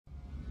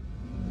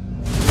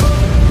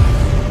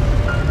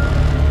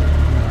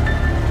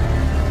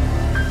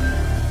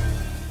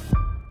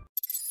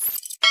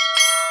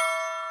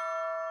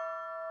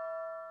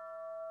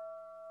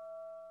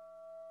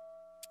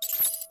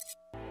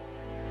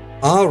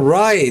All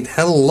right,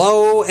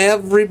 hello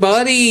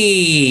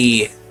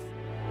everybody.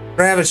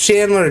 Travis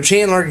Chandler of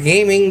Chandler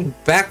Gaming,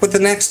 back with the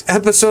next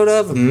episode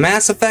of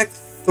Mass Effect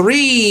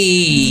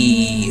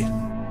 3.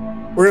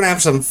 We're gonna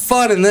have some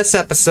fun in this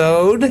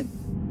episode.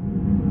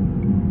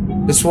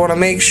 Just want to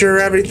make sure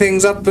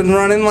everything's up and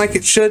running like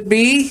it should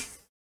be,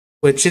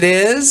 which it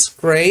is.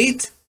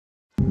 Great.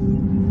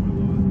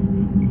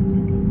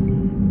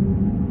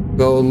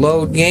 Go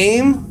load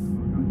game.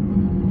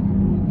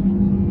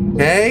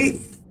 Okay.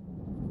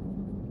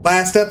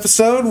 Last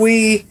episode,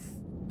 we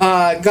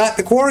got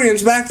the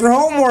Quarians back to their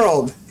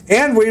homeworld,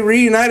 and we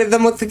reunited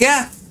them with the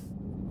Geth.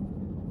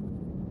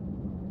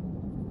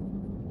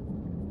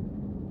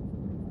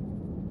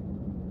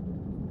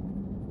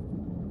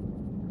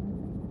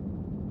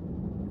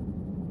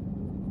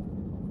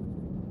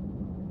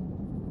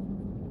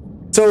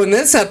 So in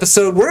this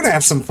episode, we're going to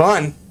have some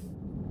fun,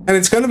 and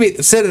it's going to be at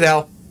the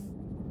Citadel.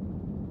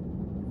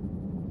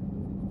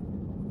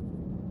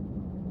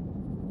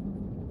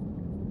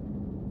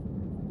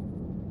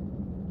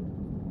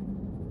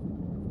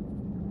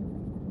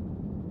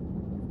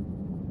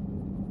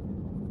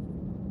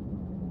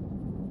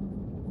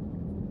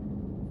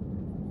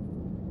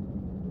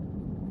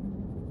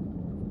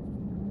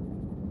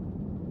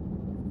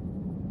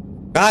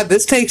 God,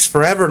 this takes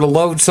forever to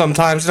load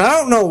sometimes, and I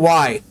don't know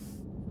why.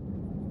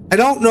 I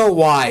don't know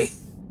why.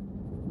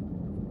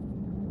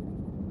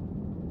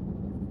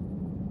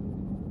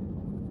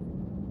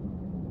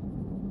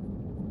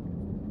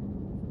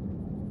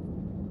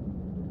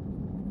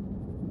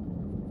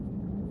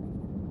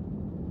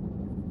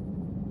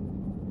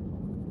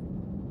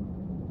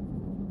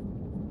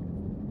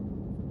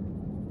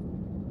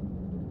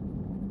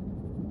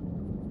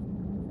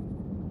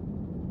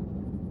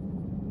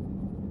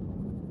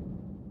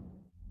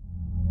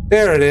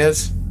 There it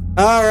is.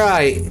 All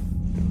right.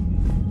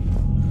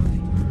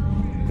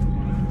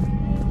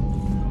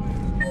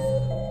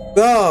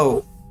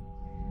 Go.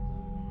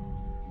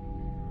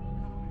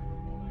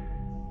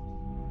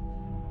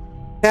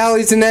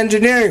 Tally's in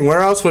engineering. Where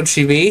else would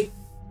she be?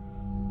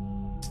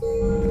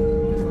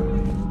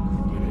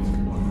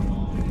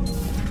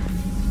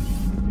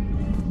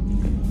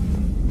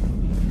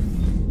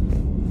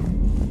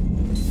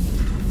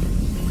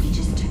 We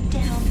just took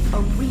down a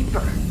Reaper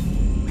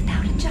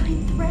without a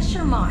giant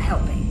thresher maw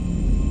helping.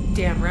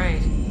 Damn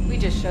right. We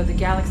just showed the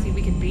galaxy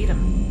we can beat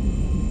them.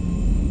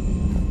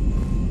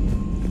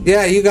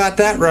 Yeah, you got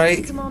that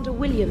right. Commander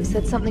Williams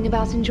said something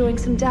about enjoying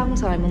some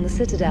downtime on the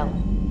Citadel.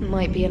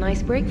 Might be a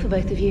nice break for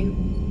both of you.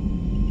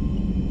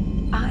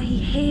 I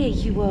hear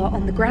you were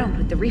on the ground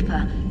with the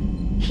Reaper.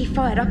 He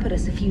fired up at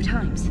us a few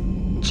times.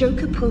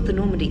 Joker pulled the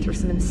Normandy through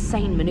some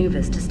insane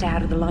maneuvers to stay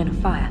out of the line of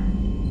fire.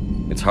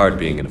 It's hard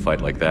being in a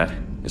fight like that,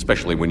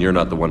 especially when you're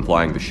not the one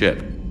flying the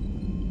ship.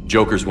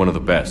 Joker's one of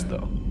the best,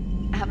 though.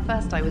 At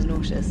first I was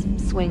nauseous,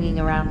 swinging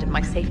around in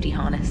my safety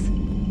harness.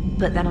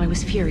 But then I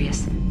was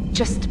furious.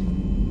 Just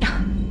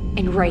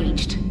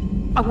enraged.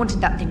 I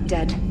wanted that thing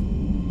dead.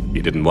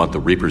 You didn't want the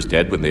Reapers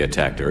dead when they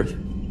attacked Earth?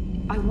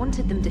 I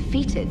wanted them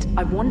defeated.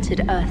 I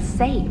wanted Earth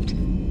saved.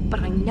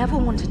 But I never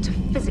wanted to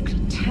physically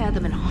tear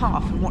them in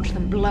half and watch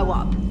them blow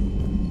up.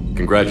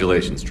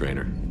 Congratulations,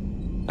 Trainer.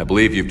 I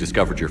believe you've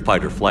discovered your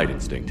fight-or-flight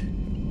instinct.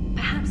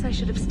 Perhaps I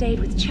should have stayed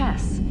with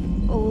chess.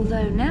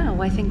 Although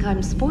now I think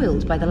I'm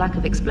spoiled by the lack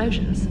of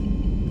explosions.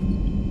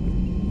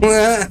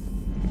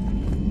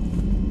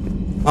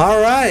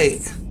 All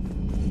right.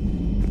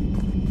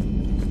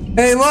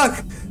 Hey,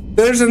 look!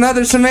 There's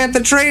another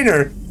Samantha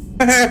Trainer!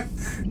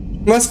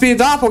 Must be a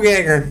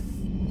doppelganger.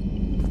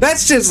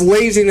 That's just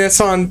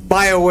laziness on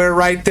BioWare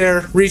right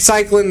there.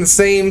 Recycling the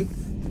same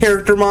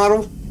character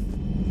model.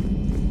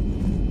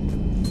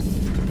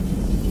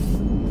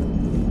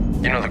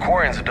 You know, the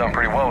Quarians have done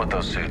pretty well with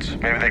those suits.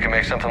 Maybe they can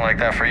make something like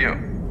that for you.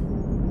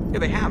 Yeah,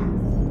 they have.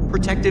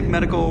 Protective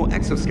medical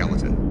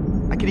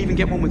exoskeleton. I could even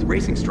get one with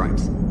racing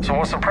stripes. So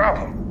what's the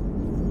problem?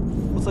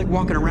 It's like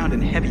walking around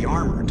in heavy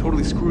armor. It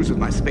totally screws with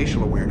my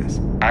spatial awareness.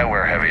 I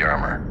wear heavy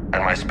armor,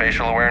 and my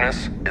spatial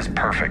awareness is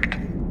perfect.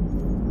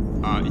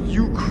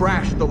 You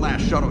crashed the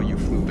last shuttle you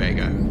flew,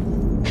 Vega.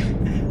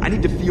 I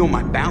need to feel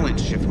my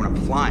balance shift when I'm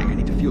flying. I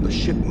need to feel the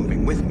ship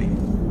moving with me.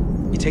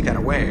 You take that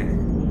away,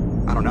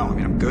 I don't know. I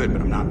mean, I'm good,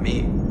 but I'm not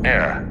me.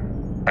 Yeah,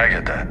 I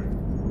get that.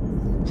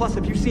 Plus,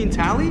 have you seen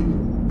Tally?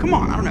 Come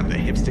on, I don't have the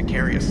hips to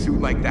carry a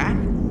suit like that.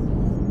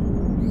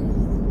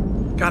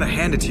 Gotta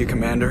hand it to you,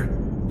 Commander.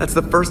 That's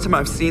the first time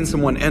I've seen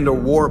someone end a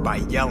war by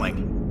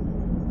yelling.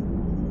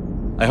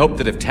 I hope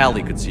that if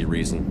Tally could see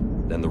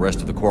reason, then the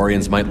rest of the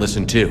Quarians might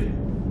listen too.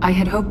 I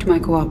had hoped my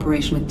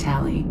cooperation with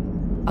Tally,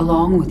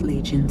 along with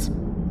Legions,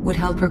 would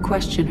help her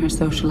question her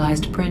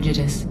socialized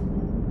prejudice.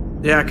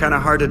 Yeah, kinda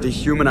hard to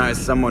dehumanize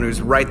someone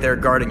who's right there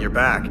guarding your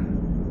back.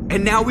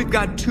 And now we've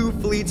got 2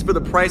 fleets for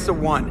the price of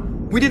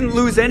 1. We didn't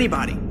lose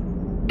anybody.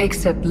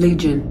 Except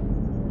Legion,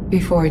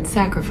 before it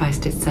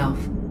sacrificed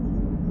itself.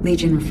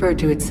 Legion referred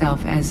to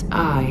itself as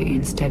I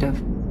instead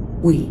of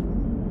we.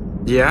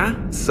 Yeah?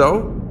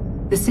 So?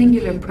 The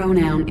singular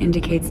pronoun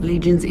indicates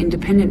Legion's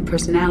independent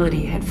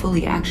personality had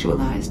fully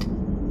actualized.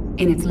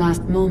 In its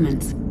last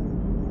moments,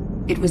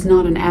 it was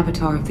not an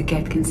avatar of the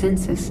Geth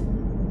consensus.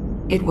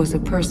 It was a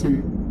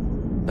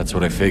person. That's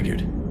what I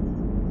figured.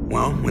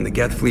 Well, when the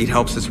Geth fleet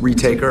helps us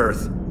retake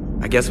Earth,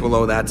 I guess we'll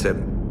owe that to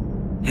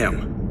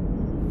him.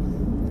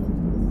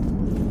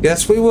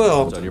 Yes, we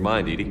will. What's on your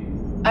mind, Edie?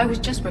 I was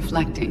just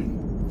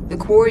reflecting. The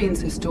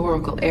Quarians'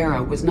 historical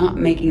era was not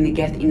making the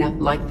Geth enough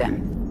like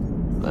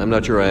them. I'm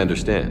not sure I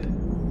understand.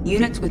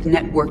 Units with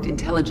networked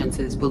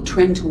intelligences will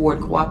trend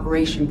toward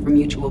cooperation for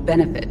mutual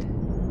benefit.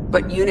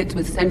 But units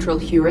with central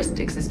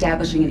heuristics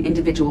establishing an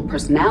individual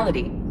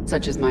personality,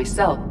 such as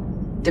myself,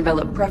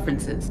 develop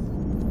preferences.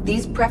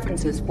 These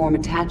preferences form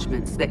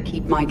attachments that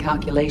keep my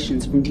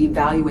calculations from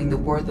devaluing the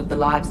worth of the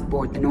lives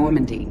aboard the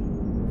Normandy.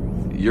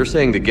 You're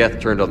saying the Geth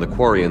turned on the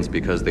Quarians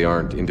because they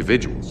aren't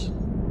individuals?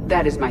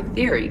 That is my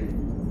theory,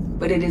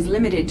 but it is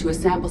limited to a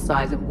sample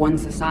size of one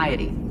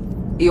society.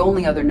 The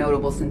only other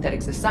notable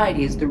synthetic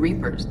society is the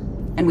Reapers,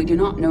 and we do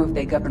not know if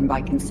they govern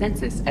by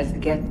consensus as the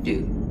Geth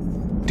do.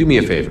 Do me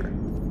a favor.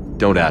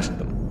 Don't ask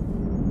them.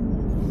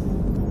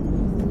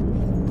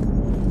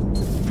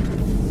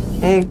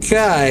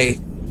 Okay.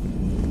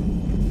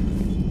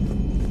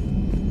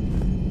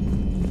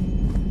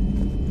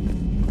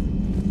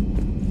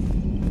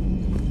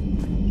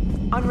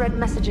 Unread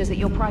messages at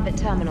your private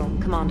terminal,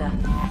 Commander.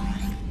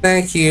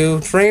 Thank you,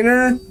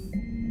 Trainer.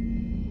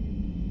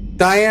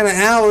 Diana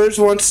Allers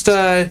wants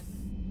to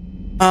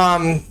get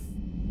an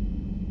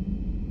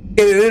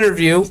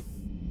interview.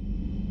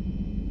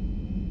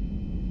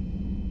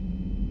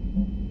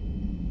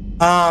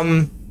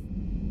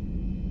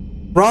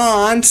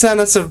 Ron sent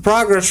us a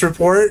progress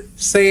report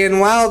saying,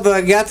 wow,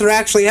 the Geth are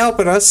actually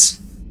helping us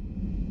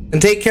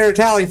and take care of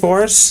Tally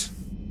for us.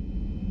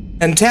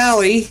 And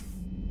Tally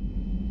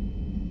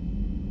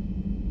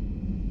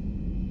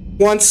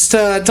wants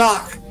to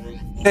talk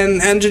in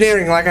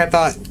engineering, like I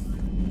thought.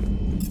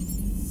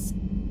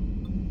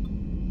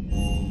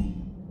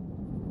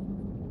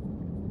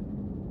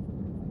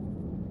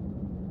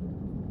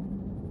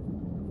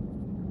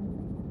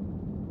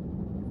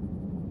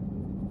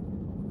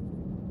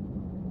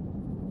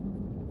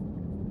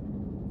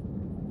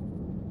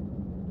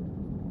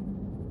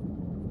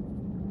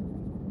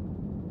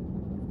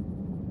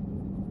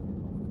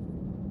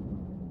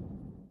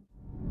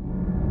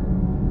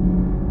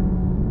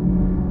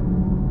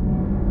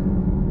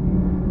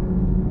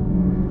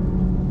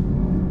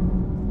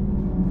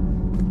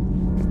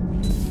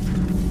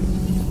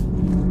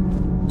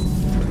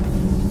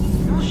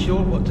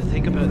 What to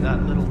think about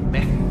that little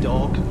mech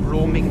dog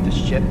roaming the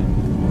ship.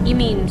 You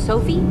mean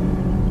Sophie?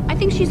 I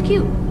think she's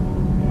cute.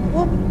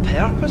 What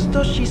purpose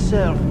does she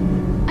serve?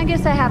 I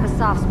guess I have a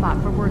soft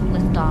spot for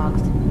worthless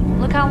dogs.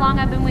 Look how long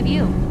I've been with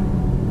you.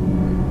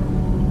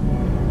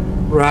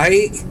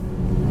 Right?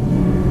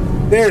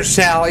 There's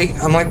Sally.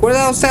 I'm like, where the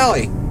hell's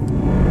Sally?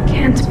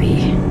 Can't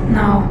be.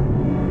 No.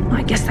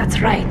 I guess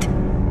that's right.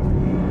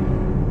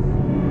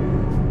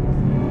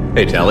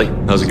 Hey, Tally.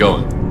 How's it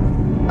going?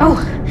 Oh,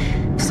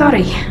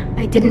 sorry.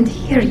 I didn't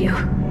hear you.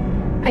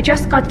 I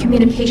just got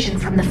communication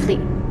from the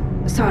fleet.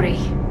 Sorry,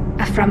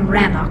 from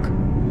Rannoch.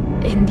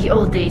 In the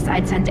old days,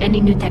 I'd send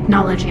any new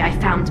technology I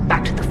found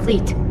back to the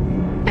fleet.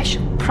 I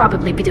should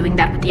probably be doing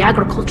that with the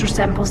agriculture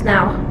samples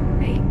now.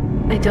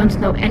 I don't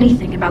know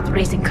anything about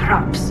raising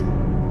crops.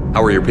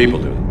 How are your people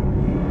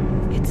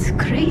doing? It's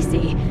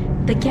crazy.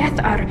 The Geth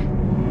are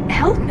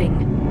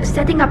helping.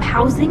 Setting up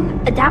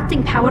housing,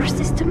 adapting power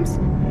systems.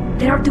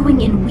 They are doing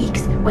in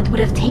weeks what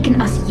would have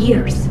taken us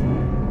years.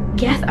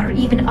 Geth are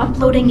even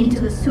uploading into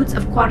the suits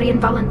of Quarian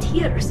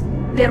volunteers.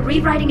 They're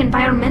rewriting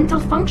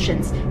environmental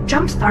functions,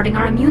 jump-starting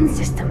our immune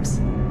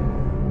systems.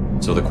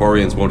 So the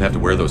Quarians won't have to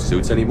wear those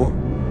suits anymore?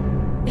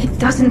 It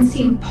doesn't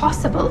seem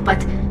possible,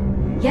 but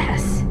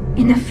yes,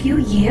 in a few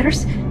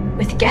years,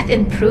 with Geth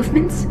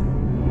improvements,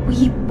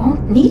 we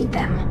won't need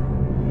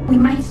them. We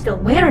might still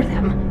wear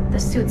them. The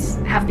suits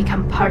have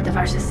become part of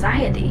our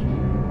society.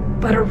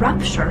 But a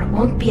rupture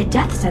won't be a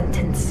death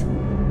sentence.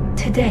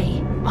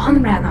 Today,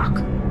 on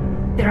Rannoch,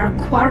 there are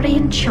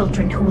Quarian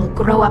children who will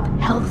grow up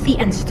healthy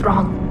and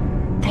strong,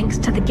 thanks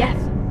to the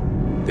Geth.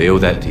 They owe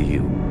that to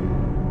you.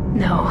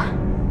 No.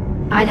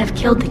 I'd have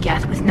killed the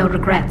Geth with no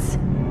regrets.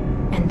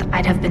 And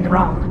I'd have been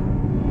wrong.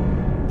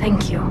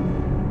 Thank you.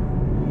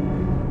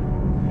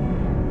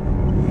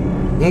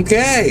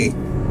 Okay.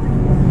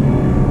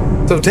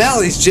 So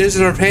Tally's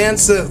jizzing her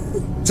pants that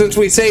since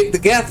we saved the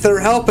Geth, they're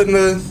helping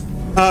the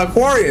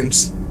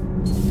Quarians.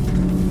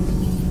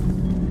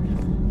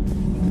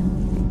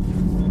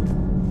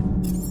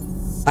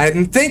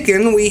 I'm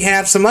thinking we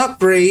have some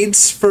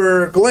upgrades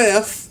for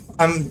Glyph.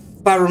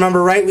 If I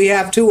remember right, we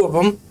have 2 of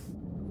them.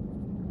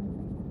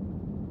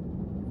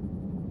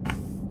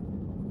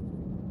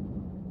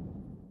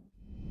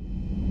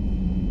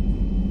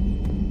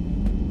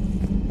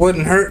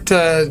 Wouldn't hurt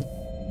to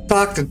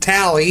talk to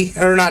Tally,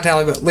 or not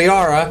Tally, but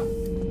Liara.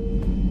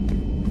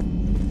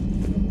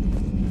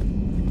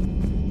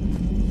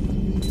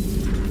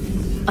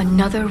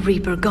 Another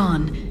Reaper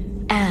gone,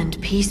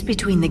 and peace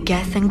between the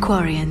Geth and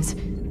Quarians.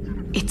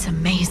 It's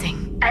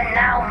amazing. And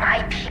now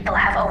my people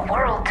have a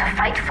world to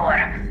fight for.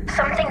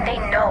 Something they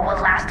know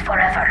will last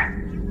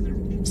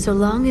forever. So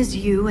long as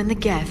you and the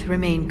Geth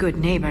remain good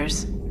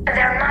neighbors.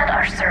 They're not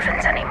our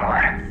servants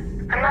anymore.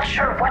 I'm not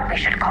sure what we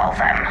should call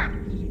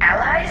them.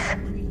 Allies?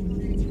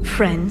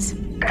 Friends?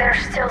 There's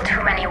still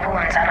too many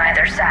wounds on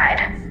either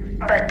side.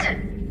 But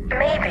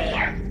maybe,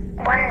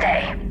 one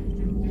day.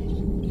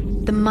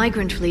 The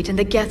migrant fleet and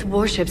the Geth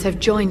warships have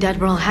joined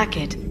Admiral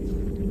Hackett.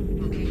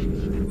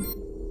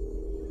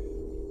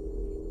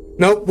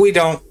 Nope, we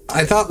don't.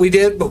 I thought we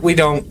did, but we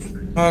don't.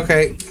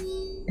 Okay.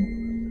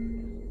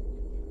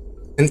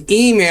 An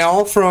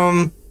email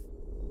from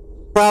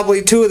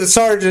probably two of the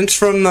sergeants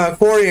from the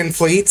Quarian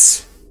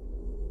fleets.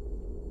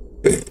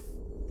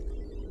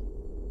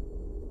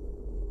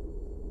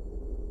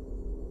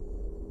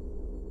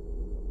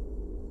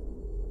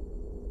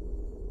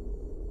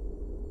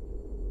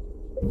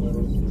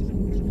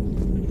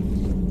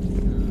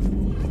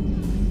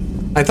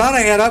 I thought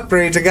I had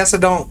upgrades, I guess I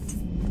don't.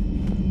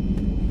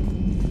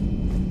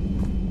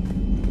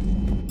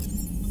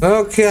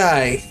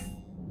 Okay.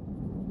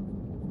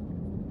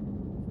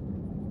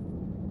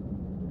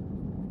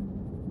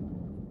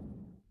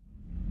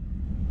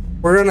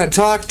 We're gonna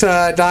talk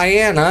to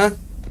Diana.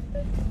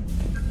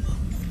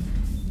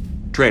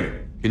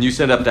 Trainer, can you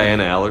send up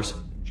Diana Allers?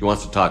 She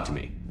wants to talk to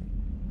me.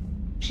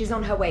 She's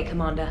on her way,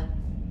 Commander.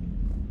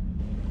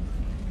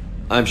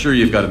 I'm sure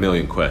you've got a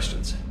million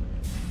questions.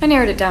 I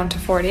narrowed it down to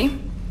 40.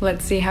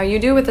 Let's see how you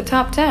do with the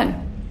top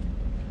 10.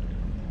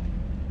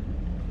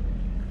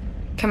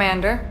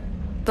 Commander,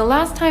 the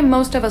last time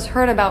most of us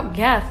heard about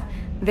Geth,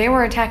 they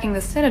were attacking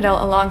the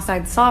Citadel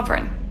alongside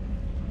Sovereign.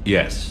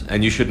 Yes,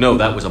 and you should know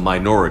that was a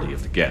minority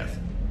of the Geth.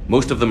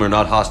 Most of them are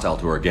not hostile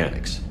to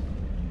organics.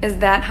 Is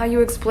that how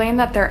you explain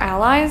that they're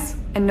allies,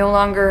 and no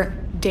longer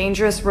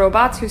dangerous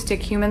robots who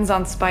stick humans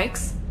on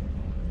spikes?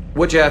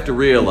 What you have to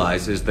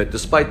realize is that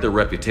despite their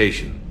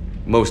reputation,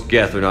 most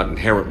Geth are not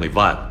inherently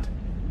violent.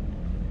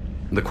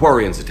 The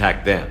Quarians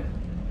attacked them.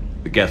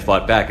 The Geth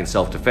fought back in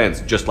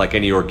self-defense just like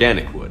any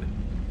organic would.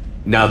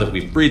 Now that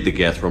we've freed the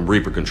Geth from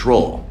Reaper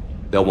control,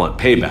 they'll want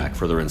payback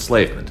for their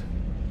enslavement.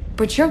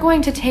 But you're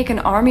going to take an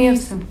army of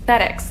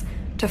synthetics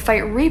to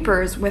fight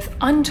Reapers with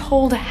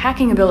untold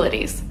hacking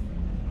abilities.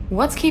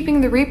 What's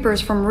keeping the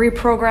Reapers from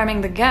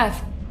reprogramming the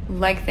Geth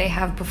like they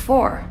have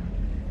before?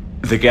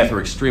 The Geth are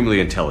extremely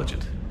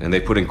intelligent, and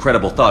they put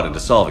incredible thought into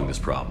solving this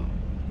problem.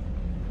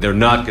 They're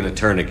not going to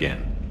turn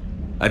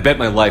again. I'd bet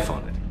my life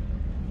on it.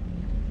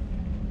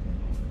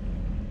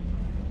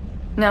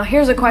 Now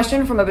here's a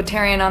question from a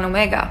Batarian on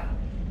Omega.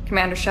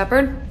 Commander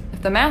Shepard,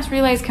 if the mass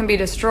relays can be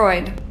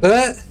destroyed...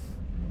 What?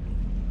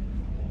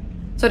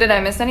 So did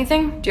I miss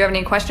anything? Do you have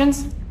any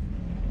questions?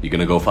 You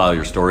gonna go file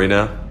your story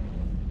now?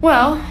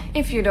 Well,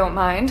 if you don't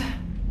mind.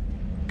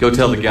 Go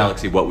tell the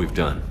galaxy what we've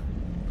done.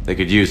 They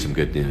could use some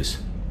good news.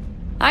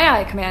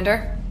 Aye aye,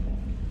 Commander.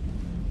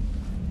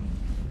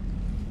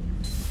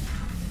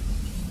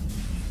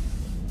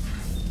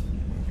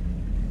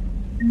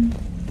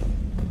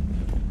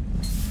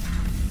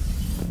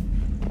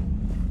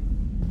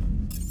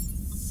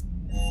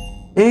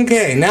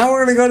 Okay, now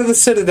we're gonna go to the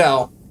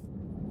Citadel.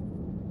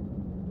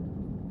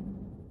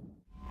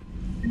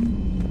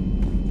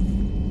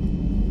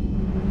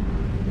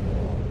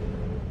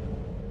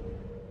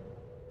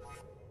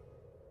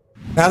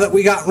 Now that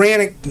we got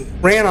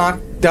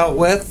Rannoch dealt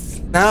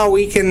with, now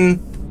we can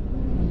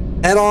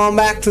head on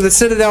back to the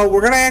Citadel.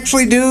 We're gonna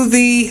actually do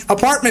the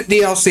apartment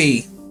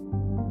DLC.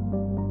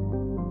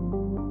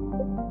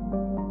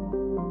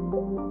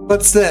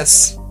 What's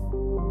this?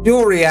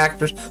 Fuel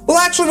reactors. Well,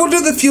 actually, we'll do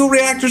the fuel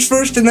reactors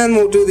first, and then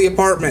we'll do the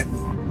apartment.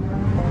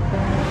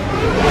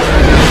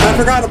 I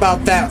forgot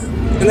about that.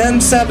 An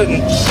M7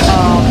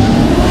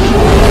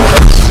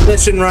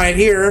 mission right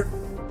here.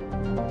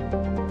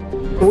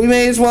 But we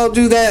may as well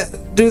do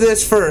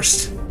this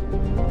first.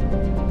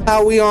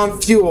 How we on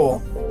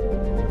fuel?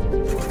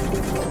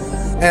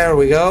 There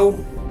we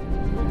go.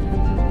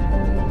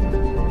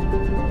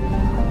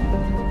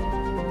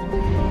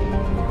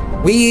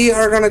 We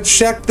are gonna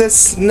check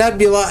this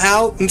nebula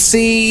out and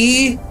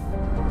see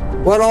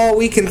what all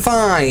we can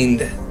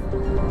find.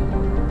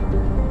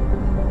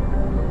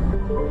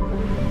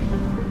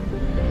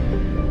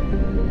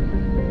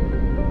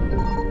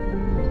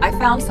 I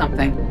found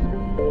something.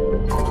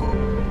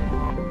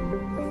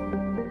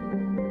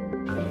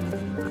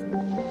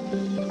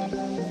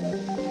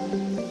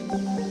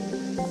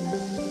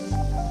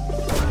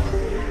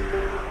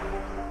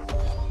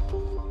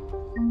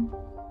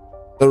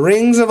 The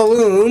rings of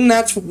Elune,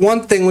 that's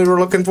one thing we were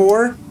looking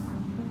for.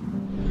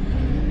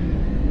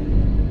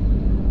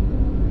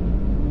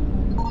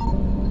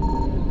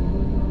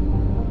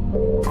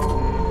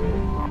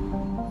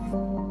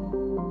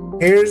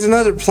 Here's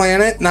another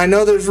planet, and I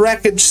know there's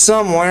wreckage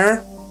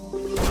somewhere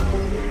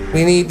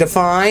we need to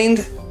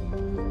find.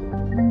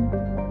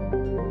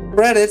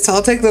 Credits,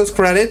 I'll take those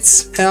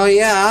credits. Hell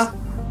yeah.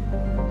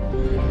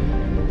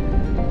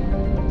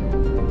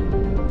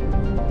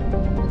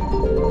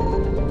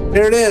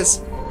 There it is.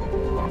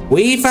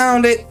 We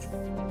found it.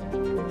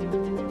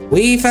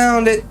 We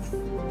found it.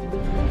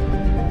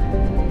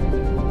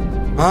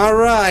 All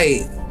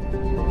right.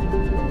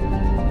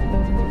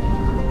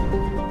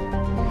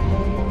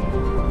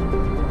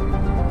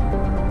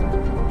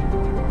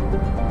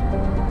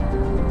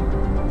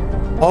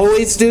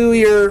 Always do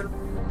your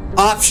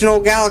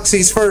optional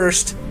galaxies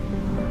first.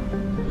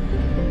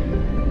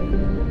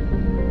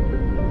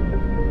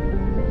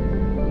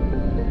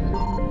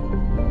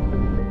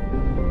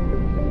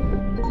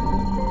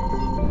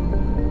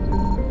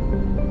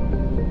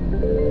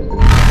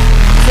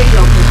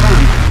 Signal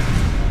confirmed.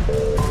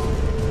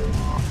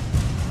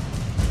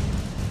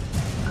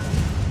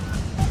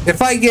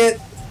 If I get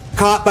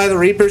caught by the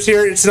Reapers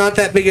here, it's not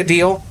that big a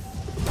deal.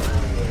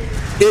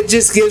 It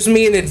just gives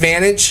me an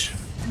advantage.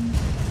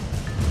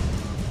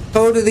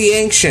 Go to the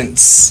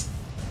Ancients.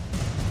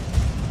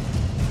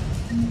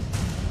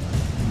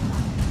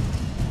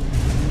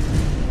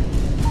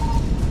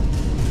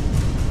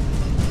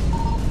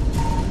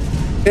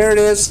 There it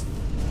is.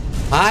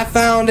 I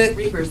found it.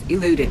 Reapers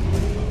eluded.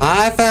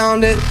 I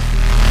found it.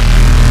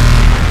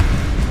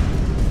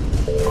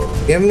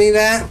 Give me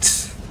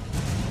that.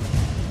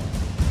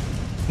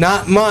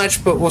 Not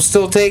much, but we'll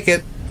still take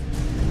it.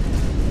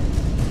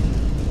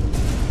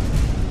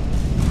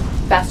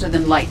 Faster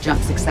than light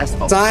jump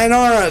successful.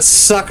 Sayonara,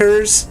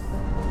 suckers.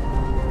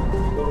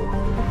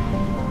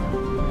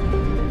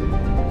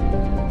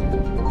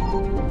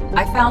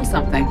 I found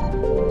something.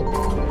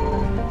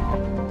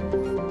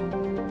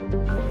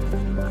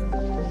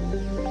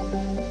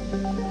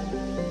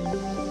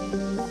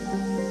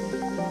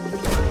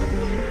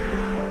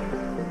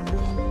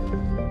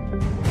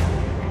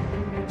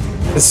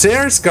 The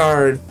Stairs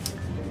Guard.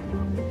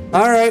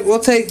 Alright,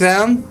 we'll take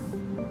them.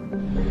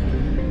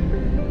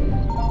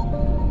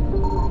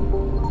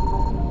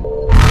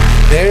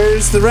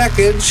 There's the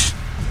wreckage.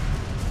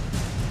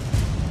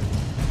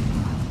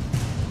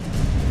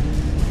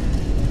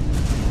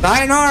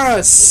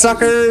 Sayonara,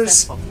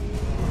 suckers!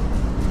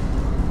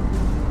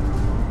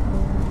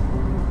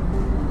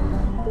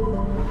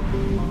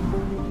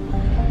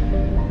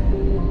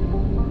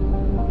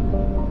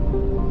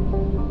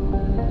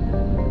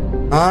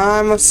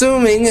 I'm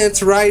assuming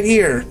it's right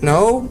here.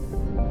 No?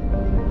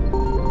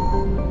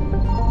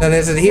 Then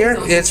is it here?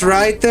 It's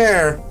right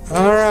there.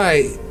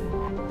 Alright.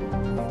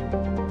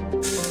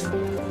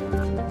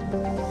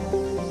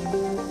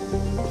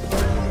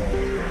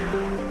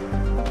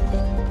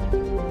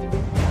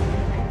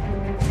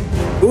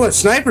 Ooh, a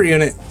sniper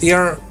unit. The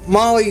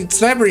Armali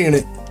sniper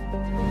unit.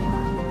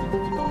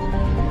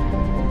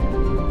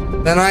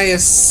 Then I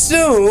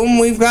assume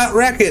we've got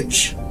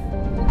wreckage.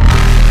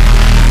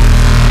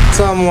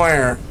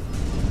 Somewhere.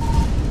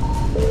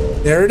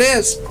 There it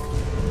is.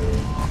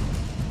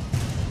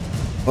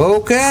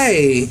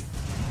 Okay.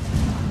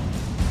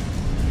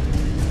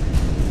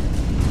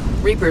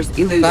 Reapers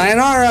eluded.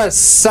 Sayonara,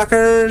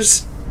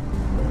 suckers.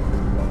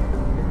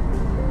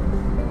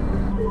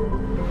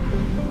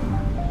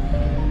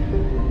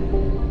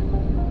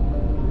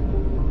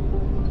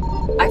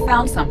 I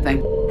found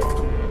something.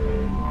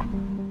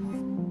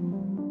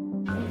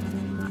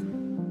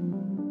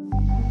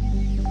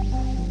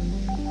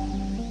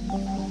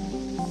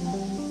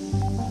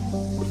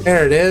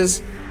 There it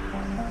is.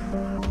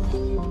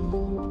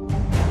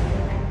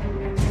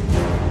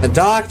 A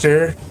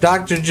doctor,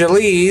 Dr.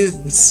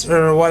 Jalise,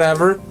 or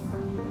whatever.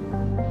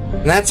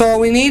 And that's all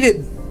we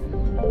needed.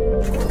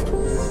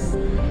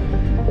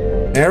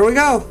 There we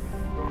go.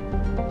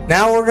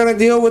 Now we're gonna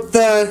deal with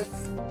the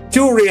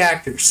fuel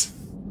reactors.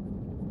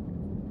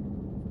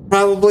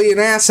 Probably an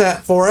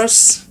asset for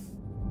us.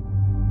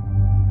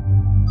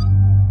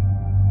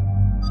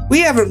 We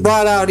haven't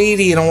brought out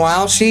Edie in a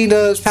while. She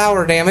does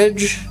power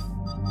damage.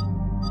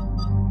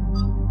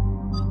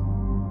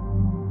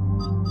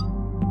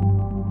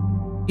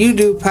 You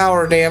do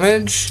power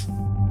damage.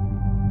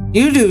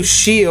 You do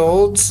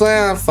shields.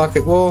 Ah, fuck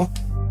it. We'll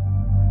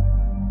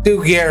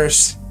do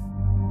Garrus.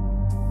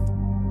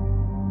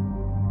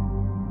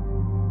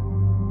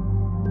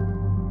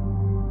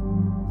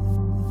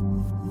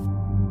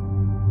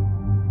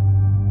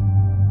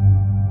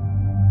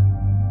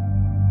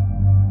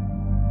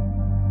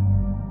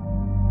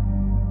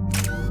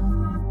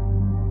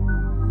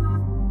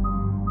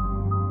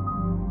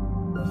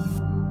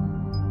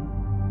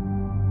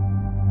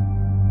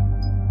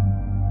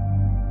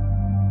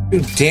 Do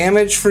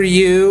damage for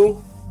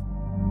you.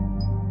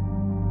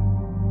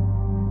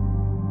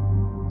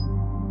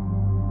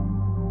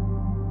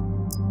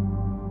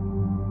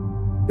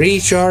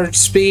 Recharge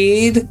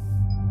speed.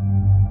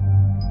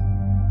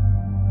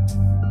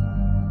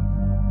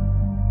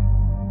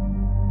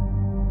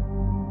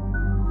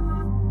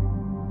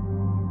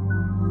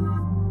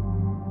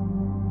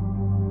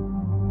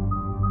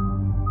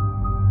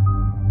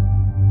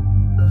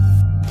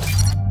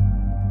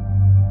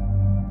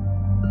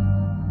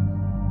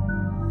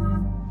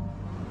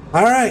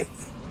 All right.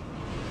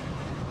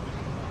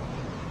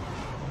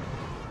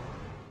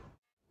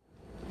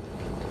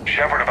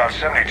 Shepard, about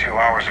 72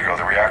 hours ago,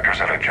 the reactors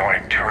at a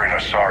joint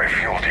Turin-Asari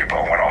fuel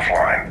depot went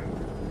offline.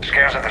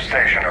 Scans at the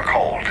station are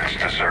cold. It's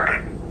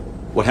deserted.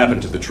 What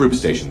happened to the troop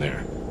station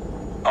there?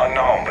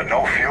 Unknown, but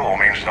no fuel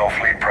means no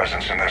fleet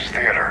presence in this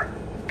theater.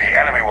 The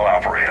enemy will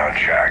operate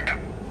unchecked.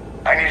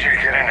 I need you to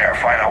get in there,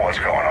 find out what's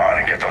going on,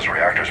 and get those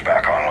reactors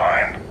back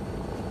online.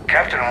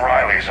 Captain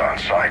Riley's on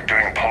site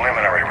doing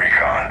preliminary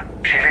recon.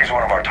 She leads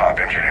one of our top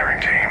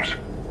engineering teams.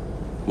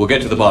 We'll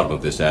get to the bottom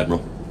of this, Admiral.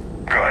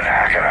 Good,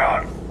 Hackett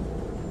out.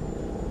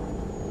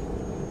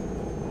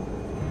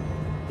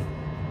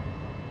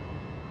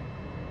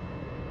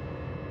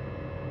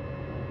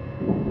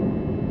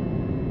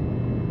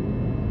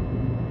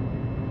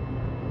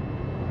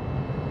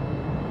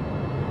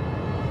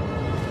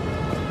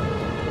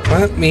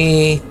 Let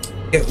me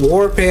get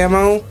warp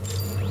ammo.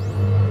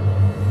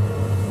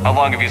 How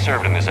long have you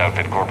served in this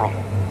outfit, Corporal?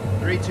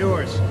 3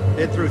 tours.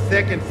 Been through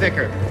thick and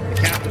thicker.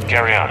 The captain...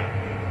 Carry on.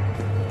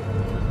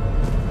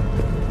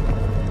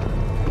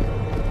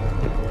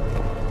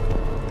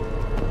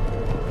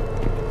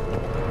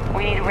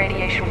 We need a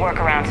radiation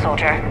workaround,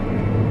 soldier.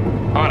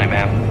 On it,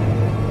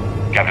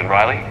 ma'am. Captain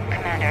Riley?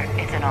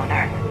 Commander, it's an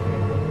honor.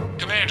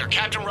 Commander,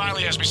 Captain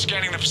Riley has me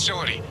scanning the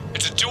facility.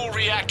 It's a dual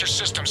reactor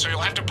system, so you'll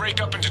have to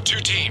break up into 2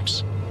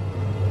 teams.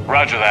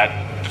 Roger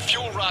that. The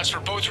fuel rods for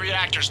both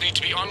reactors need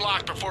to be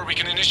unlocked before we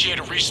can initiate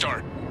a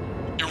restart.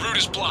 Your route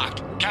is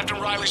blocked. Captain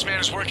Riley's man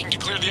is working to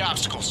clear the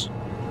obstacles.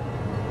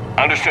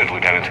 Understood,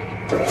 Lieutenant.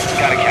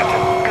 Got it,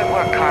 Captain. Good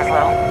work,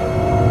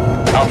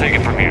 Coslow. I'll take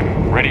it from here.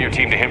 Ready your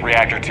team to hit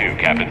Reactor 2,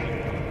 Captain.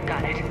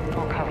 Got it.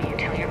 We'll cover you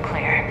till you're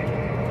clear.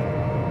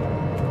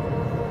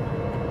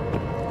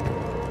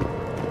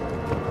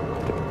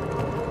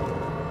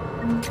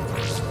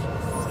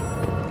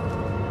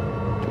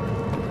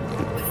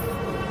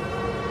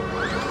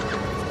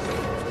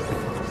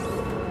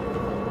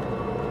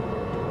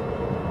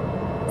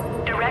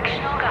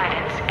 Directional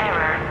guidance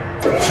error.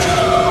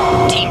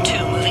 Team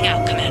 2 moving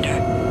out, Commander.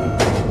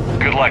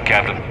 Good luck,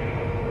 Captain.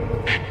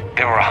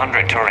 There were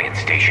 100 Turians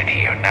stationed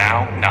here.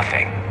 Now,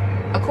 nothing.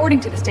 According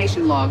to the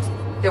station logs,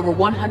 there were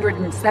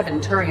 107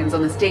 Turians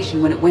on the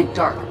station when it went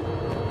dark.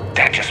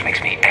 That just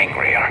makes me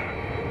angrier.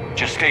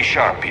 Just stay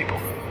sharp, people.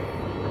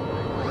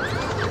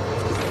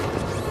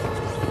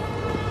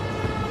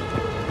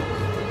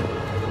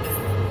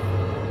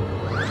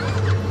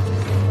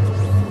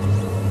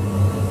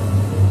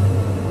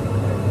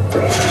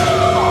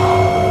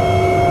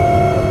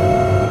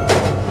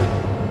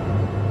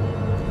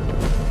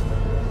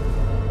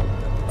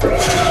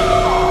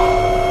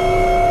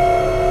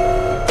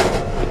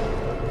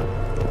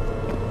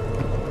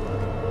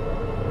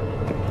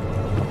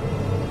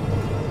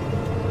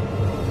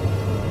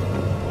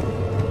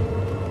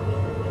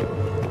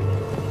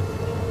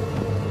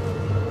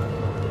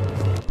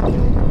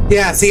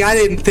 Yeah, see, I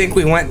didn't think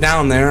we went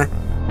down there.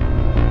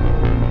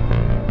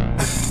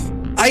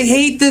 I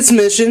hate this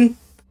mission.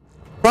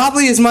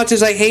 Probably as much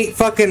as I hate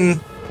fucking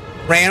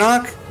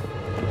Rannoch.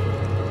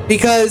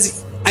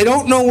 Because I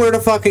don't know where to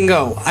fucking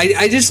go.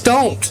 I just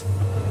don't.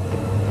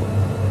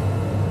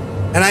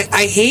 And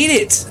I hate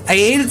it. I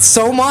hate it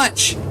so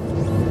much.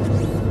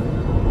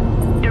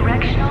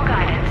 Directional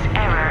guidance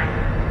error.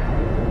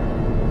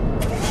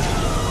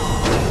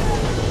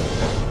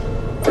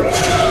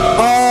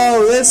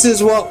 Oh, this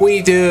is what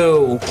we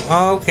do.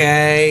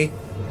 Okay.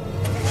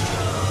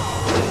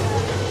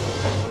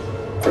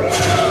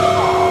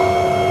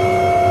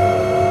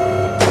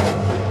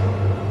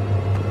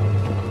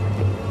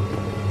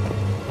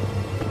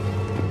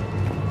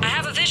 I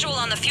have a visual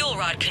on the fuel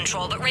rod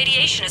control, but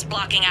radiation is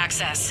blocking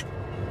access.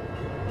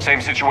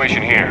 Same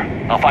situation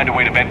here. I'll find a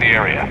way to vent the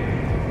area.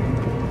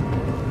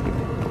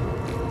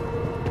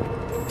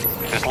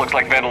 This looks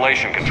like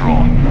ventilation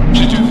control.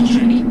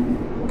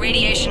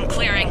 Radiation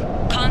clearing.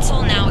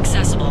 Console now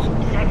accessible.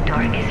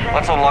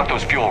 Let's unlock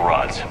those fuel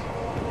rods.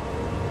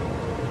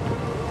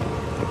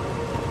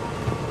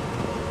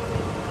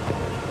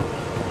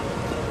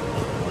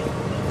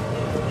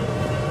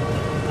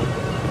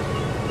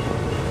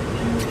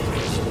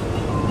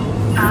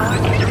 Power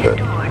is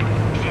restored.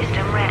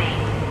 System ready.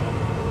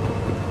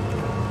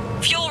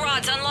 Fuel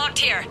rods unlocked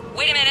here.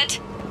 Wait a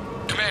minute.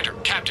 Commander,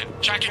 Captain,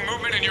 tracking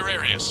movement in your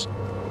areas.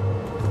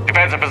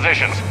 Defensive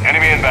positions.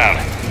 Enemy inbound.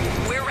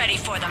 We're ready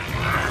for them.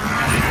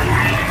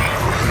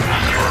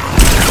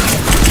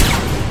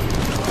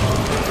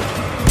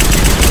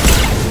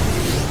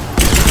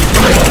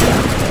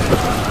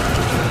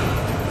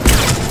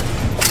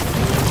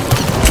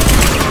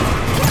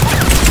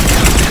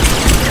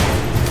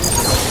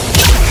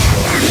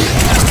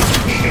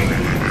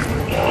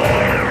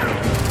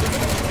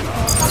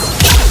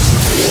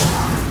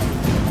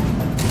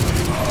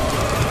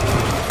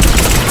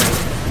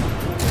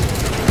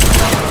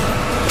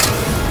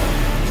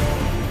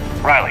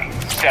 Riley,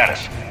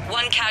 status.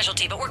 One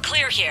casualty, but we're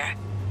clear here.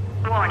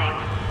 Warning.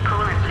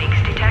 Coolant leaks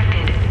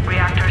detected.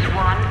 Reactors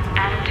 1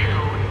 and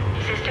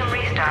 2. System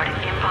restart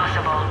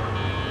impossible.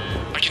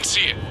 I can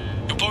see it.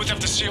 You'll both have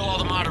to seal all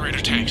the moderator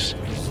tanks.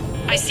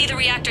 I see the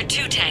Reactor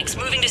 2 tanks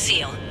moving to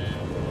seal.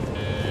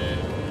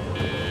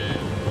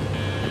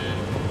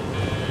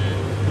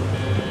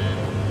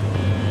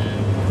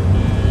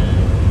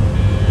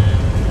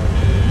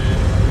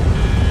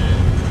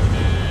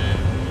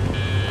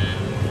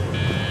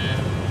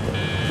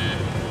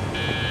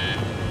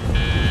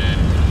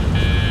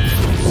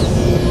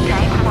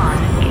 Tank 1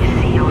 is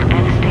sealed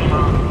and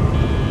stable.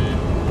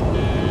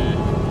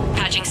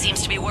 Patching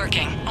seems to be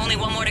working. Only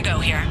one more to go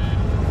here.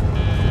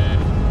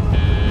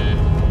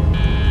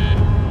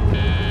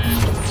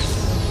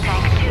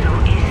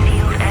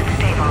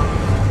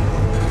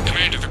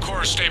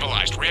 core is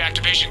stabilized.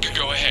 Reactivation can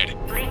go ahead.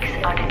 Leaks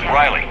are detected.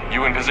 Riley,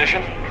 you in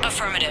position?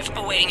 Affirmative.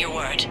 Awaiting your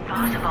word.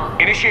 Possible.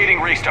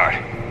 Initiating restart.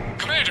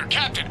 Commander,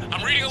 Captain,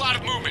 I'm reading a lot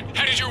of movement.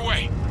 Headed your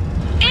way.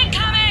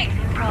 Incoming!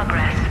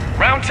 Progress.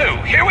 Round 2,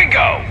 here we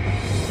go!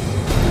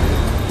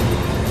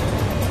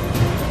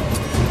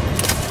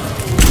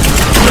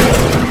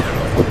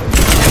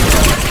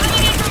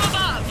 Coming in from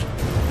above!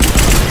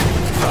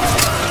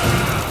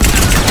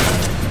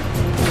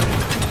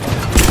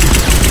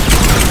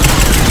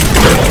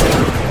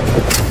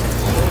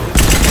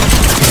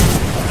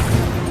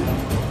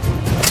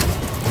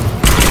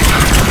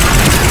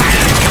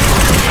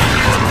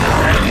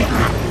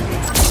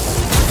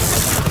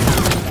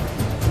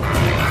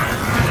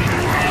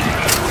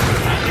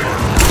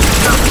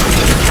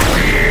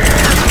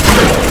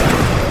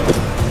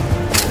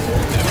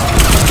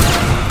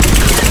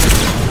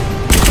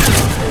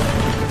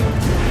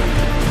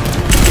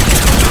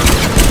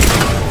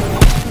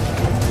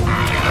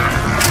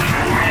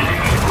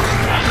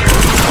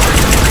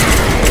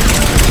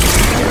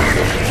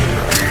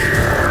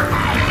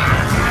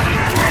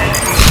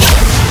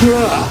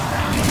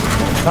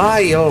 Hi,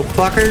 you little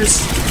fuckers.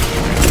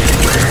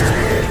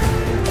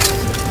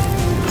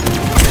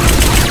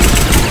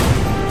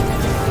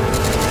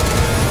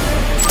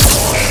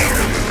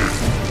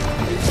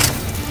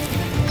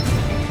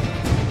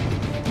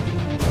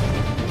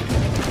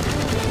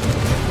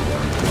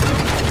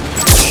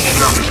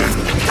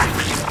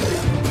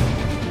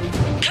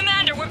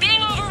 Commander, we're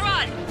being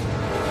overrun!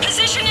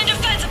 Position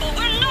indefensible,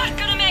 we're not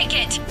gonna make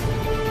it!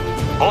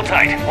 Hold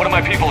tight, one of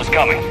my people is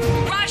coming.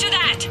 Roger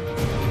that!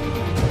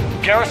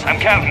 Garrus, I'm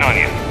counting on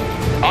you.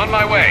 On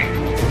my way.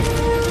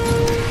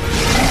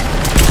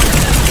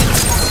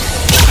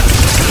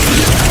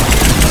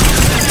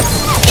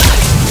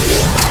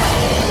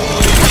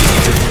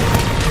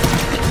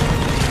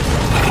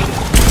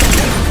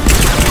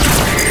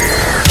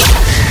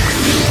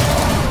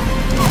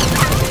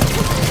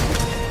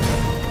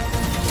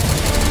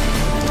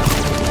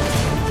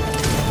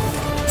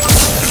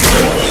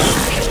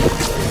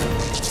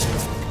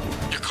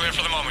 You're clear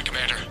for the moment,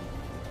 Commander.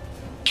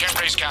 Can't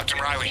raise Captain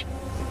Riley.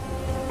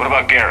 What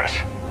about Garrus?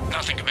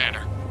 Nothing,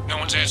 Commander. No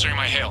one's answering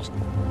my hails.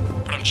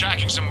 But I'm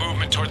tracking some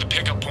movement toward the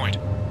pickup point.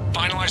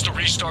 Finalize the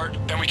restart,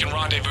 then we can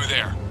rendezvous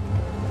there.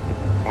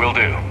 Will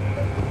do.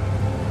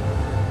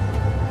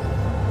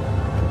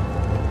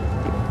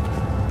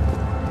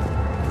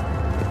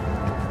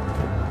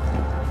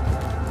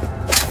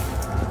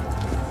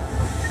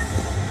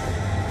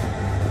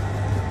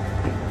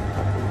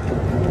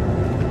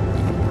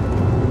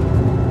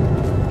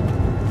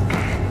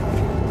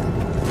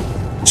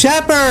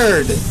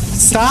 Shepard!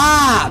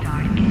 Stop!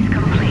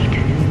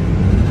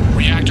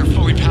 Reactor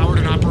fully powered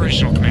and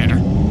operational, Commander.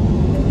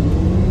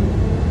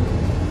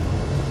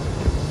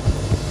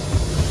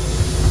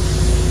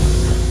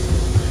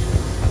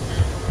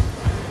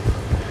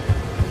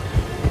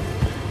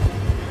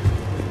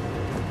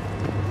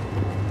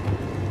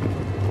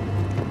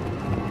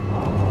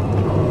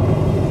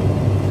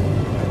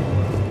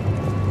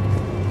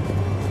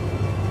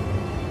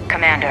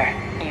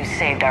 Commander, you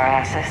saved our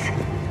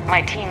asses.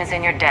 My team is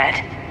in your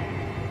debt.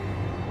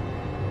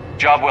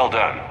 Job well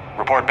done.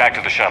 Report back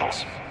to the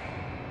shuttles.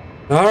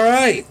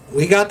 Alright,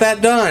 we got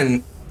that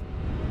done.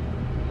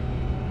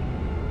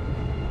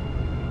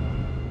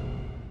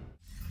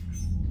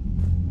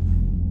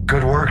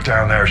 Good work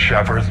down there,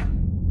 Shepard.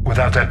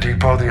 Without that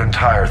depot, the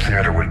entire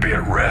theater would be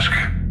at risk.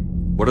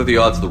 What are the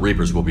odds the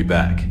Reapers will be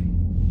back?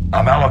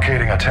 I'm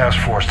allocating a task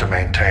force to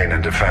maintain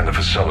and defend the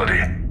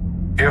facility.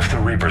 If the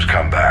Reapers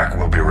come back,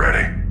 we'll be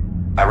ready.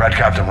 I read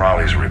Captain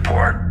Raleigh's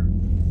report.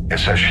 It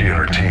says she and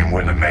her team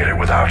wouldn't have made it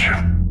without you.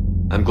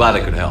 I'm glad I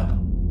could help.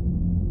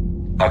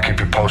 I'll keep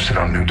you posted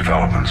on new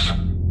developments.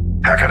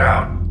 Hackett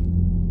out.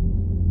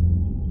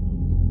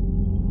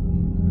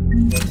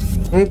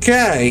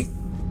 Okay.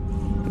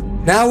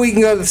 Now we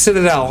can go to the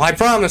Citadel. I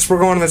promise we're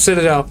going to the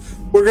Citadel.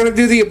 We're going to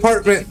do the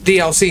apartment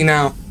DLC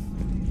now.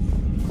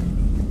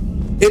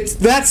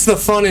 That's the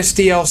funnest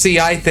DLC,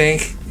 I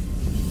think.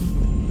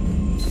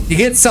 You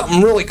get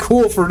something really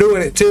cool for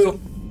doing it, too.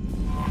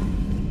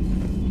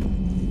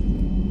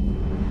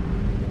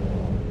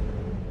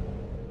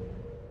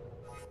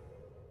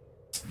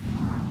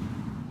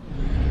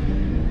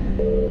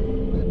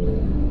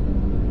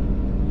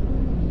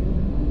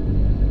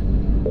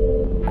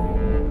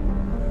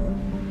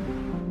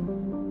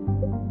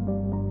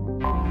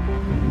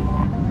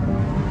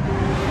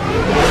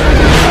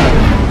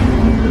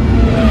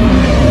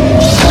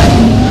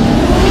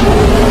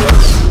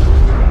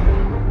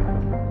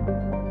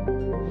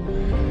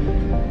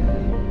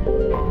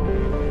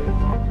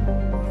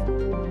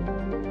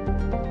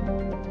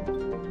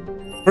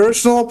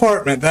 Personal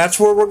apartment, that's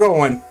where we're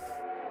going.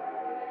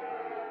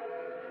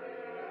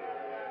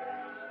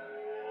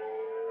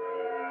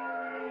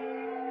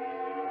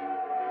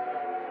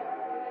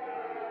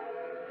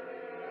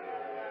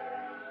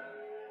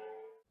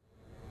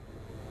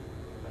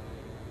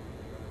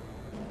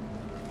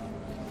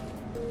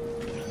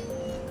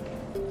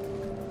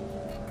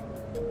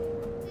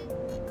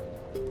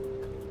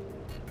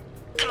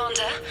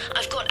 Commander,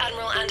 I've got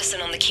Admiral Anderson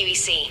on the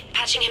QEC.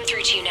 Patching him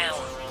through to you now.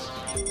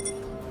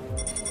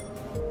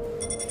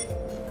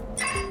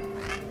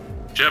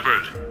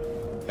 Shepard.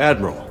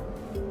 Admiral,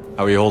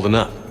 how are you holding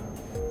up?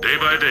 Day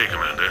by day,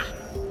 Commander.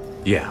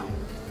 Yeah.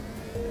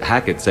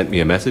 Hackett sent me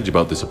a message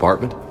about this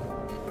apartment.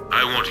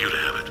 I want you to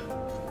have it.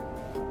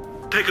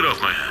 Take it off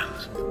my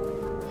hands.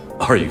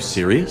 Are you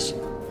serious?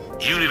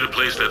 You need a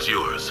place that's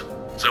yours.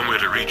 Somewhere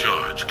to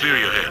recharge, clear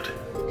your head.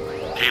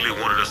 Haley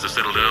wanted us to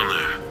settle down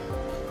there.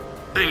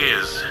 Thing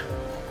is,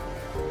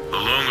 the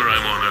longer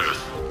I'm on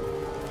Earth,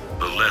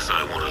 the less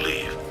I want to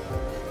leave.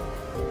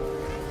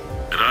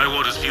 And I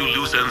want as few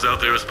loose ends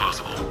out there as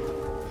possible.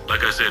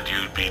 Like I said,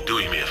 you'd be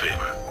doing me a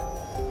favor.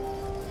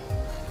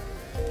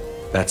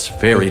 That's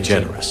very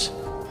generous.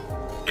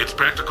 It's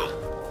practical.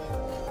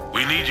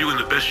 We need you in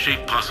the best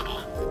shape possible.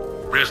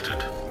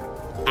 Rested.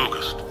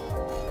 Focused.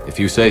 If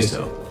you say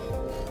so.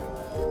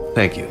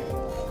 Thank you.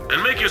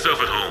 And make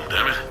yourself at home,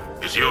 damn it.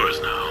 It's yours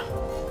now.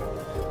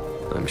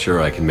 I'm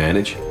sure I can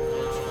manage.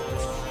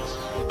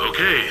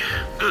 Okay,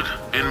 good.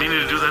 Been meaning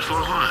to do that for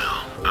a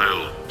while.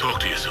 I'll talk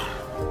to you soon.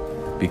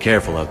 Be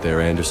careful out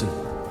there, Anderson.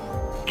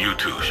 You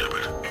too,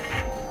 Shepard.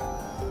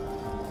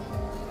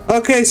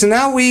 Okay, so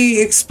now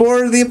we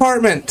explore the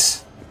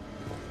apartment.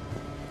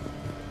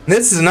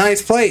 This is a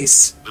nice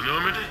place. The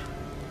Normandy?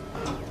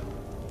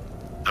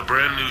 A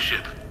brand new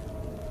ship.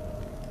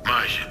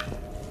 My ship.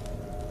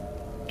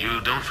 You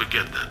don't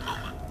forget that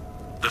moment.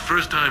 The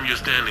first time you're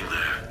standing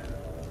there.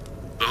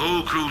 The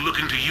whole crew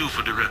looking to you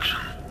for direction.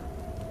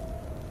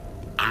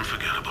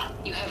 Unforgettable.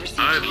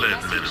 I've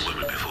led men and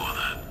women before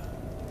that.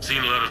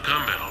 Seen a lot of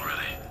combat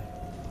already.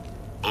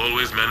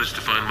 Always managed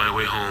to find my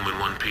way home in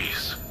one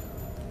piece.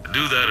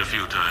 Do that a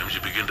few times,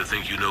 you begin to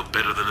think you know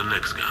better than the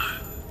next guy.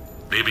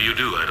 Maybe you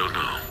do, I don't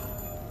know.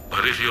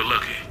 But if you're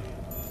lucky,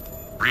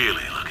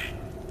 really lucky,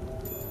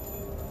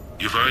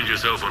 you find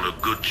yourself on a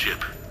good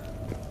ship,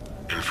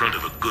 in front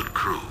of a good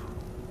crew.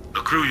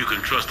 A crew you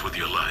can trust with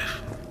your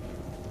life.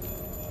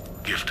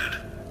 Gifted.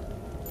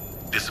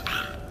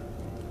 Disciplined.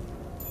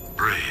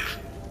 Brave.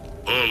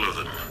 All of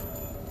them.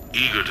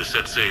 Eager to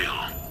set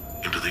sail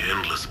into the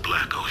endless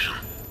black ocean.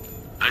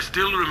 I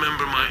still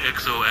remember my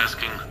XO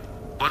asking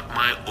what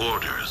my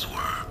orders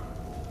were.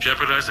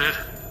 Shepard, I said,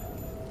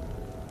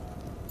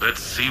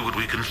 let's see what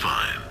we can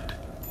find.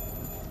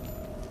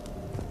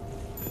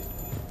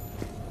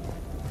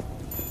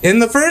 In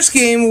the first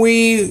game,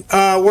 we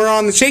were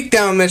on the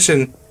shakedown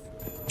mission.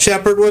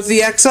 Shepard was the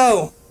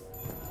XO.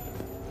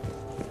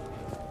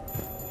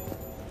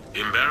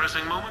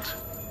 Embarrassing moments?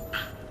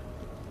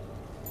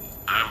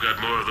 I've got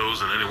more of those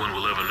than anyone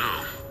will ever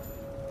know.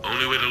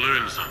 Only way to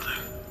learn something.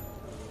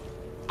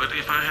 But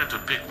if I had to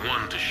pick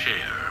one to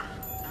share,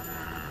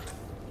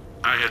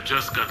 I had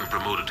just gotten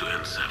promoted to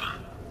N7.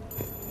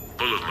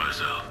 Full of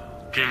myself.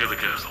 King of the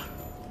castle.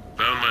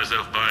 Found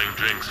myself buying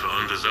drinks for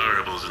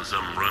undesirables in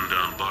some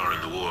rundown bar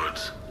in the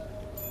wards.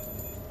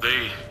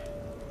 They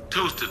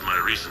toasted my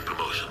recent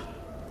promotion.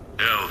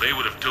 Hell, they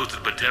would have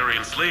toasted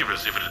Batarian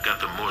slavers if it had got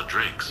them more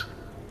drinks.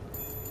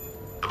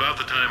 About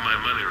the time my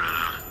money ran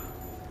out,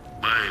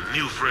 my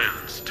new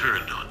friends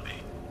turned on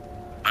me.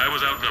 I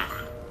was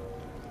outnumbered.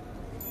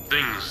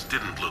 Things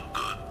didn't look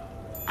good.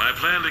 My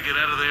plan to get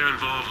out of there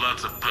involved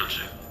lots of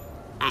punching.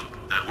 Well,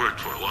 that worked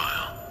for a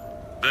while.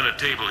 Then a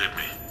table hit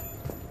me.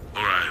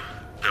 Or I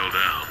fell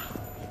down.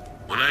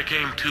 When I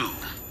came to,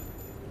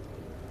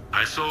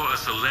 I saw a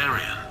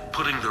Solarian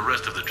putting the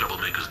rest of the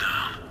troublemakers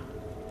down.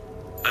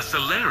 A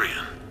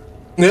Solarian?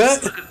 Yeah.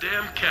 Like a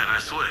damn cat, I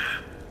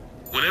swear.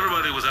 When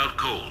everybody was out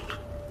cold.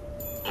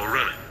 Or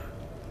running.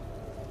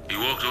 He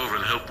walked over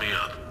and helped me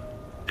up.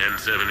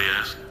 N7, he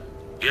asked.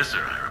 Yes, sir,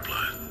 I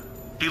replied.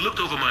 He looked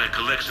over my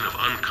collection of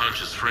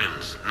unconscious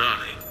friends,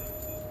 nodding.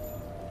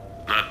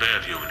 Not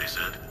bad, human, he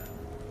said.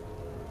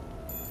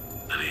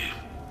 Then he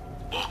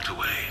walked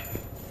away.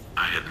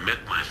 I had met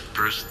my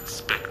first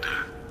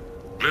Spectre.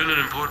 Learned an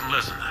important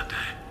lesson that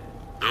day.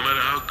 No matter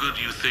how good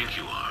you think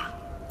you are,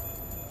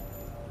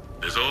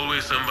 there's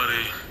always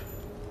somebody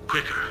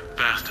quicker,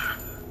 faster,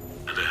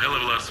 and a hell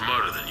of a lot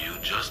smarter than you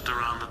just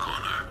around the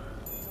corner.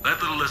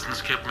 That little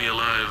lesson's kept me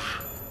alive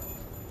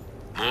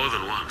more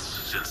than once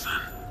since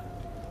then.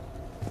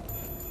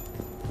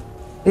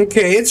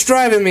 Okay, it's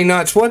driving me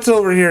nuts. What's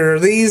over here? Are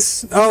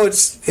these... Oh,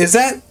 is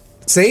that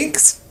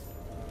sinks?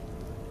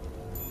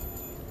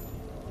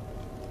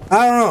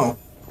 I don't know.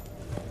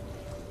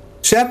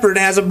 Shepard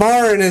has a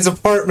bar in his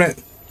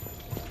apartment.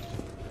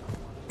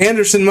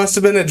 Anderson must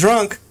have been a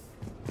drunk.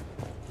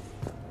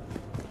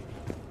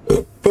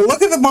 But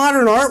look at the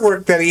modern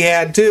artwork that he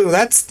had, too.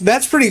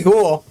 That's pretty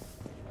cool.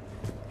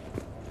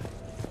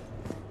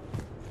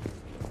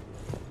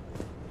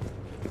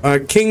 A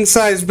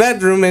king-size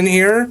bedroom in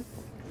here.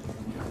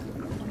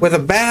 With a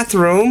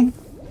bathroom.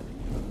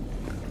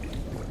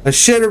 A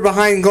shitter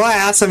behind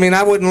glass. I mean,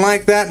 I wouldn't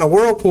like that in a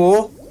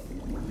whirlpool.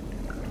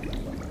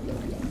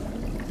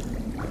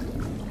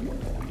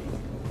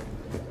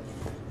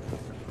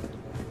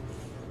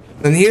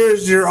 And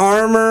here's your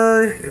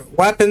armor,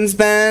 weapons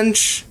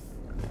bench.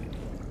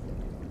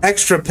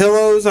 Extra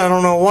pillows, I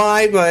don't know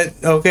why, but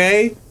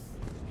okay.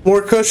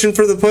 More cushion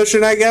for the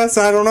pushing, I guess,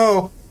 I don't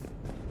know.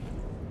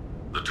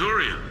 The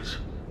Turians?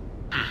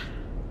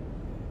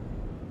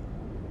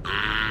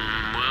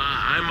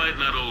 I might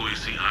not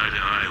always see eye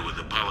to eye with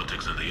the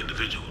politics and the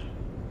individual,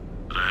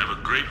 but I have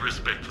a great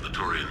respect for the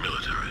Turian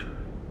military.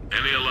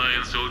 Any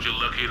Alliance soldier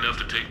lucky enough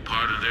to take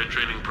part in their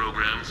training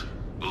programs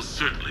will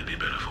certainly be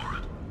better for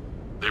it.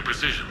 Their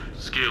precision,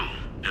 skill,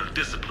 and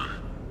discipline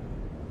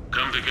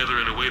come together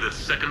in a way that's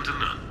second to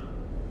none.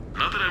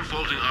 Not that I'm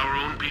faulting our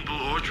own people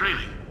or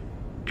training.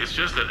 It's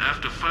just that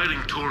after fighting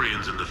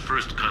Turians in the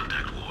First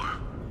Contact War,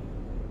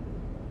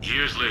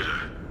 years later,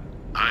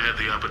 I had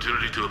the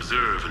opportunity to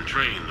observe and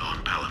train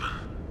on Palaven.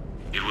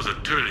 It was a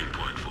turning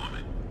point for me.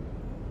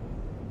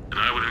 And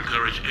I would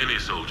encourage any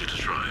soldier to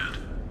try it.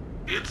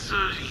 It's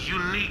a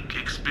unique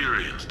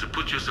experience to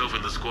put yourself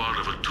in the squad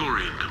of a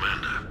Turian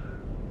commander.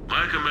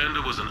 My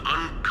commander was an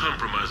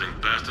uncompromising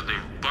bastard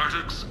named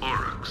Bartix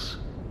Oryx.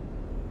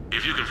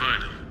 If you can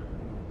find him,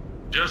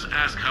 just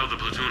ask how the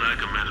platoon I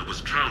commanded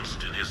was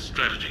trounced in his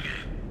strategy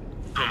game.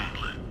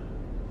 Humbly.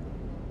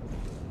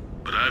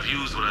 But I've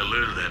used what I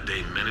learned that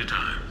day many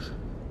times.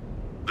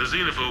 The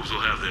xenophobes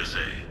will have their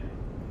say.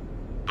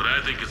 But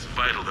I think it's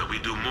vital that we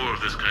do more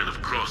of this kind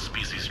of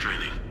cross-species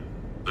training.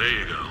 There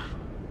you go.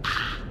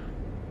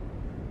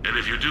 And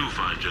if you do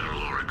find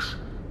General Oryx,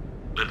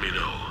 let me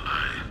know.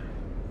 I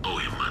owe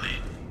him money.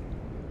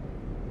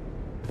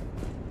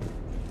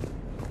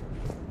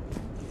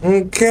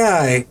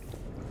 Okay.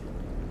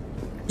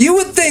 You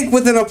would think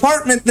with an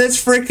apartment this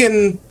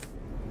freaking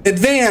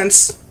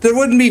advanced, there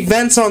wouldn't be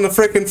vents on the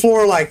freaking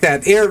floor like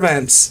that. Air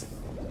vents.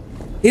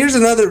 Here's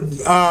another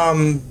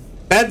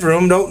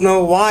bedroom. Don't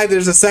know why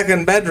there's a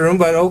second bedroom,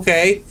 but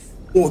okay.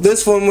 Well,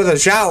 this one with a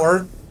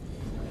shower.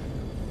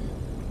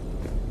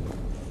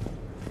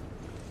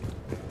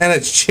 And a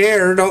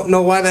chair. Don't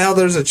know why the hell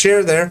there's a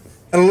chair there.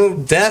 And a little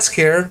desk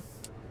here.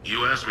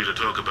 You asked me to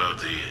talk about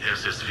the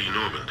SSV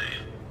Normandy.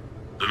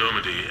 The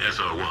Normandy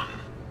SR-1.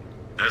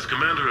 As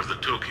commander of the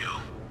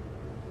Tokyo,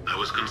 I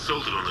was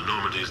consulted on the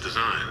Normandy's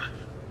design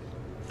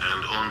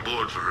and on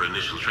board for her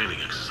initial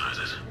training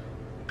exercises.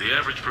 The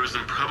average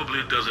person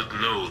probably doesn't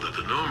know that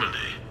the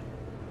Normandy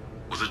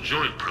was a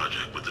joint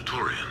project with the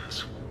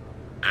Turians.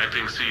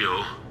 Acting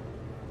CO,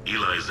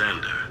 Eli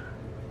Xander,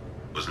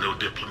 was no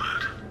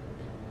diplomat.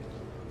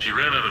 She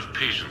ran out of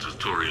patience with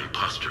Turian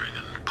posturing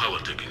and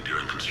politicking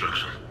during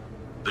construction.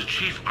 The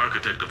chief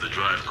architect of the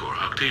Drive Corps,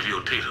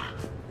 Octavio Tatum,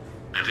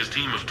 and his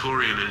team of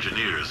Turian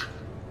engineers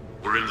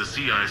were in the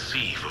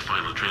CIC for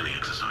final training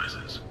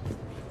exercises.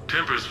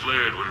 Tempers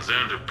flared when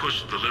Xander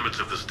pushed the limits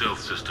of the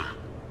stealth system,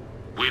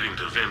 waiting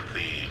to vent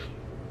the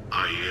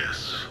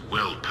IES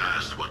well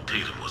past what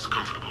Tatum was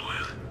comfortable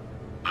with.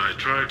 I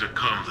tried to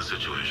calm the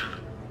situation,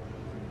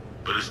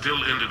 but it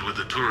still ended with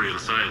the Turian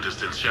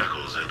scientist in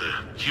shackles and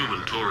a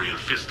human-Turian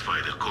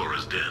fistfight at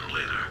Korra's den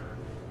later.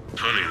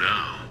 Funny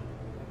now,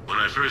 when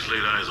I first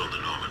laid eyes on the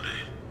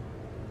Normandy,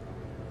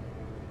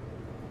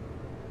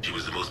 she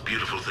was the most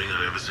beautiful thing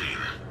I'd ever seen.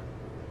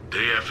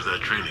 Day after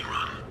that training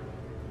run,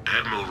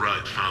 Admiral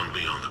Wright found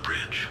me on the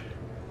bridge.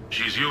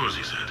 She's yours,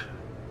 he said.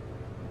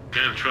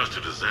 Can't trust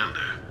her to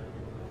Xander.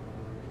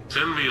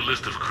 Send me a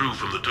list of crew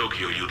from the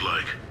Tokyo you'd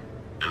like,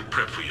 and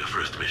prep for your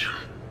first mission.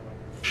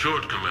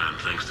 Short command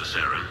thanks to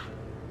Saren.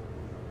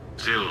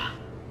 Still,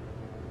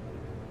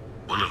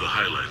 one of the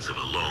highlights of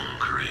a long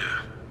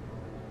career.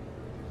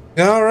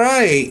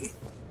 Alright.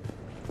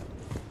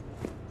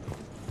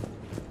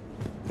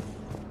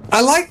 I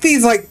like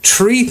these, like,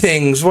 tree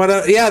things.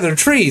 Yeah, they're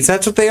trees.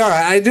 That's what they are.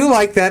 I do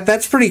like that.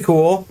 That's pretty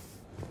cool.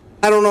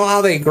 I don't know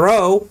how they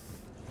grow,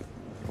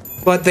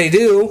 but they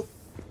do.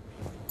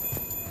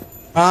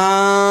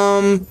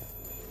 A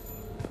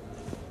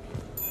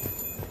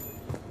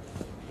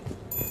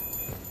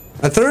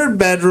third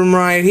bedroom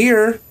right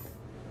here.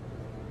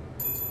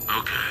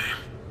 Okay.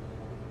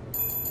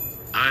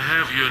 I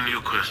have your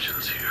new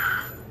questions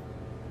here.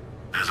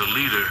 As a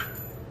leader,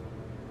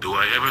 do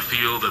I ever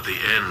feel that the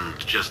end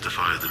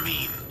justifies the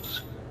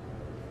means?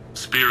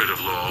 Spirit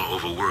of law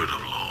over word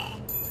of law.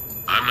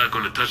 I'm not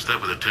going to touch that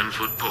with a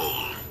 10-foot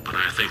pole, but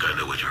I think I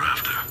know what you're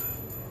after.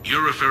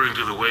 You're referring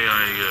to the way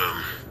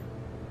I,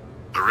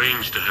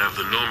 arranged to have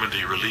the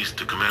Normandy released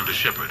to Commander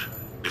Shepard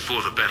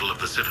before the Battle of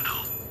the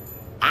Citadel.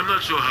 I'm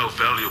not sure how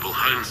valuable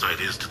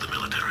hindsight is to the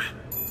military.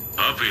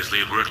 Obviously,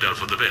 it worked out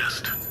for the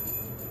best.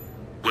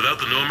 Without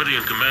the Normandy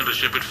and Commander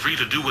Shepard free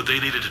to do what they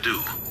needed to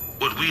do,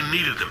 what we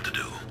needed them to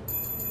do,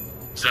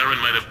 Saren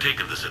might have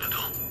taken the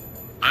Citadel.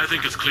 I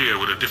think it's clear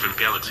what a different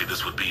galaxy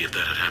this would be if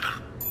that had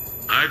happened.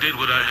 I did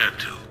what I had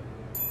to.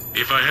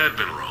 If I had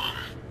been wrong,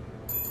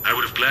 I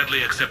would have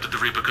gladly accepted the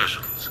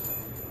repercussions.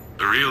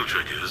 The real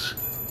trick is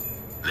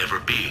never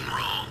being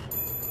wrong.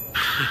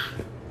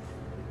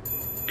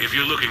 If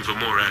you're looking for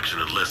more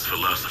action and less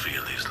philosophy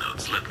in these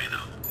notes, let me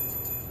know.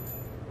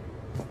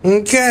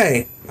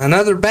 Okay,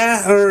 another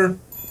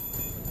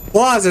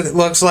closet it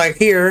looks like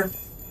here.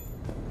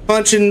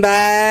 Punching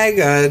bag,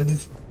 a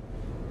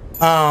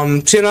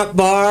chin-up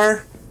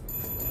bar.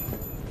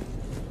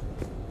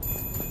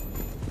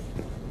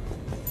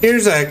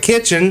 Here's a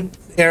kitchen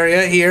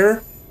area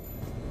here.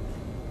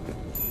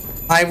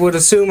 I would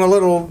assume a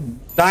little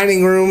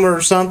dining room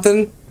or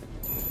something.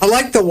 I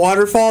like the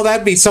waterfall.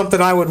 That'd be something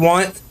I would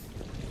want.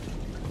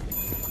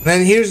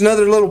 Then here's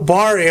another little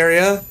bar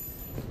area.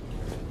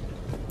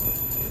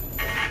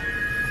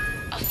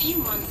 A few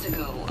months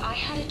ago, I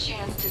had a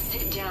chance to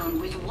sit down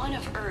with one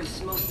of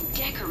Earth's most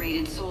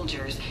decorated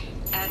soldiers,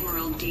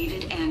 Admiral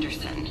David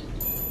Anderson.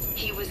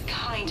 He was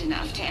kind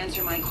enough to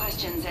answer my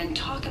questions and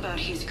talk about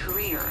his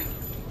career.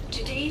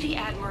 Today, the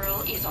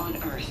Admiral is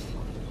on Earth,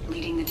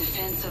 leading the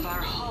defense of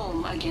our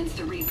home against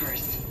the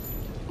Reapers.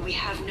 We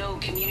have no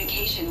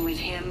communication with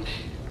him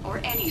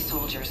or any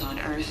soldiers on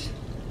Earth,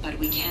 but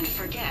we can't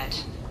forget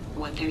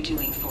what they're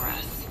doing for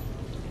us.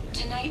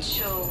 Tonight's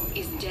show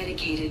is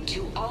dedicated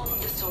to all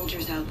of the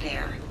soldiers out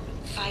there,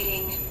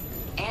 fighting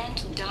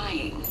and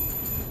dying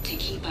to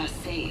keep us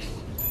safe.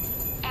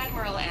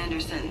 Admiral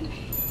Anderson,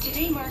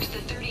 today marks the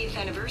 30th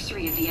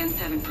anniversary of the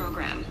N7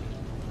 program.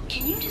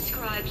 Can you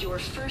describe your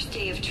first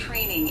day of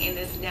training in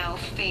this now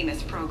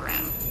famous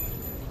program?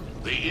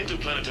 The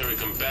Interplanetary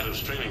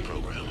Combatives Training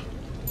Program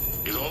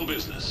is all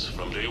business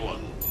from day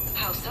one.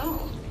 How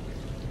so?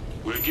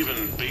 We're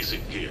given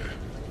basic gear,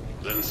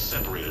 then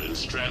separated and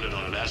stranded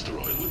on an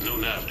asteroid with no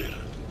nav data.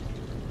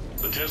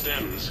 The test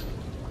ends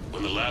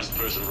when the last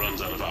person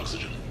runs out of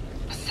oxygen.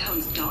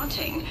 Sounds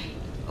daunting.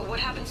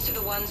 What happens to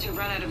the ones who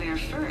run out of air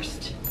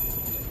first?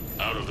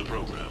 Out of the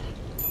program.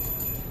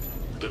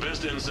 The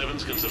best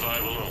N7s can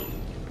survive alone,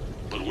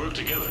 but work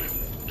together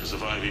to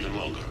survive even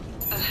longer.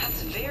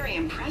 That's very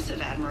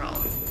impressive, Admiral.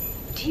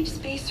 Deep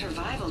space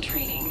survival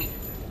training.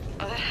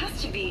 That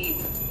has to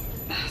be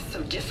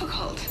so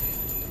difficult.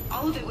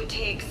 All of it would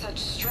take such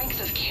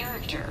strength of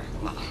character.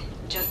 Well,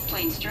 just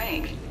plain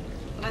strength.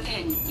 But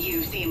then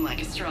you seem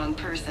like a strong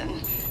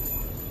person.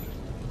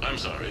 I'm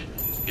sorry.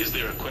 Is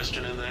there a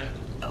question in there?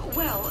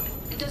 Well,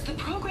 does the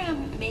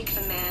program make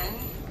the man,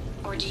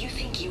 or do you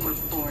think you were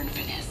born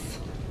for this?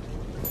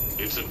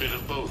 It's a bit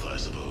of both, I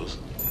suppose.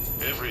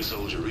 Every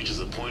soldier reaches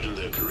a point in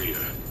their career,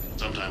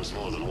 sometimes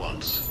more than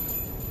once,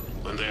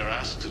 when they are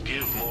asked to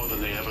give more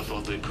than they ever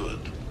thought they could.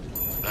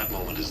 That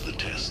moment is the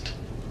test.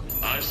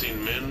 I've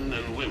seen men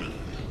and women,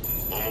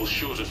 almost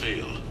sure to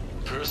fail,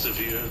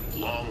 persevere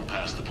long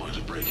past the point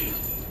of breaking.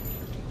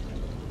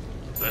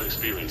 That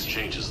experience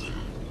changes them.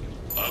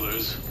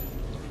 Others,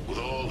 with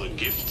all the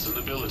gifts and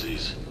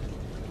abilities,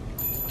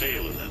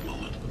 fail in that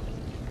moment.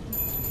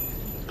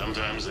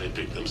 Sometimes they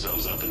pick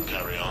themselves up and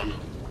carry on.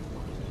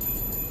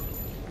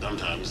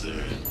 Sometimes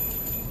they're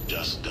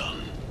just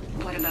done.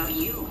 What about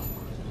you?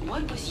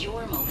 What was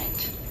your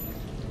moment?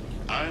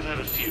 I've had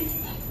a few,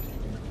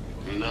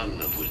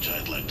 none of which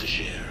I'd like to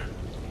share.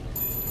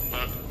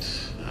 But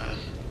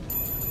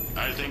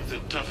I think the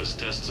toughest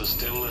tests are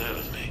still ahead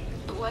of me.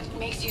 What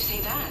makes you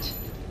say that?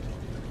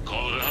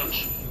 Call it a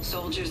hunch.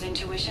 Soldier's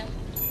intuition?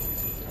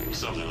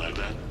 Something like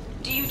that.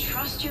 Do you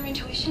trust your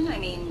intuition? I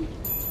mean,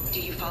 do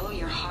you follow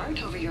your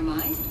heart over your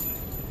mind?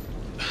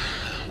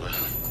 Well,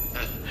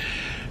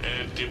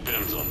 it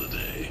depends on the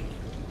day.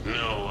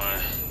 No,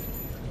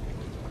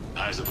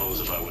 I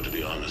suppose if I were to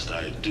be honest,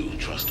 I do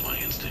trust my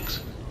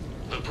instincts.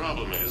 The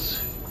problem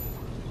is,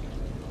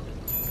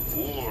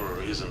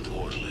 war isn't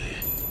orderly.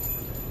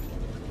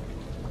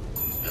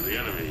 And the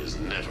enemy is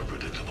never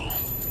predictable.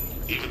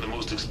 Even the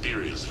most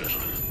experienced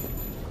veteran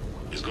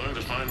is going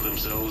to find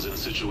themselves in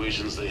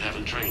situations they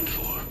haven't trained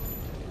for.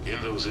 In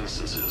those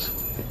instances,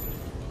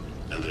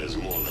 and there's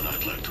more than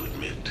I'd like to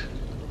admit,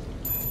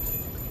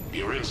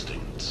 your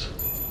instincts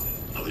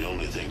are the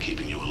only thing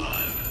keeping you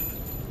alive.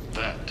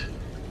 That,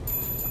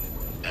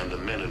 and the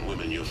men and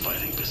women you're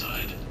fighting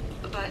beside.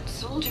 But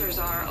soldiers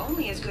are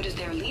only as good as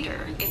their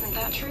leader, isn't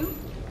that true?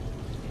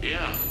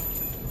 Yeah.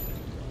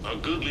 A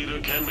good leader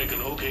can make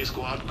an okay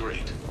squad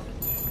great.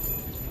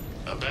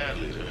 A bad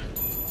leader,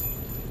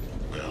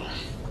 well,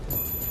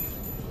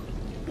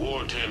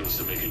 war tends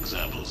to make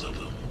examples of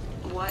them.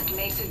 What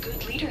makes a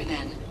good leader,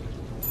 then?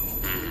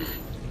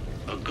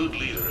 A good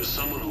leader is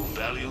someone who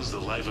values the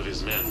life of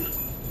his men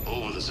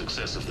over the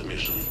success of the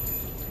mission,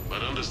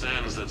 but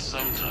understands that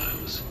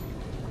sometimes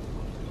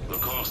the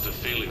cost of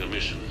failing a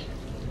mission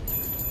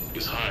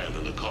is higher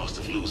than the cost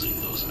of losing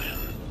those men.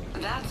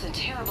 That's a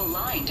terrible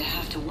line to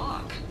have to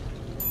walk.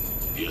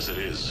 Yes, it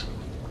is.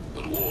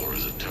 But war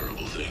is a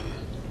terrible thing.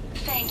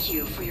 Thank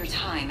you for your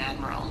time,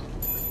 Admiral.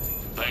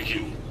 Thank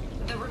you.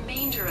 The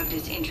remainder of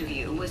this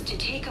interview was to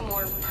take a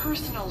more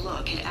personal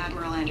look at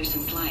Admiral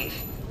Anderson's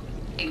life.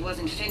 It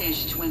wasn't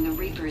finished when the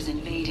Reapers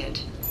invaded.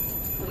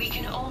 We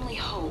can only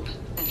hope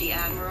that the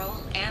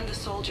Admiral and the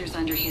soldiers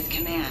under his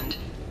command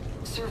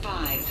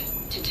survive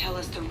to tell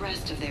us the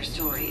rest of their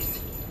stories.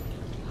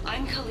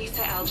 I'm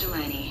Khaleesa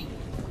Al-Jilani.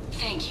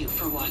 Thank you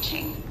for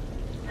watching.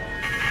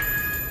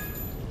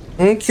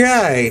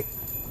 Okay.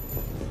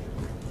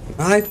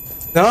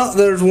 No,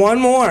 there's one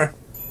more.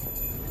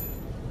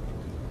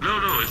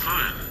 No, it's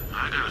fine.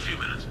 I got a few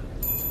minutes.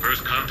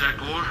 First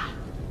contact war?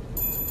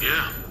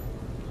 Yeah.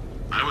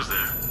 I was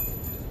there.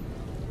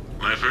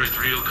 My first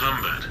real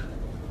combat.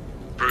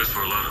 First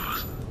for a lot of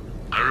us.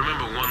 I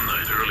remember one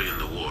night early in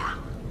the war,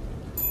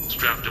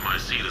 strapped to my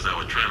seat as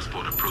our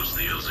transport approached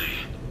the LZ.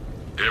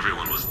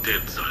 Everyone was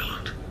dead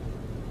silent.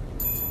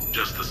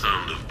 Just the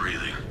sound of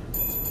breathing.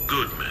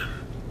 Good men.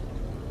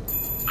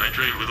 I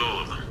trained with all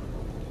of them.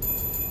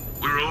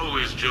 We were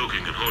always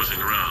joking and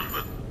horsing around,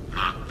 but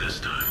not this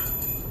time.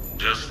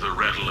 Just the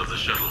rattle of the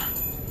shuttle.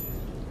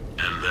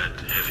 And that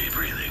heavy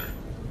breathing.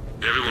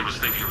 Everyone was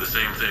thinking the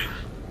same thing.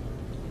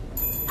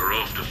 We're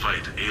off to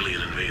fight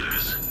alien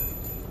invaders.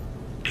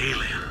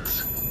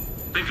 Aliens.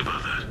 Think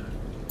about that.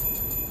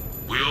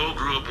 We all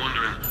grew up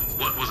wondering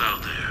what was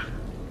out there.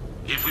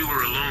 If we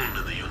were alone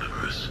in the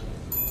universe.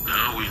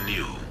 Now we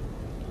knew.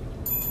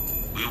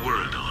 We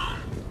weren't alone.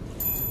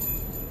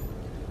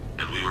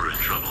 And we were in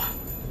trouble.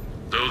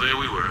 So there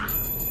we were.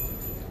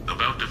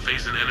 About to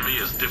face an enemy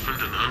as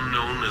different and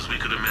unknown as we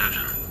could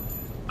imagine.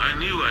 I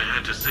knew I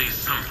had to say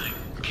something,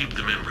 keep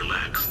the men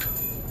relaxed.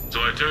 So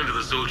I turned to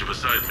the soldier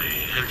beside me,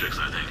 Hendricks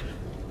I think,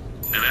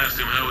 and asked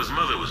him how his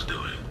mother was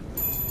doing.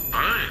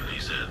 Fine, he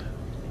said.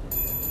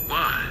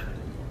 Why?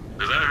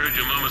 Because I heard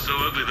your mama so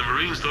ugly the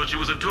Marines thought she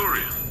was a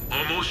Taurian.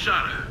 Almost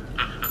shot her.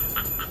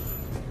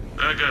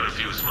 I got a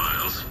few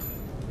smiles.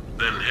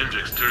 Then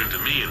Hendricks turned to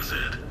me and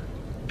said,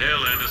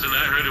 "Hell, Anderson,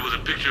 I heard it was a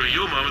picture of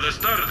your mama that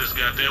started this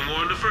goddamn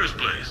war in the first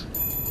place.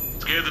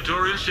 Scared the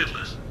Taurians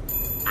shitless."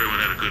 Everyone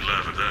had a good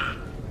laugh at that.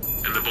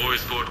 And the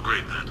boys fought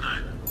great that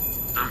night.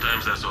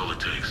 Sometimes that's all it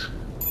takes.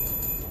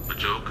 A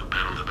joke, a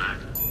pat on the back.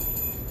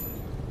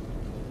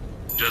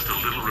 Just a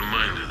little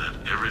reminder that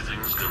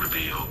everything's gonna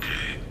be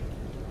okay.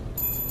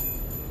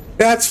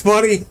 That's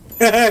funny.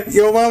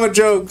 Yo mama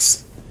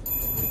jokes.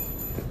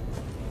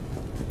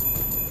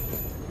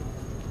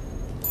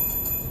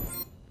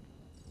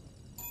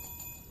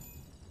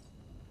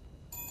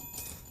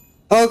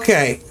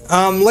 Okay.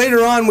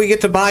 Later on we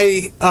get to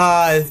buy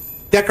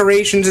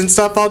decorations and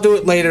stuff. I'll do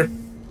it later.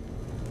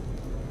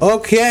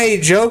 Okay,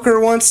 Joker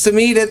wants to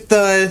meet at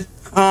the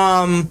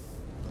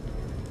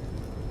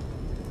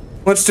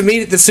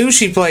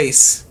sushi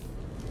place.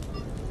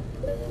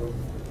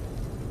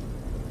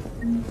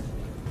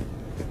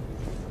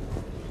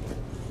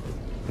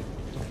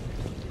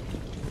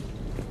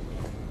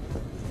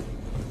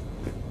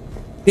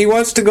 He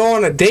wants to go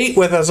on a date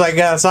with us, I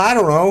guess. I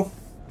don't know.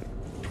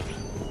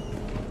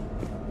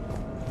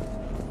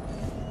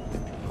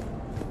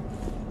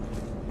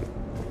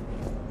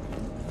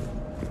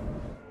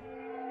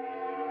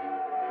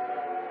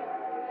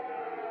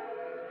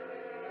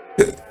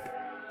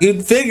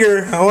 You'd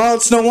figure, well,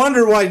 it's no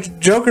wonder why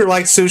Joker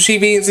likes sushi,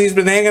 because he's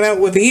been hanging out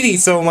with Edie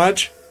so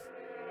much.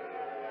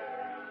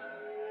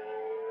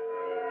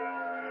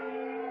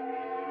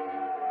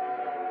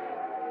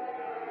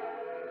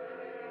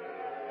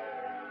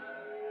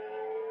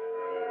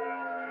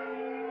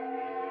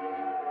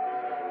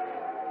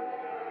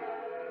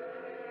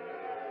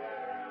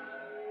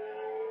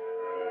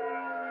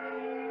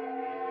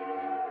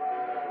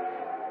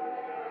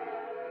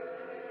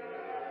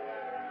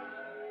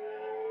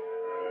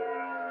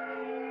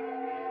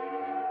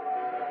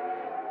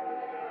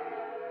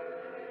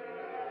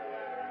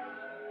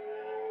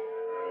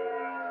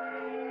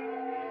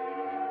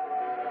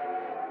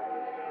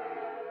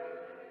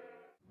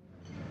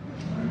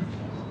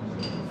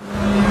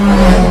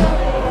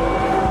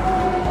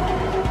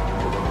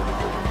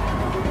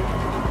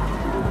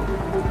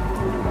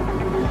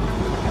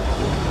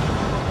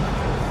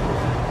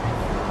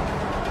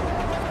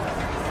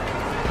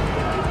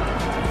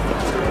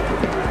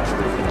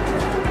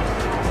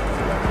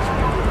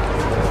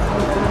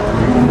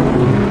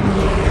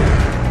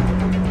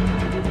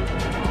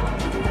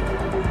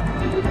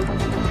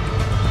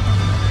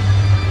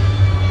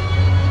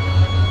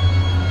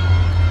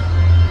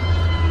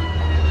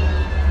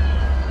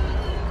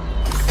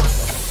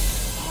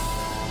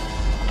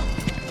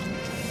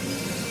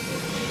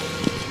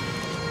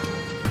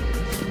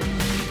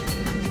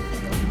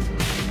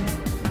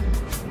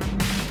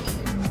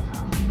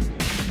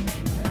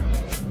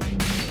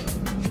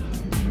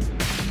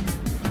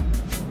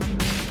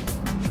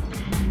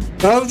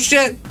 Oh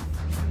shit!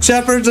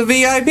 Shepard's a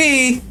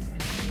VIP!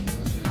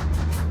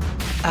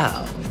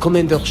 Ah,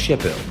 Commander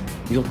Shepard,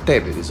 your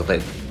table is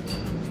ready.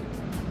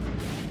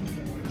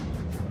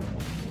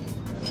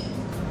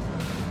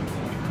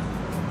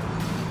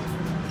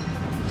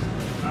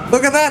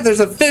 Look at that, there's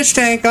a fish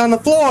tank on the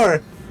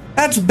floor!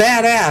 That's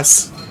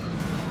badass!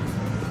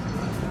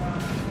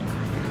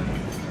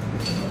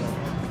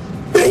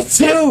 Me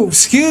too!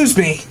 Excuse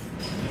me!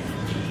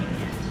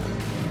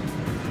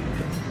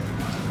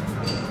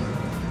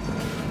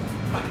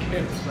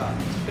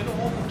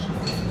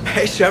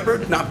 Hey,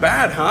 Shepard, not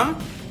bad, huh?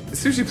 The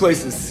sushi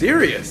place is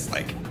serious.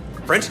 Like,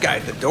 French guy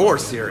at the door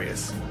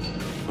serious.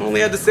 Only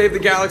had to save the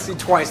galaxy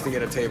twice to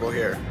get a table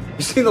here.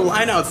 You seen the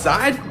line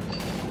outside?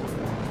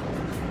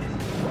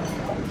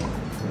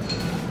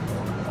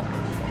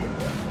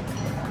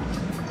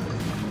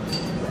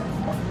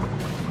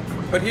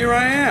 But here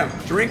I am,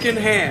 drink in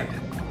hand.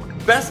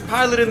 Best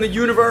pilot in the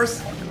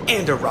universe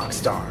and a rock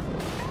star.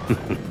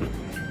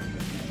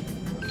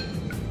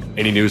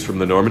 Any news from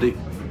the Normandy?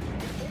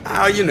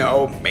 You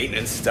know,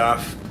 maintenance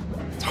stuff.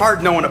 It's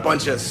hard knowing a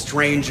bunch of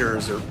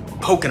strangers or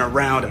poking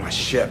around in my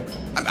ship.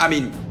 I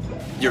mean,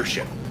 your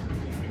ship.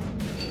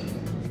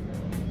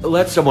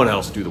 Let someone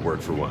else do the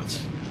work for once.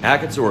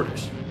 Hackett's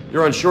orders.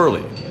 You're on shore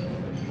leave.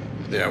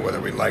 Yeah, whether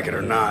we like it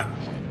or not.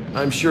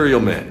 I'm sure you'll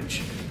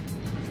manage.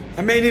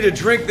 I may need a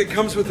drink that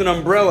comes with an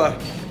umbrella.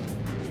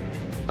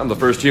 I'm the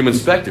first human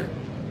Spectre.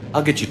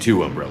 I'll get you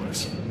 2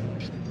 umbrellas.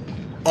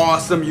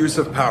 Awesome use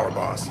of power,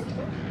 boss.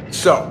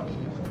 So,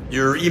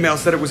 your email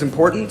said it was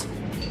important?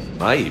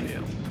 My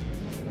email?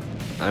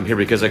 I'm here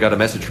because I got a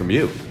message from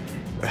you.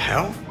 The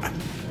hell?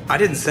 I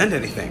didn't send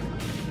anything.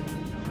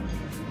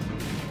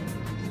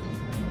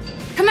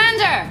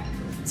 Commander!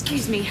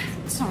 Excuse me.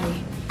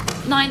 Sorry.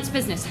 Alliance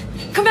business.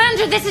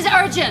 Commander, this is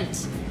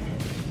urgent!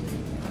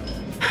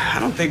 I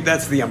don't think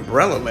that's the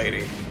umbrella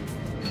lady.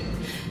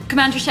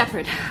 Commander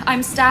Shepard,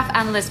 I'm Staff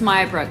Analyst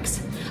Maya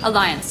Brooks.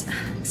 Alliance.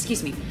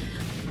 Excuse me.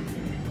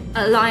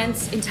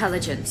 Alliance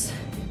Intelligence.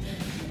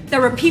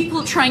 There are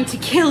people trying to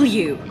kill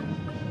you.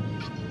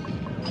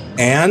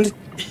 And?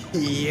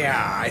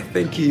 Yeah, I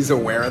think he's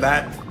aware of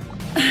that.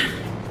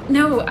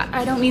 No,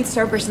 I don't mean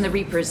Cerberus and the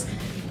Reapers.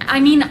 I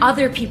mean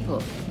other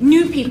people.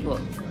 New people.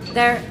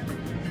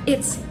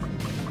 It's...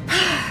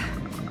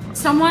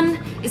 Someone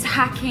is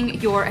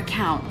hacking your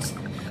account.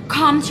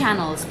 Comm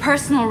channels,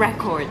 personal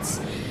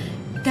records.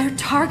 They're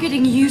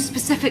targeting you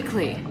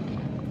specifically.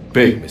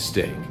 Big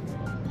mistake.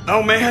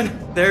 Oh man,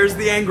 there's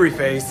the angry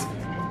face.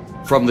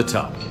 From the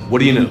top. What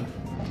do you know?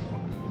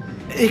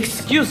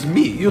 Excuse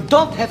me, you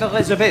don't have a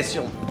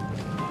reservation.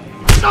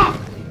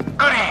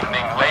 Good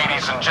evening,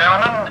 ladies and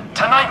gentlemen.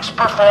 Tonight's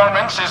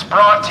performance is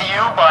brought to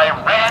you by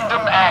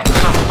Random Acts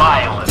of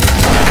Violence.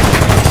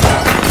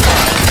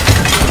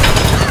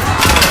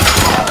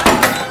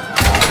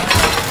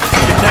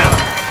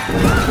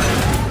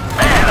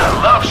 Man, I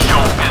love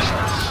show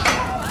business.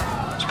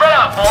 Spread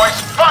out, boys.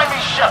 Find me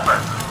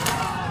Shepard.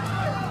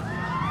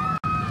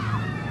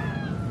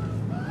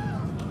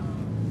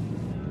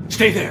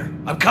 Stay there.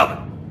 I'm coming.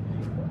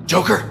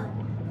 Joker?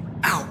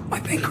 Ow, my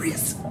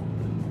pancreas.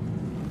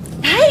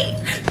 Hey!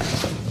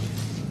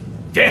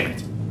 Damn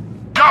it.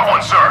 Got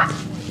one, sir.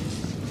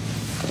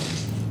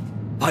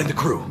 Find the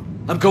crew.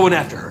 I'm going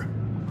after her.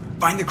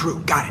 Find the crew.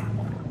 Got it.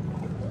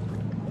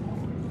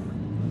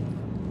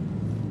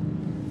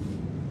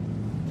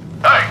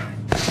 Hey!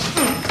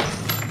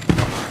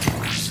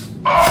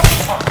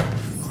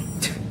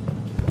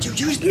 You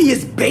used me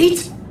as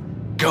bait?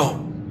 Go.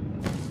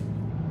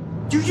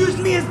 You used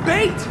me as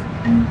bait?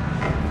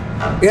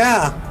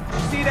 Yeah.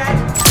 See that?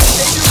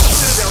 They do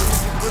Citadel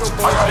using little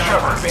boys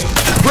down as bait.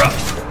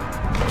 Brooks!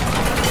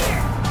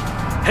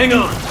 Hang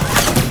on.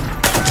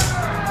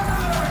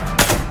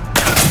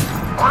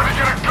 Where'd he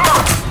get a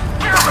gun?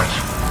 Damn it!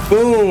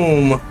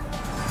 Boom.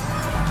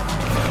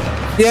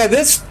 Yeah,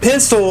 this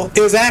pistol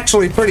is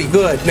actually pretty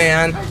good,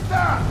 man.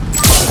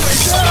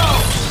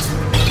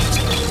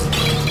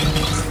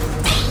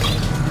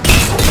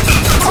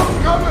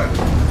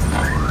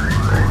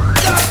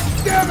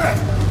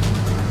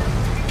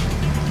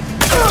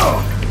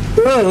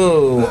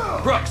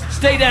 Whoa. Brooks,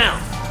 stay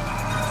down.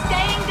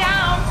 Staying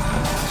down.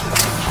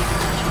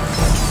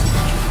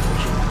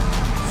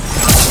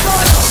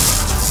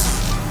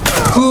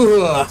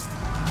 Ugh.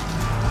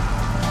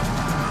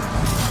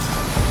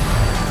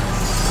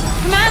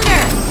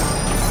 Commander!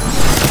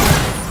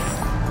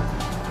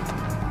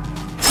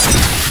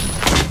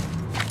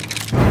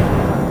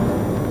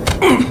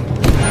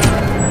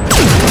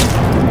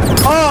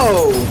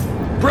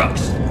 Oh!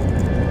 Brooks!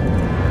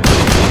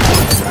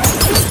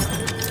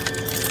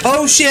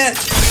 Oh shit!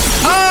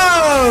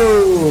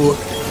 Oh!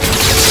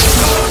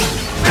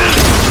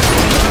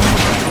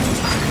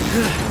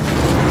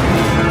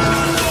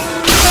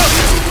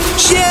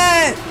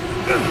 Shit!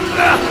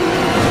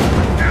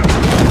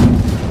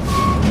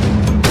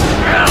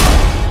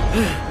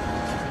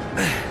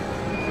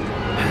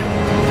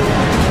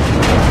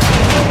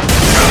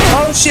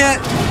 Oh shit!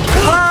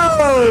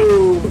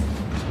 Oh!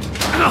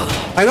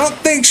 I don't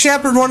think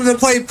Shepard wanted to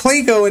play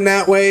Plinko in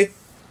that way.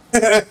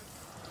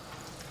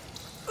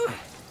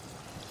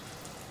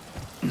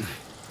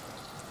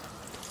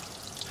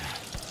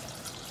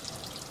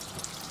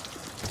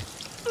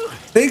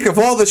 Think of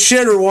all the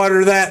shitter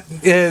water that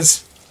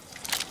is.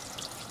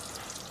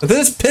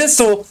 This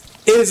pistol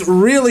is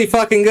really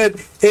fucking good.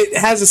 It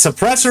has a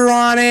suppressor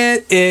on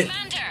it. It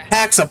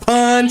packs a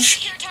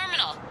punch.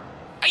 Terminal.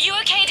 Are you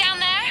okay down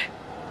there?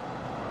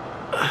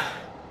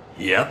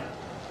 Yep.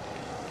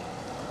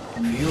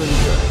 Feeling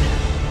good.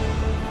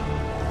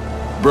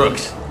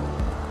 Brooks,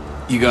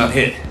 you got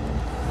hit.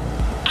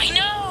 I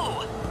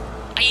know!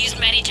 I used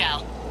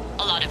Medigel.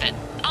 A lot of it.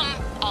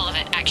 All of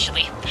it,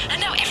 actually. And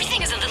now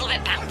everything is a little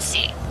bit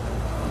bouncy.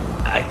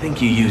 I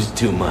think you used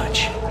too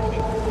much.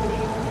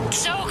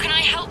 So, can I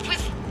help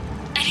with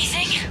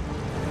anything?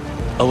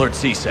 Alert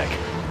C-Sec.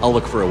 I'll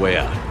look for a way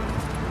out.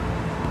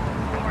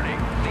 Warning.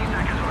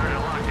 C-Sec has ordered a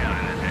lockdown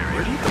in this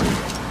area.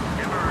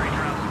 Temporary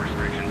travel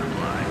restrictions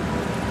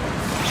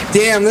apply.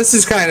 Damn, this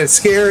is kind of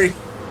scary.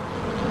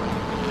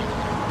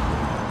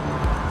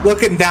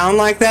 looking down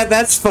like that,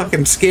 that's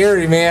fucking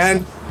scary,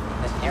 man.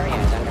 This area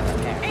is under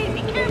repair. Hey,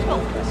 be careful!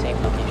 To a safe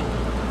location.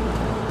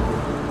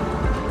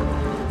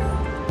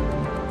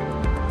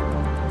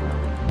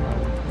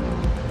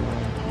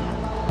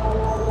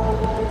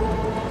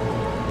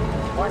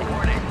 Warning.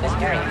 This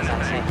area is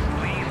unsafe.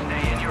 Please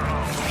stay in your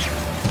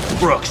home.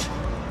 Brooks,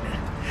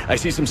 I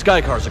see some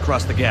sky cars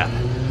across the gap.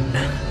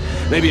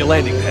 Maybe a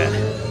landing pad.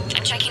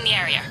 I'm checking the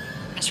area.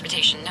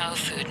 Transportation, no.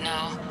 Food,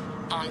 no.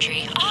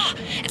 Laundry. Ah!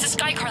 It's a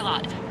sky car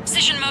lot.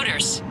 Cision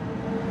Motors.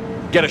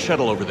 Get a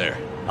shuttle over there.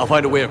 I'll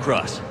find a way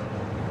across.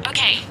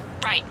 Okay,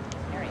 right.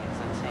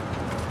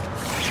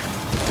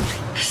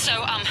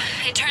 So,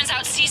 it turns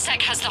out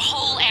CSEC has the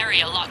whole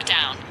area locked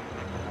down.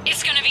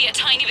 It's gonna be a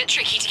tiny bit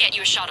tricky to get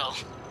you a shuttle.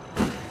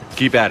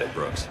 Keep at it,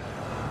 Brooks.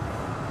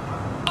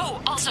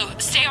 Oh, also,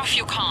 stay off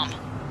your comm.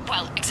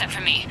 Well, except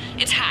for me.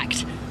 It's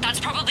hacked. That's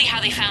probably how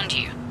they found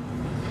you.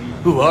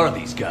 Who are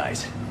these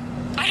guys?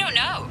 I don't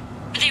know.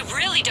 But they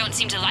really don't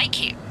seem to like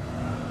you.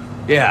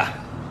 Yeah,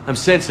 I'm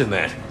sensing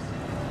that.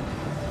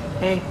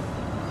 Hey.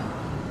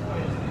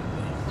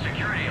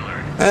 Security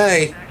alert.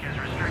 Hey. CSEC has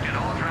restricted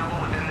all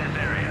travel within this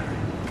area.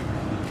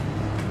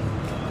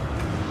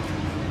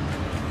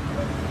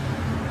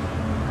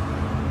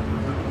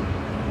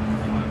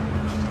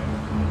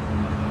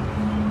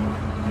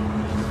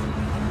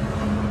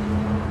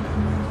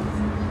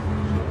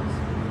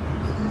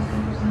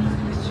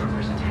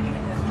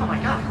 Oh my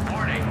god.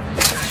 Warning.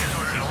 CSEC has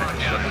ordered a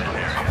lockdown in this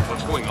area.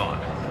 What's going on?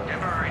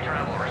 Temporary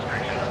travel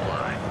restrictions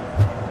apply.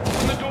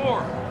 Open the door!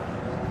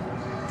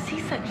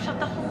 CSEC shut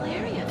the whole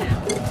area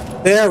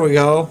down. There we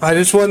go. I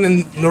just wasn't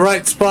in the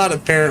right spot,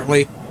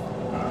 apparently.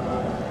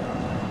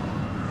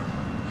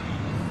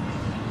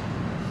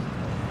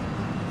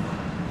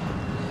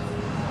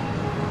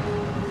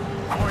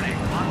 Warning.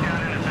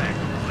 Lockdown in effect.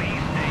 Please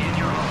stay in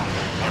your home.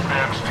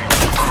 Advance team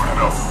screwed it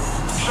up.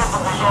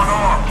 Shepard was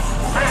unarmed.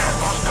 Man,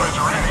 those guys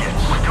are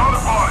idiots. We got a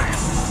body.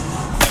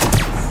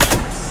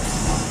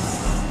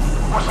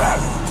 What's that?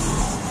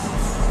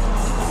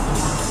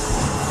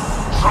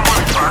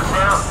 Somebody back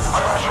there? I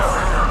got you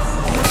here.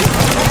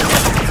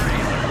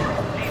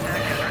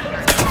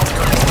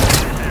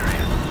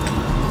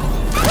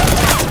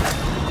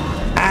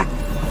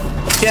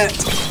 Shit.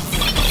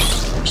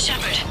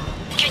 Shepard,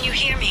 can you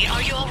hear me?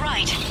 Are you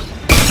alright?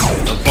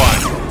 I'm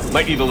fine.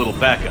 Might need a little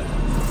backup.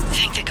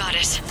 Thank the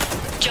goddess.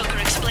 Joker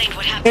explained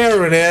what happened.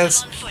 There it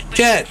is.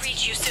 Shit.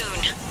 Reach you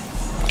soon.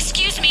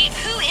 Excuse me,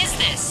 who is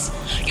this?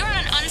 You're on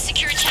an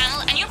unsecured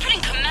channel and you're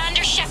putting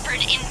Commander Shepard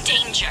in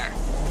danger.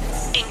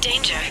 In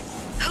danger?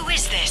 Who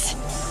is this?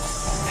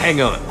 Hang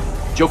on.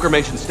 Joker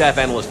mentioned Staff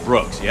Analyst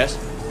Brooks, yes?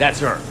 That's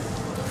her.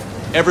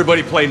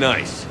 Everybody play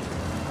nice.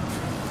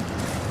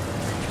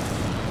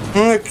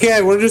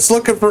 Okay, we're just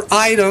looking for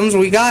items.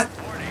 We got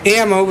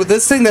ammo, but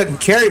this thing doesn't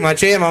carry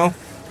much ammo.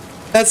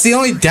 That's the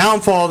only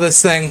downfall of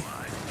this thing.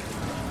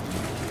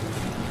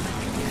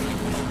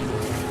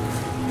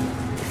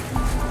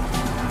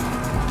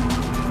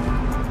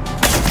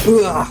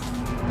 Ugh.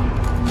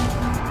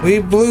 We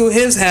blew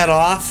his head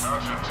off.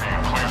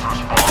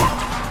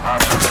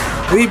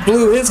 We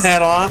blew his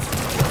head off.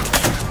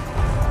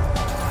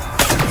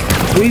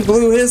 We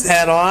blew his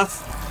head off.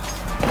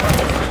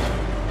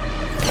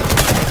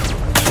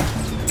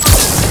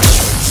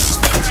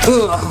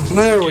 Ugh,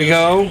 there we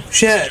go.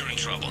 Shit. You're in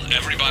trouble.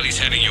 Everybody's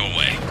heading your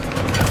way.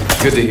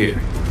 Good to hear.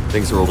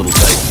 Things are a little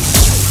tight.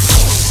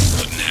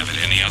 Couldn't have it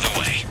any other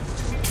way.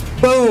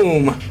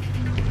 Boom.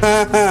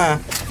 Haha.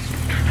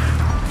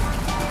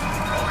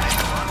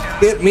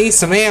 Get me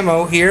some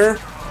ammo here.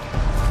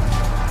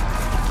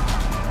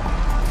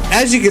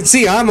 As you can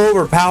see, I'm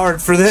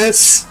overpowered for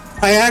this.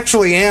 I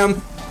actually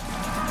am.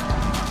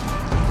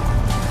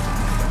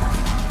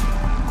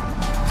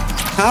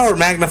 Power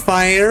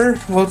magnifier.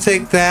 We'll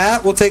take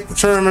that. We'll take the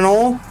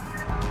terminal.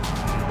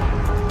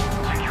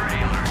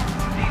 Security alert.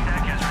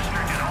 CSEC has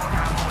restricted all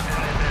travel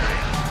within this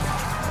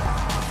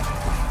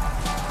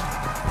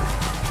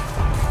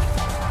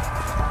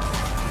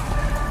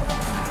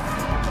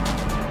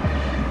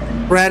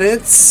area.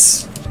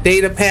 Credits.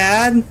 Data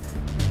pad.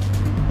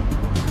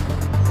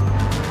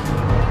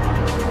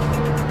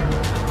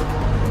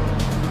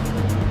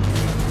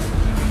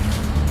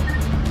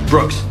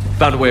 Brooks,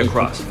 found a way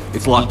across.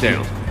 It's locked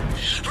down.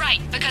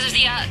 Right, because of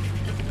the,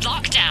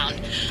 lockdown.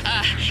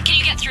 Can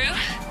you get through?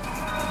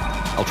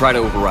 I'll try to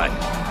override.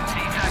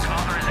 CSEC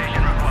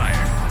authorization required.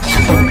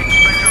 Confirming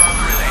Spectre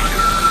authorization.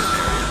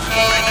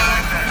 Spectre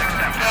access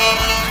accepted.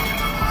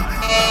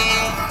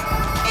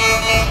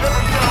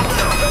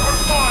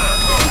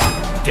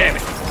 Damn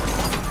it.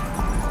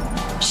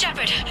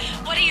 Shepard,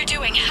 what are you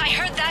doing? I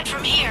heard that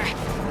from here.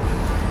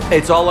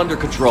 It's all under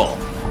control.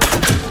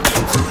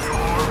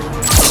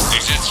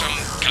 Is it some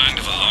kind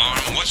of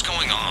alarm? What's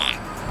going on?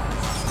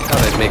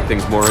 Thought I'd make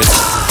things more interesting.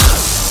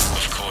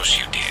 Of course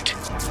you did.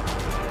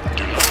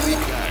 Do not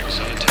relax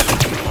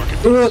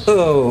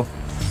Whoa.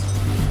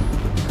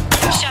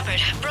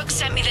 Shepard, Brooks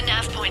sent me the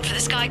nav point for the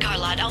Skycar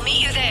lot. I'll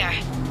meet you there.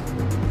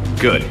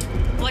 Good.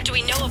 What do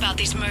we know about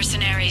these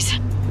mercenaries?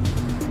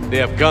 They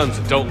have guns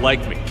that don't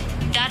like me.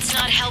 That's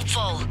not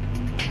helpful.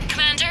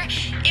 Commander,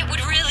 it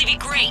would really be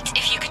great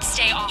if you could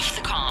stay off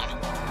the comm.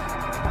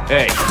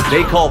 Hey,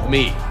 they called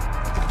me.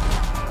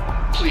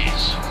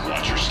 Please,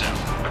 watch your step.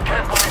 I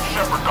can't believe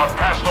Shepard got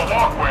past the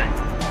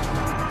walkway.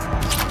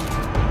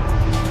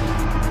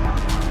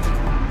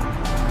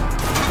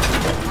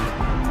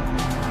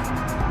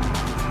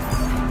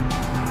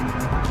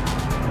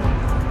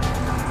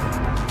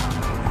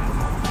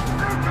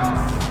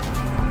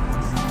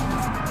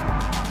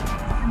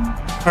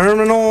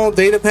 Terminal,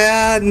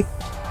 datapad.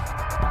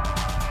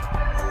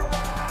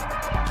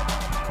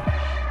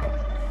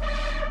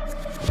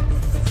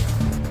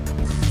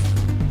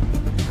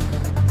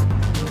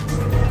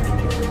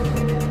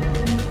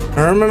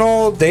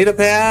 Terminal,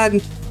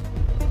 datapad.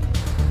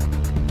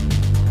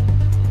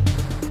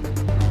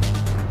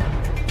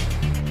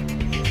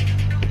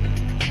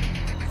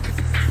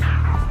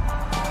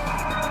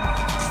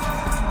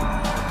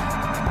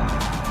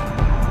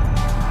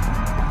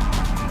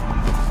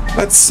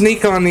 Let's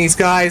sneak on these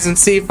guys and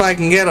see if I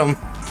can get them.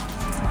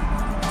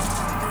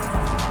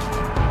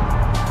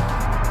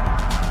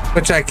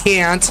 Which I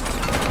can't.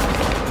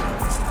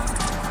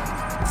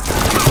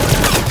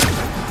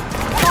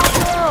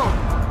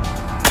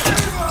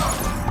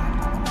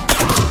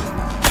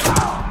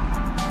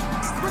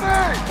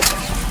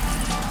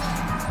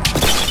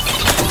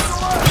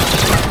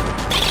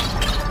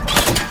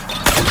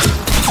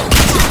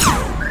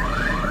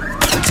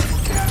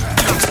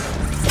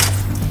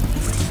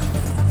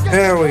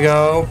 There we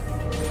go.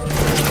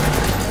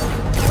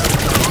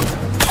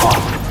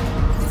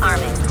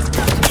 Arming.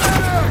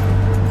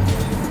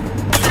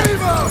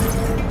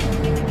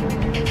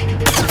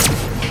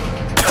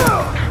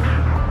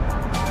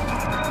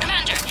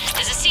 Commander,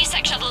 there's a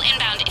C-Sec shuttle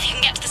inbound if you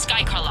can get to the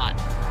Skycar lot.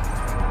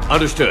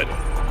 Understood.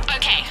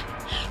 Okay.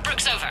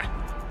 Brooks over.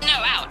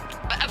 No, out.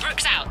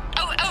 Brooks out.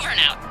 Oh, over and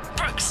out.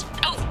 Brooks.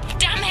 Oh,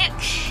 damn it.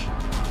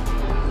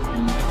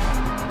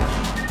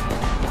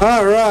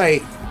 All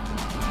right.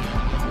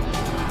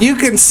 You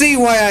can see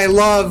why I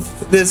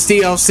love this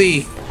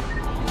DLC.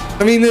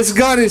 I mean, this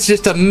gun is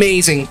just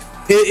amazing.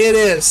 It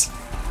is.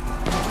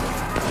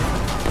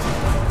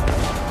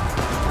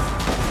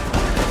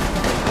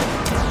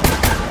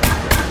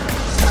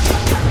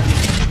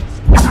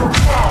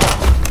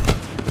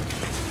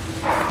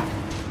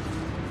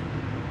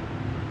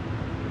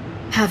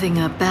 Having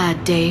a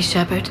bad day,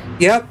 Shepard?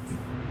 Yep.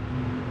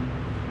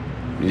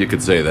 You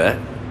could say that.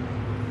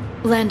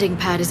 Landing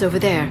pad is over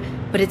there,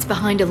 but it's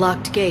behind a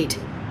locked gate.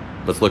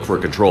 Let's look for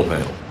a control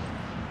panel.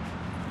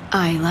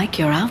 I like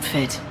your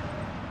outfit.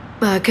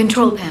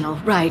 Control panel,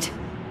 right.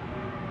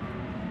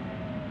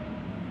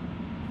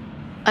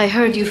 I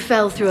heard you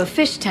fell through a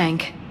fish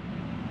tank.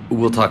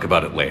 We'll talk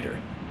about it later.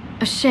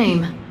 A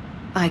shame.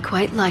 I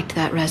quite liked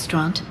that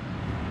restaurant.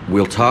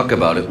 We'll talk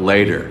about it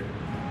later.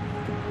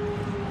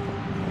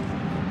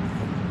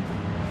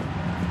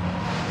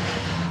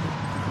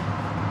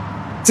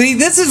 See,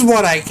 this is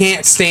what I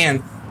can't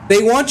stand.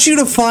 They want you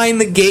to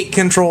find the gate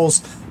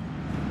controls,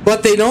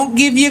 but they don't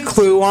give you a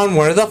clue on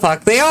where the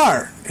fuck they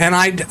are. And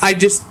I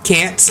just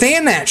can't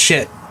stand that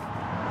shit.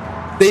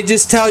 They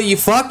just tell you,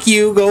 fuck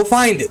you, go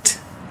find it.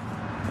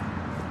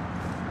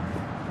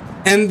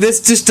 And this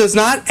just does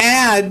not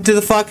add to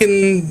the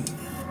fucking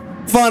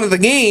fun of the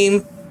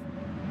game.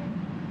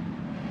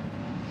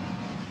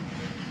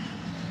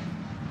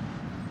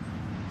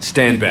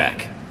 Stand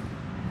back.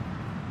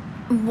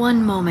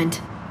 One moment.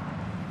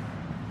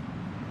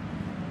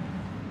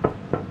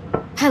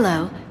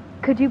 Hello.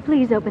 Could you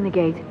please open the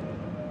gate?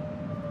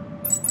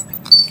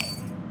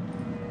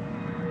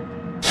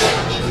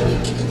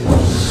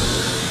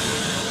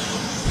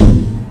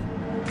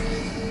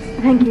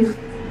 Thank you.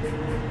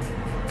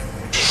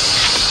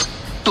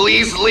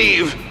 Please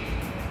leave.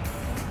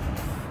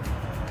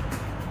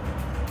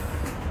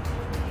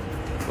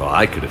 Well,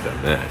 I could have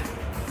done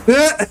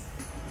that.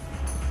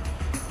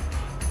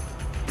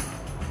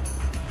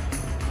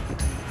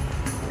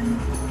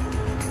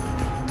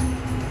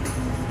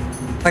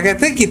 Like, I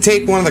think you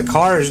take one of the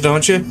cars,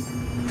 don't you?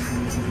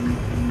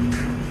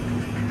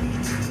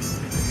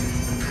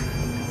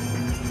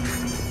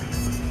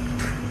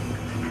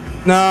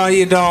 No,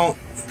 you don't.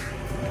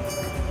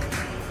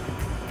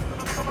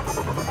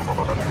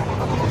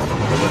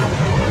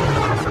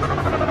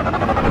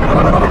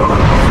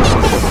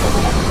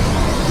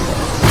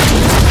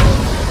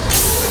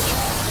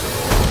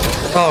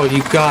 Oh,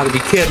 you gotta be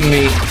kidding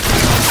me.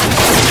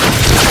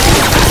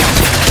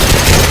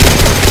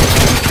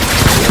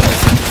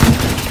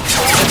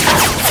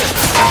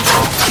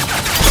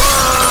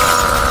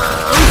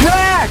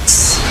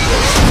 Rex!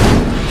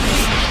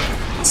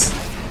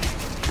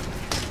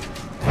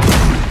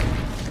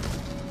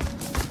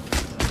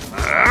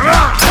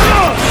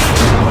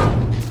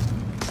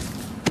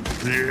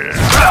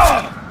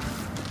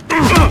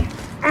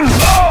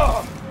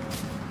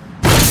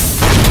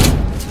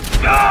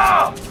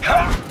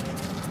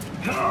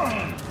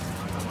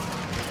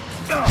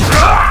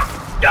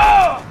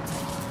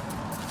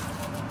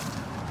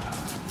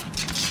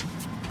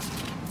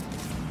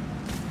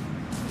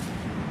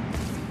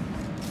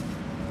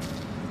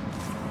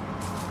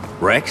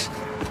 Rex?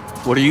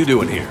 What are you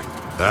doing here?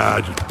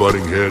 Just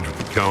butting heads with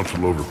the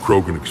Council over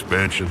Krogan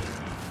expansion.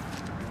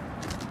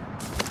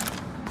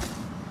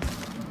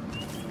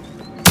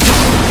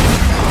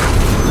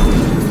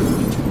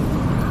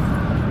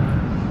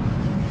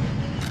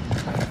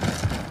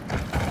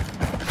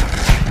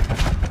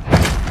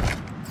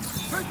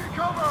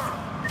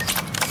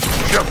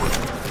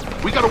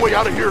 Shepard, we got a way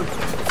out of here?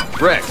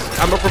 Rex,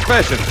 I'm a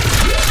professional.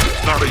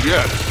 It's not a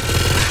yes.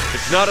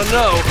 It's not a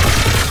no.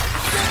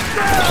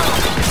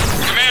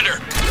 Commander!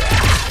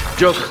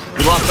 Joker,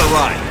 we lost our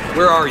ride.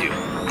 Where are you?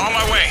 On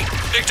my way.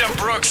 Picked up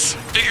Brooks.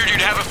 Figured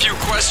you'd have a few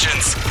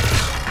questions.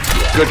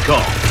 Good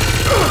call.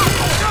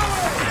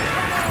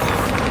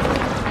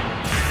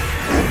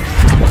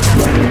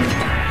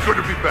 Good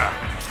to be back.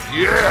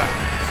 Yeah!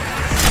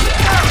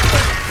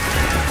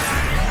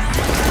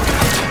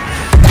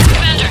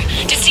 Commander,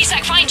 did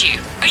CSEC find you?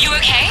 Are you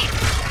okay?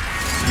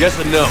 Yes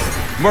and no.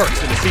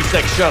 Merc's in the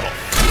C-Sec shuttle.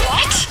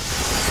 What?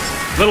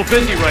 Little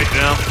busy right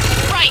now.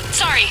 Right,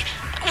 sorry.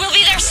 We'll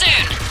be there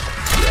soon.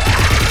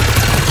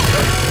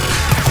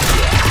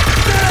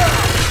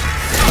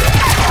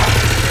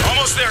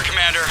 Almost there,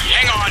 Commander.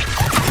 Hang on.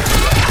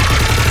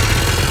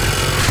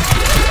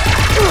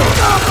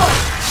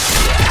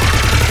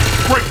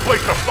 Great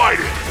place to fight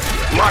it.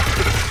 Lots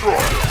to destroy.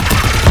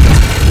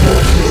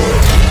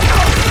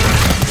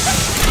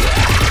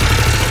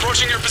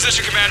 Approaching your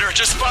position, Commander.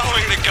 Just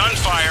following the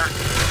gunfire.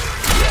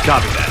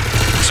 Copy that.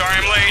 Sorry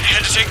I'm late.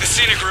 Had to take the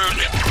scenic route.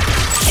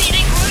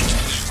 Scenic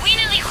route? We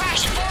nearly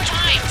crashed 4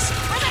 times.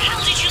 Where the hell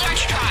did you learn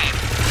to drive?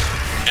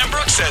 And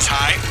Brooks says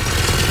hi.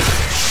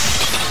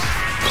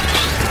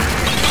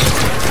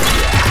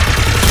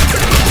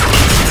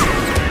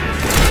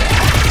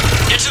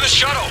 Get to the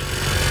shuttle.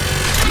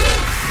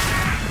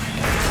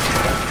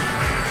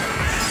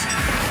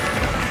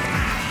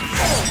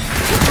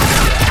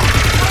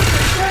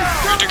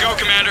 Good to go,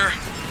 Commander.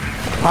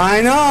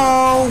 I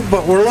know,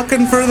 but we're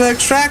looking for the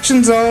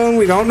extraction zone.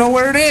 We don't know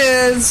where it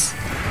is.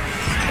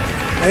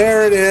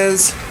 There it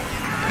is.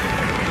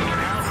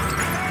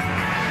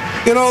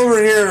 Get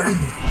over here.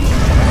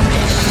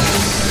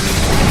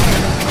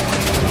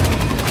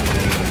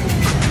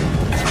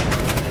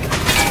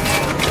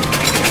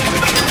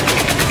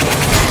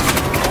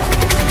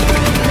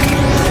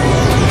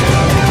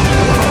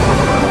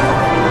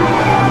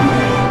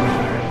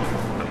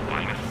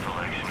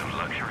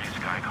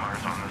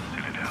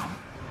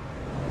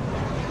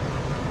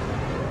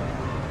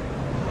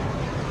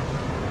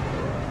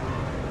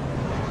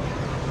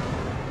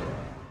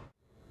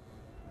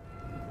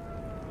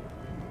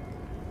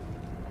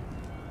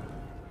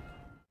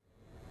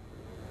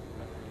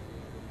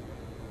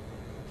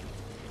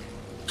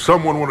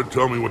 Someone want to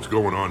tell me what's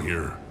going on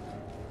here?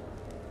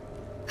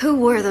 Who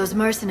were those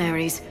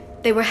mercenaries?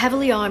 They were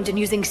heavily armed and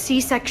using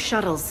C-Sec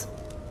shuttles.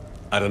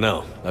 I don't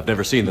know. I've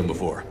never seen them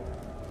before.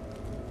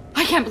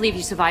 I can't believe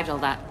you survived all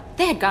that.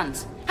 They had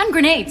guns, and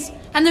grenades,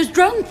 and those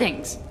drone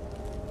things.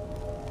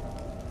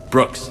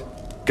 Brooks,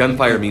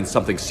 gunfire means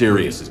something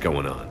serious is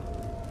going on.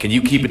 Can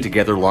you keep it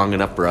together long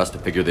enough for us to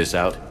figure this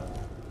out?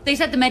 They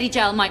said the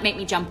Medigel might make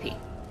me jumpy.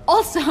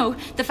 Also,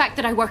 the fact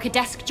that I work a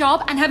desk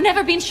job and have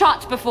never been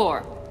shot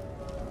before.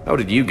 How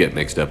did you get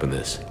mixed up in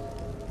this?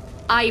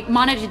 I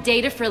monitored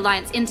data for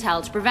Alliance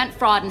intel to prevent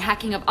fraud and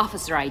hacking of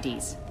officer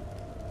IDs.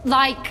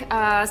 Like,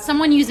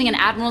 someone using an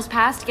Admiral's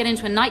pass to get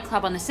into a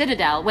nightclub on the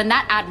Citadel when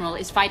that Admiral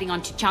is fighting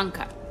on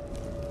Tuchanka.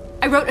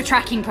 I wrote a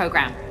tracking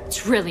program.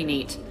 It's really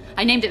neat.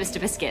 I named it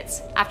Mr.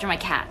 Biscuits, after my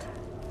cat.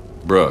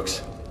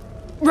 Brooks.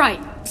 Right,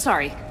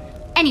 sorry.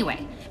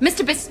 Anyway,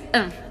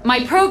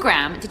 my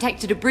program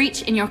detected a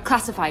breach in your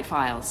classified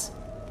files.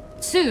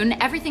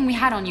 Soon, everything we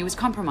had on you was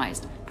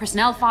compromised.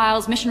 Personnel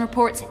files, mission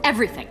reports,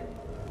 everything.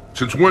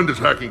 Since when does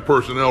hacking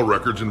personnel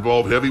records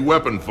involve heavy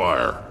weapon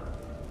fire?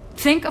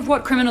 Think of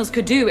what criminals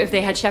could do if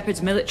they had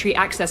Shepard's military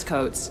access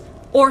codes.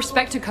 Or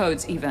Spectre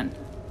codes, even.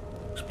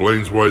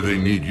 Explains why they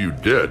need you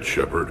dead,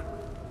 Shepard.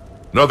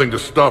 Nothing to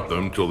stop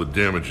them till the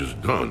damage is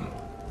done.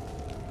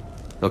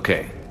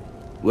 Okay.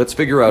 Let's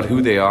figure out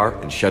who they are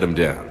and shut them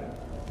down.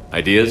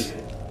 Ideas?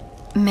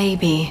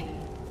 Maybe.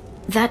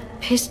 That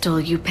pistol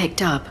you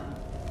picked up.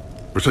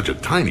 For such a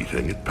tiny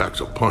thing, it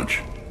packs a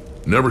punch.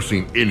 Never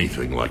seen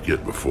anything like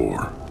it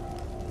before.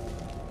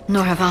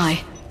 Nor have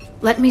I.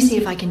 Let me see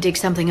if I can dig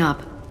something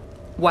up.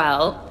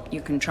 Well,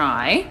 you can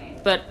try,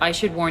 but I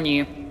should warn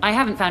you, I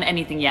haven't found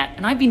anything yet,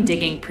 and I've been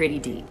digging pretty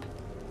deep.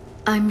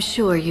 I'm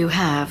sure you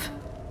have.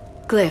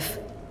 Glyph.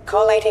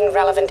 Collating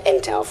relevant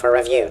intel for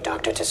review,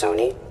 Dr.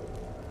 Tassoni.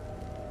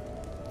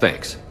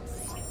 Thanks.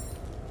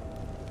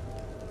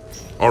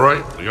 All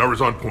right, the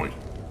hour's on point.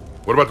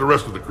 What about the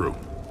rest of the crew?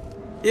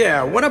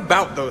 Yeah, what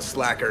about those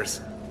slackers?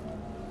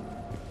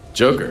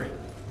 Joker,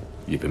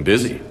 you've been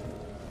busy.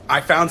 I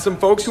found some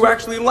folks who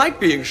actually like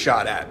being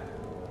shot at.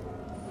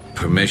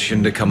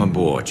 Permission to come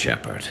aboard,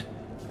 Shepard.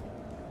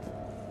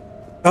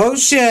 Oh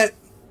shit.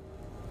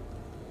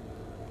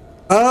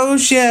 Oh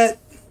shit.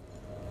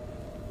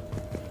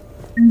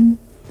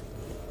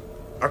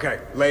 Okay,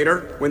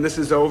 later, when this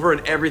is over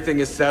and everything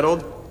is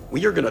settled,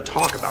 we are gonna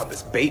talk about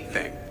this bait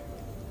thing.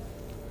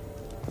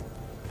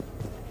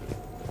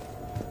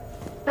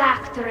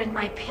 Back during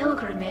my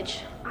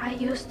pilgrimage, I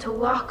used to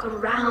walk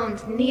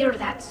around near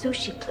that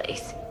sushi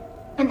place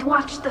and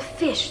watch the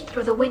fish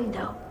through the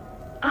window.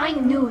 I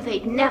knew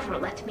they'd never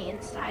let me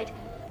inside,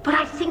 but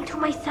I'd think to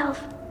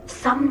myself,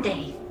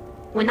 someday,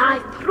 when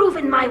I've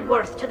proven my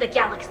worth to the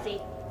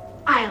galaxy,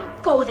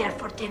 I'll go there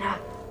for dinner.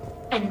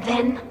 And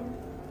then,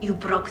 you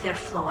broke their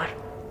floor.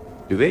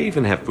 Do they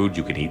even have food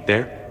you can eat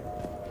there?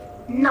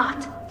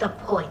 Not the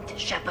point,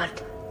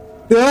 Shepard.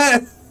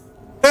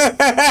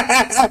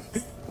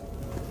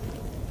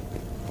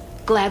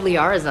 Glad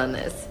Liara's on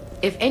this.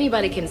 If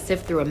anybody can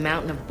sift through a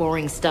mountain of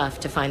boring stuff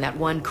to find that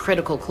one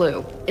critical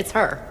clue, it's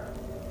her.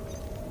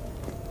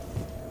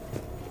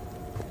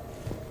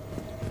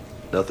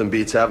 Nothing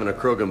beats having a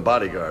Krogan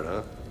bodyguard,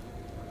 huh?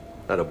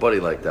 Had a buddy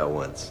like that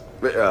once.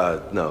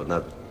 No,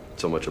 not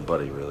so much a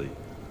buddy, really.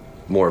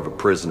 More of a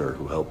prisoner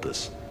who helped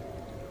us.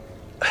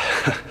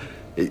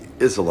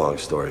 It's a long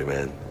story,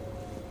 man.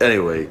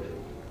 Anyway,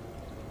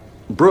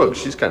 Brooke,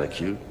 she's kind of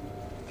cute.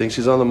 Think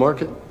she's on the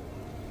market?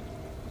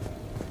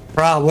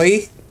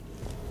 Probably.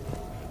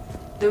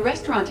 The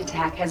restaurant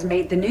attack has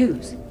made the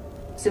news.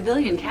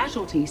 Civilian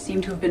casualties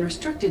seem to have been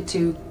restricted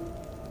to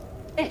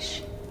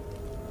fish.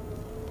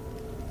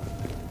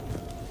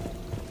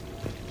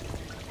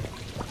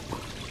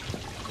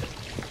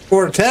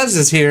 Cortez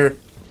is here.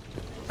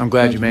 I'm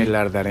glad you made it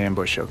out of that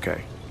ambush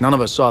okay. None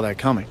of us saw that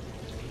coming.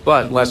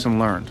 But lesson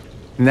learned.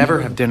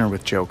 Never have dinner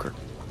with Joker.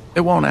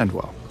 It won't end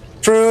well.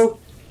 True.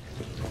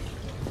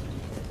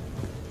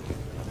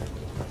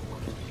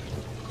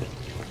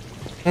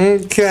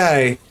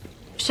 Okay.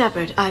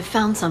 Shepard, I've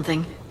found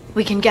something.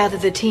 We can gather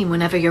the team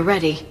whenever you're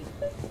ready.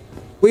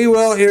 We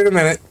will here in a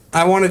minute.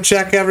 I want to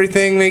check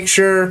everything, make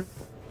sure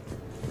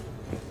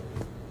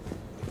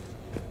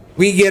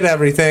we get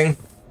everything.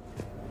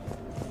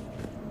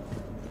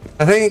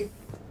 I think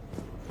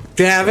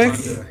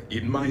Javik.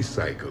 In my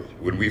cycle,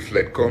 when we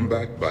fled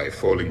combat by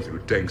falling through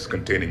tanks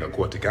containing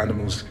aquatic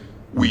animals,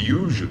 we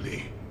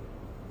usually...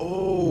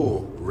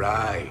 Oh,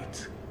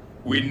 right.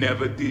 We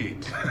never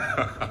did.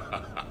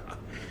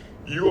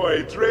 You are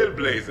a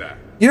trailblazer.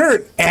 You're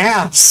an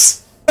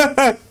ass.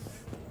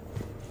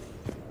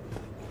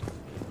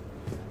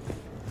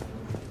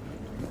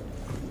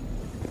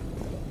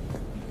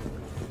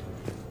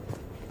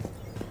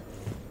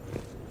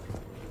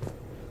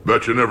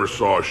 Bet you never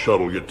saw a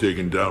shuttle get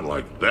taken down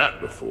like that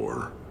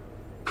before.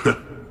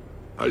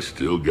 I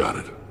still got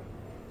it.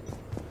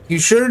 You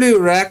sure do,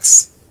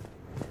 Rex.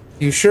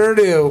 You sure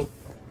do.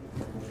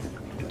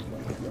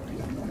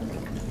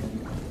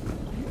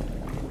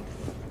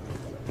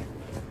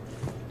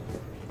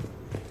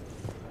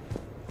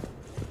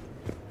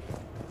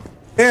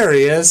 There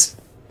he is.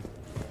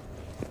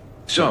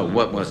 So,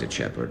 what was it,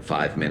 Shepard?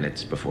 5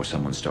 minutes before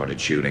someone started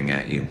shooting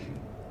at you?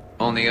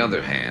 On the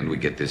other hand, we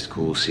get this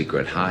cool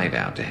secret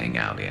hideout to hang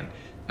out in.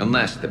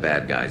 Unless the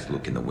bad guys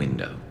look in the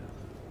window.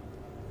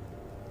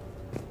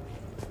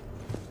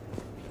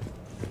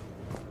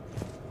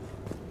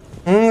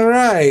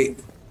 Alright.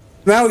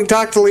 Now we can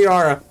talk to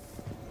Liara.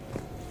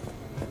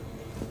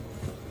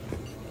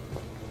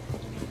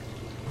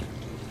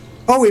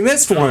 Oh, we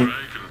missed one.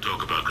 I can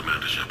talk about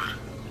Commander Shepard.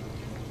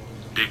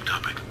 Big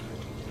topic.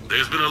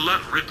 There's been a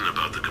lot written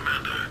about the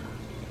Commander,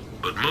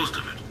 but most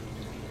of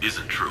it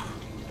isn't true.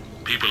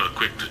 People are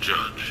quick to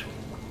judge.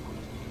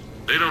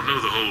 They don't know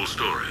the whole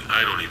story.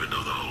 I don't even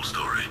know the whole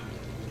story.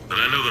 But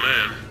I know the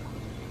man.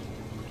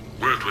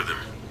 Worked with him.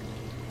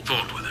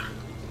 Fought with him.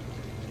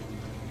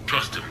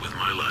 Trust him with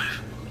my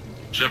life.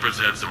 Shepard's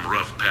had some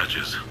rough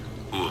patches.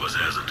 Who of us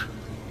hasn't?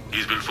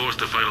 He's been forced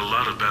to fight a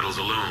lot of battles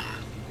alone.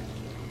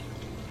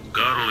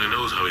 God only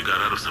knows how he got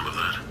out of some of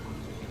that.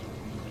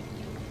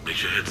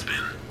 Makes your head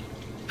spin.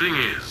 Thing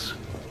is,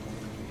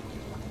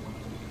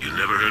 you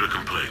never heard a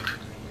complaint.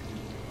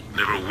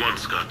 Never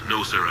once got,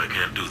 no sir, I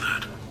can't do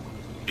that.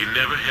 He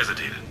never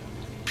hesitated.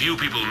 Few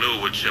people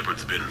know what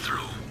Shepard's been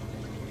through.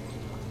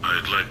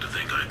 I'd like to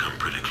think I come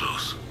pretty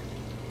close.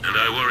 And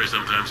I worry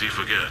sometimes he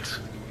forgets.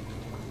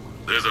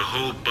 There's a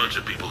whole bunch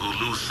of people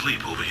who lose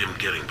sleep over him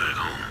getting back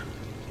home.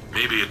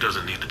 Maybe it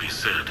doesn't need to be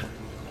said.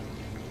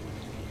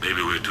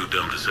 Maybe we're too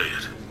dumb to say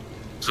it.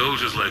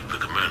 Soldiers like the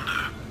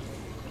Commander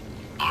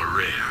are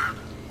rare.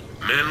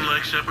 Men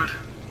like Shepard,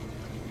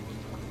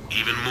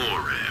 even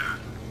more rare.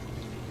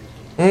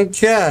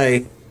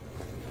 Okay.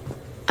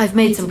 I've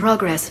made some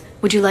progress.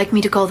 Would you like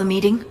me to call the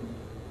meeting?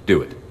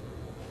 Do it.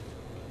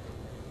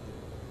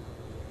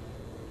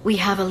 We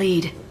have a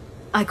lead.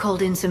 I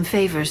called in some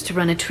favors to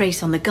run a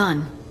trace on the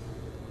gun.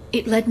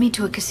 It led me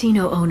to a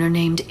casino owner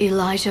named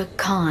Elijah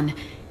Khan.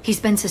 He's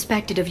been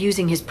suspected of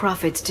using his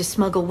profits to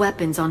smuggle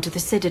weapons onto the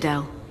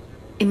Citadel.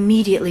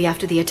 Immediately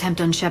after the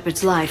attempt on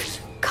Shepard's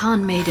life,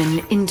 Khan made an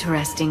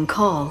interesting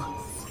call.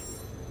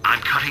 I'm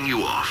cutting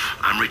you off.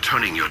 I'm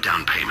returning your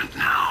down payment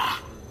now.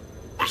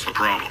 What's the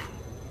problem?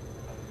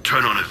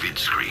 Turn on a vid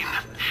screen.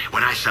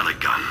 When I sell a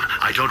gun,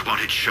 I don't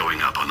want it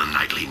showing up on the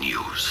nightly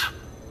news.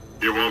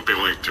 You won't be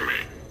linked to me.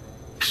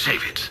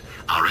 Save it.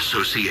 Our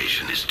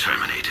association is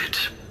terminated.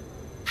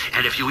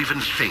 And if you even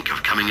think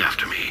of coming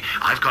after me,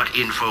 I've got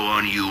info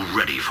on you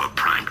ready for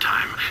prime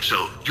time.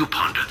 So you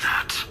ponder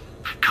that.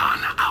 Khan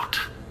out.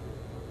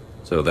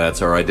 So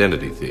that's our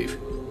identity thief.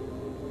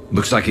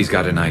 Looks like he's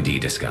got an ID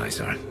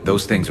disguiser.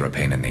 Those things are a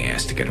pain in the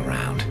ass to get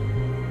around.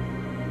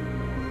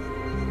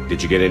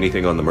 Did you get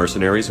anything on the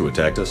mercenaries who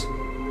attacked us?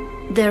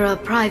 They're a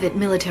private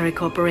military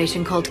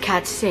corporation called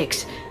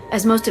Cat-6.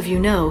 As most of you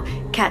know,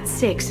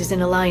 Cat-6 is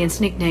an Alliance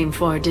nickname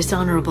for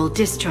dishonorable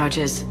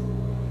discharges.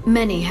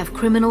 Many have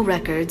criminal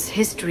records,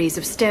 histories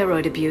of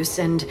steroid abuse,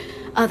 and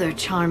other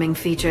charming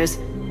features.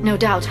 No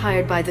doubt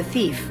hired by the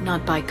thief,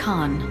 not by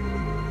Khan.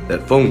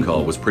 That phone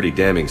call was pretty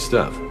damning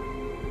stuff.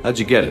 How'd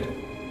you get it?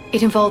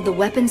 It involved the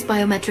weapons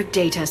biometric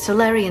data,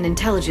 Solarian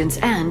intelligence,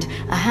 and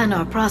a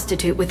Hanar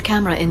prostitute with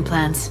camera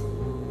implants.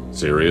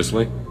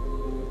 Seriously?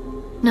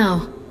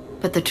 No,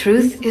 but the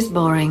truth is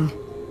boring.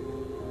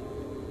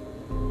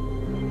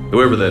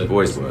 Whoever that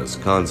voice was,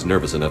 Khan's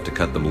nervous enough to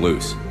cut them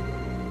loose.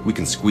 We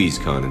can squeeze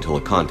Khan until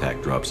a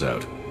contact drops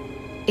out.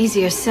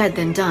 Easier said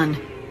than done.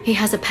 He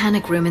has a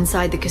panic room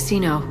inside the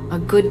casino, a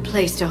good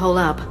place to hole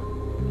up.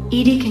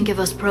 EDI can give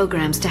us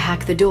programs to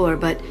hack the door,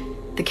 but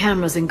the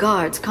cameras and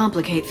guards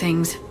complicate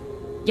things.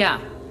 Yeah.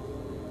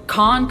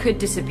 Khan could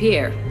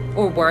disappear,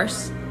 or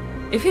worse.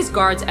 If his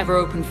guards ever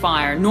open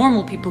fire,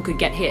 normal people could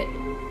get hit.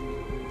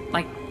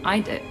 Like I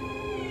did.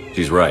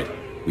 She's right.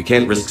 We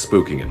can't risk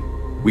spooking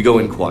him. We go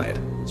in quiet.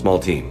 Small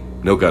team.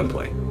 No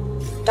gunplay.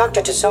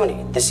 Dr.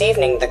 Tassoni, this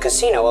evening the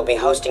casino will be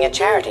hosting a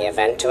charity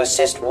event to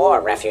assist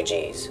war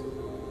refugees.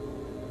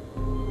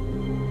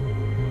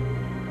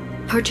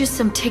 Purchase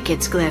some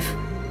tickets, Glyph.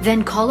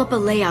 Then call up a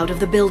layout of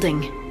the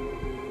building.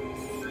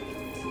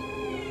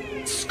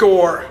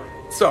 Score!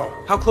 So,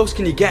 how close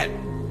can you get?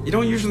 You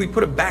don't usually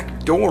put a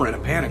back door in a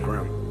panic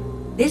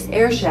room. This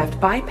air shaft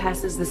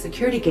bypasses the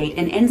security gate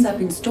and ends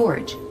up in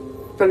storage.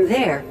 From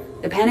there,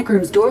 the panic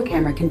room's door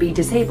camera can be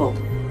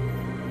disabled.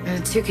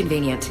 Too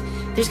convenient.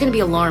 There's gonna be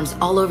alarms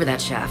all over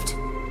that shaft.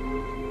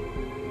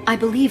 I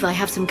believe I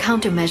have some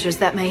countermeasures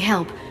that may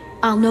help.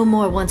 I'll know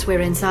more once we're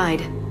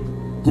inside.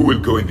 Who will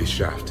go in this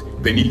shaft?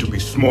 They need to be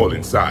small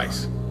in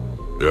size.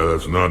 Yeah,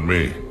 that's not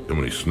me. Too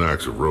many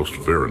snacks of roast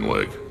Varan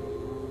leg.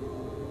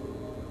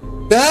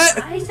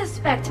 I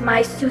suspect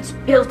my suit's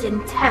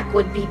built-in tech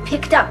would be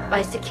picked up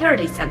by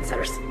security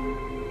sensors.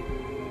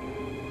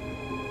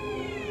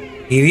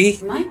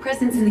 Evie? My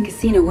presence in the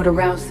casino would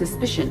arouse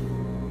suspicion.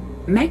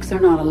 Mechs are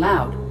not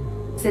allowed,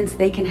 since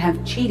they can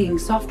have cheating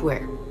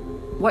software.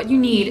 What you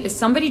need is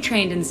somebody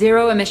trained in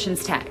zero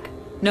emissions tech.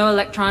 No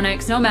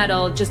electronics, no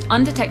metal, just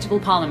undetectable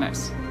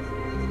polymers.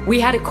 We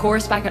had a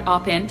course back at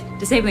Op-Int,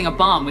 disabling a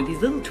bomb with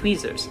these little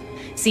tweezers.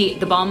 See,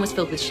 the bomb was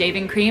filled with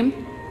shaving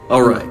cream.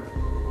 All right.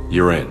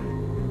 You're in.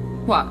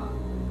 What?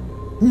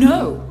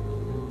 No!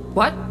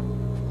 What?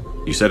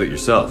 You said it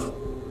yourself.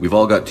 We've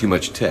all got too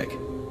much tech.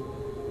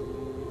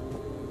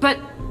 But...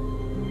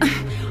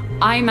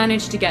 I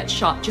managed to get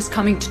shot just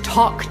coming to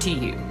talk to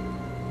you.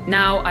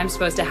 Now I'm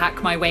supposed to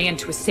hack my way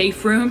into a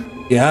safe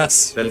room?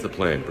 Yes. That's the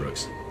plan,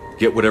 Brooks.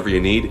 Get whatever you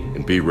need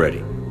and be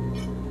ready.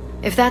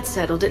 If that's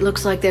settled, it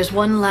looks like there's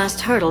one last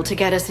hurdle to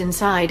get us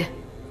inside.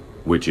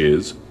 Which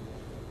is?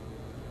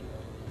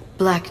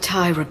 Black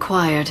tie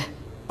required.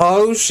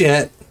 Oh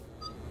shit.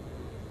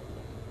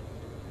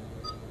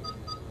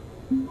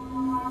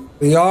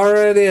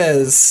 Yara it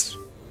is.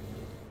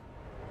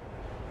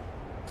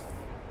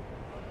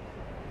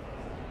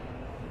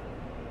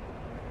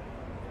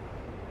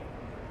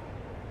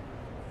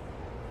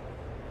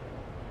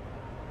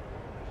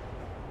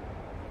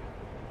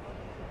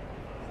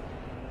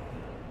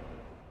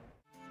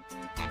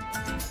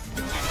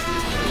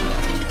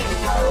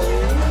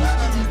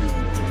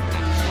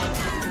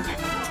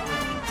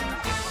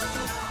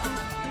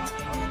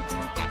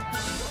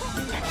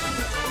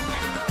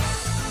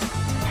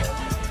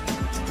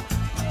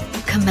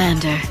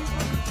 Commander,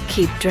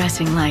 keep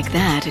dressing like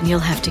that and you'll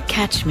have to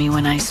catch me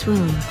when I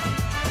swoon.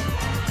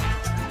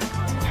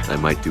 I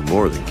might do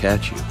more than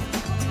catch you.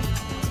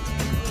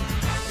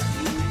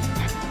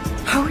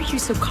 How are you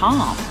so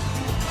calm?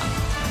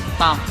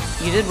 Well,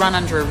 you did run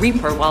under a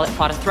Reaper while it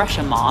fought a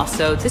Thresher Maw,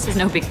 so this is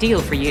no big deal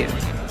for you.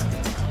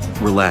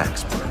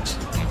 Relax, Brooks.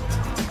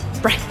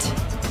 Right.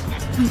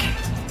 Okay.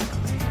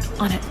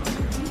 On it.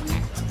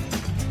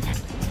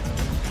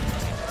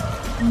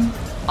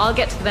 I'll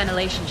get to the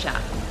ventilation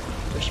shaft.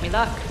 Wish me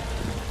luck.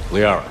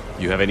 Liara,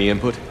 you have any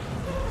input?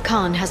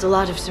 Khan has a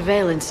lot of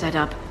surveillance set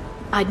up.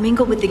 I'd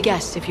mingle with the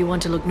guests if you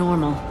want to look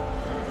normal.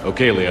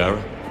 Okay,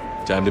 Liara.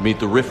 Time to meet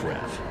the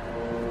riffraff.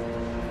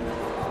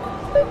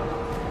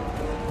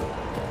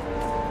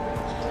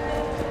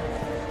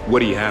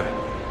 What are you having?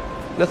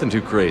 Nothing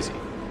too crazy.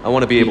 I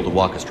want to be able to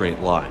walk a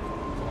straight line.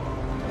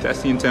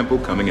 Thessian Temple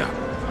coming up.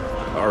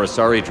 Are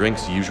Asari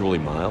drinks usually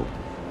mild?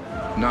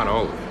 Not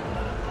all of them.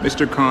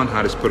 Mr. Khan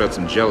had us put out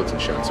some gelatin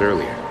shots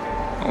earlier.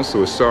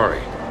 Also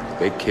Asari.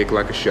 They kick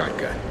like a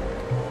shotgun.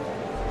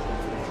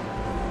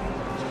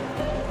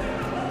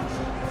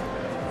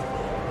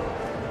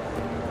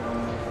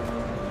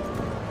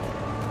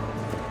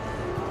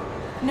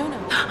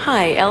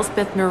 Hi,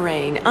 Elspeth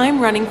Moraine.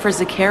 I'm running for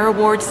Zakara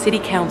Ward City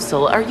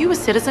Council. Are you a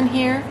citizen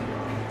here?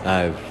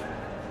 I've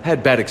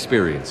had bad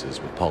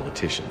experiences with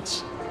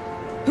politicians.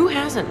 Who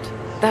hasn't?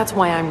 That's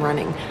why I'm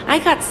running. I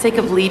got sick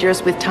of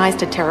leaders with ties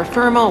to terra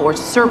firma or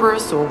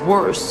Cerberus or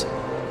worse.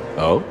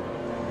 Oh?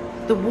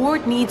 The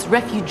ward needs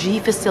refugee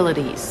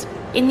facilities.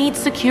 It needs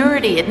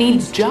security, it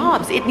needs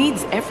jobs, it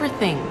needs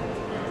everything.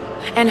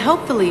 And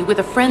hopefully, with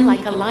a friend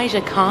like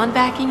Elijah Khan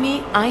backing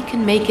me, I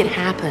can make it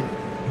happen.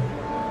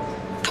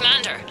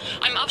 Commander,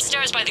 I'm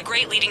upstairs by the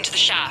grate leading to the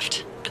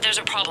shaft, but there's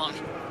a problem.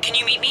 Can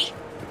you meet me?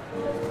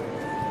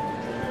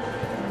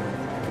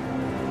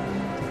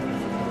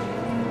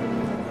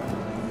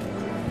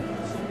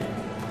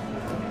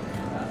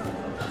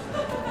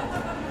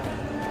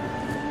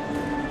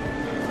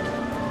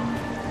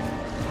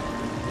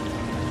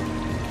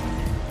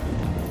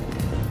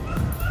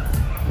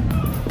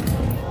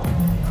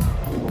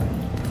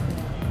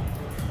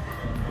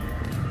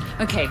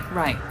 Okay,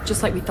 right.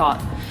 Just like we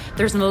thought.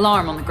 There's an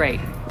alarm on the grate.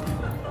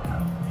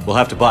 We'll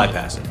have to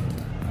bypass it.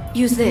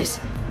 Use this.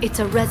 It's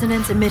a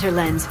resonance emitter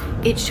lens.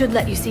 It should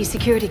let you see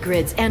security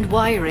grids and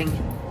wiring.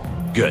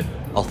 Good.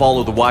 I'll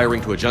follow the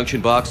wiring to a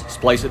junction box,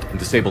 splice it, and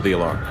disable the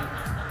alarm.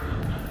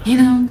 You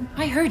know,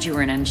 I heard you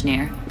were an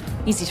engineer.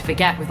 Easy to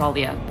forget with all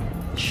the,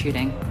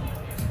 shooting.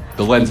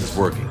 The lens is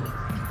working.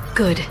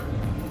 Good.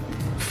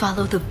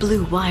 Follow the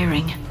blue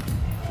wiring.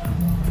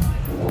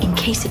 In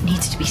case it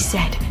needs to be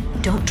set,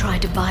 don't try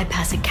to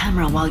bypass a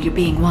camera while you're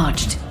being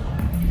watched.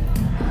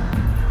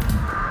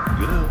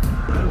 You know,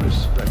 I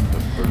respect the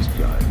first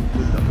guy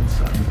who put them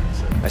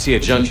inside. I see a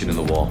junction in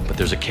the wall, but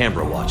there's a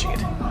camera watching it.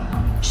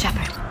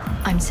 Shepard,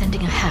 I'm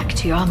sending a hack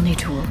to your Omni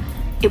tool.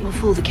 It will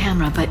fool the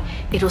camera, but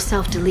it'll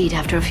self-delete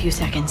after a few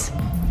seconds.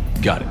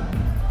 Got it.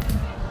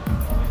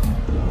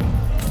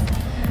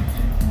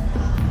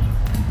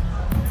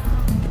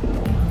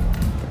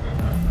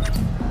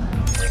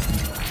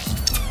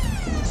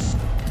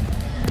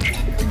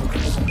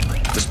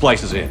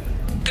 Splice is in.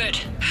 Good.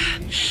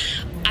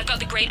 I've got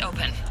the grate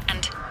open,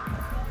 and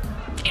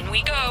in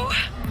we go.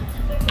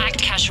 Act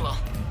casual.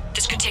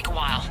 This could take a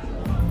while.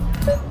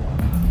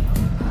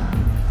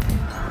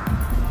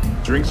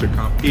 Drinks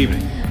are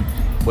evening.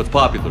 What's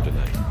popular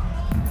tonight?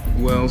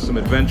 Well, some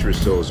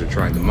adventurous souls are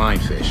trying to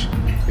mind fish.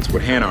 It's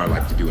what Hanar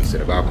like to do instead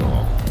of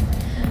alcohol.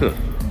 Huh.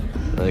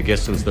 I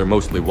guess since they're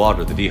mostly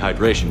water, the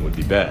dehydration would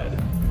be bad.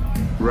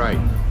 Right.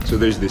 So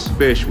there's this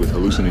fish with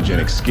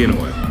hallucinogenic skin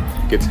oil.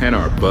 Gets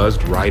Hanar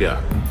buzzed right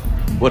up.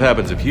 What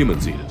happens if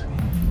humans eat it?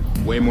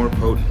 Way more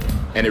potent.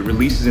 And it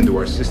releases into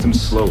our system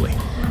slowly.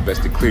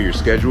 Best to clear your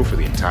schedule for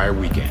the entire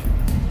weekend.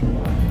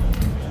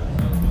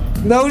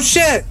 No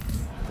shit!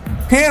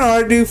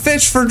 Hanar do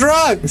fish for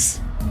drugs!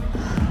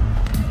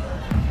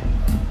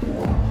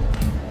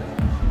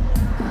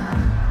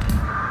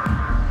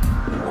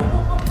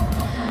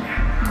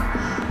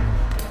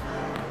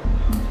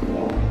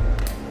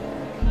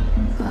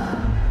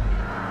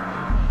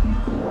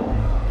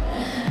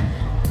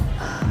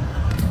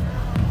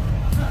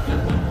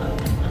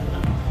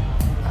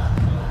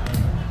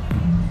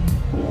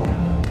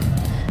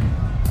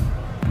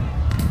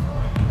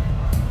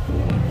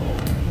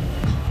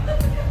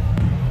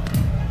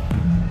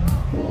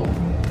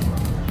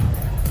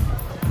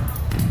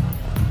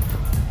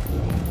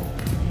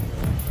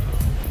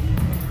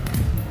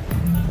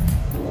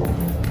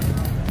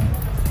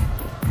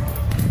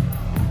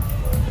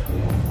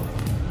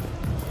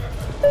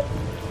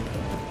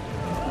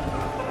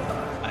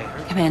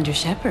 Commander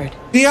Shepard.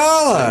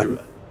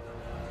 Diala!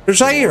 Or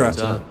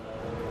Zaira.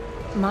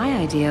 My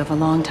idea of a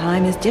long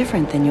time is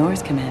different than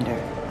yours, Commander.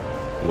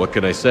 What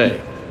can I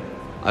say?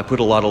 I put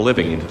a lot of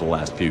living into the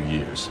last few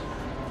years.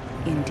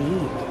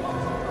 Indeed.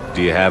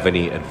 Do you have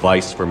any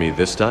advice for me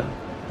this time?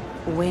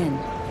 When?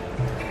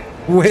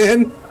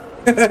 When?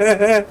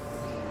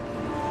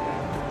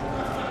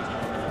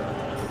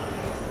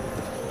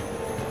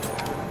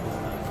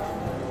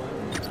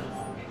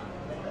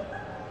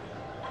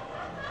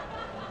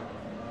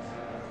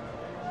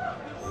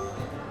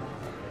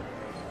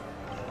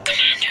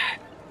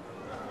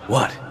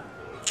 What?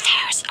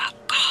 There's a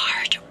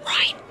guard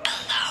right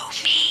below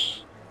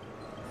me.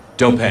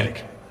 Don't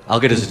panic. I'll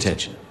get his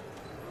attention.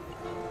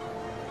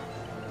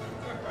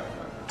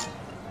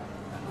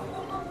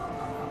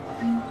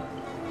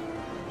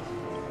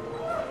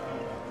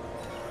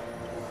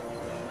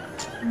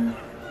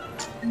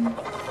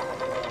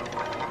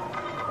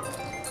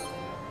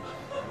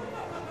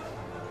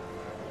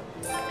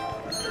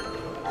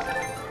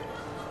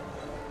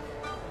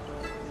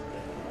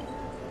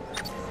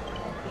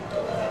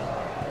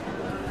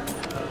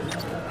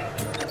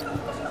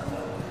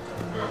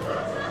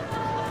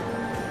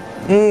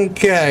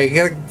 Okay,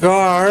 got a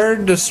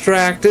guard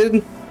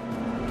distracted.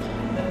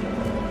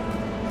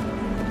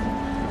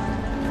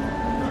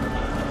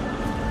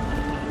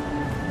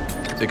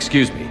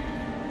 Excuse me.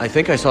 I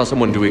think I saw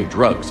someone doing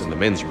drugs in the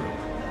men's room.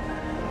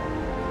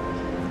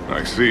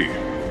 I see.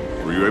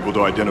 Were you able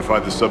to identify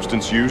the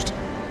substance used?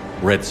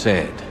 Red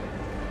sand.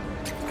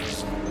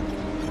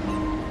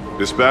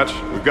 Dispatch,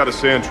 we've got a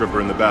sand tripper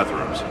in the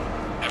bathrooms.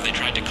 Have they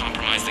tried to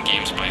compromise the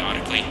games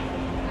biotically?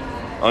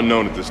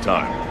 Unknown at this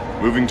time.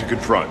 Moving to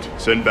confront.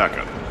 Send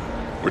backup.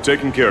 We're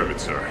taking care of it,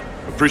 sir.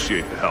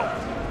 Appreciate the help.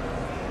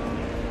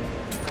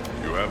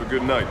 You have a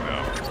good night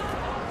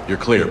now. You're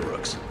clear,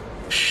 Brooks.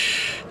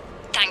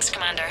 Thanks,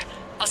 Commander.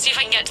 I'll see if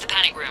I can get to the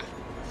panic room.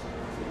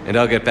 And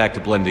I'll get back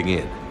to blending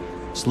in.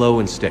 Slow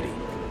and steady.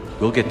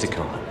 We'll get to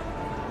Khan.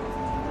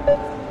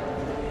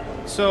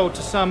 So,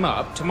 to sum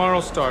up,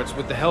 tomorrow starts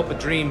with the Help a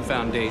Dream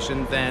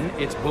Foundation, then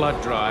it's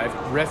blood drive,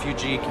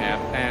 refugee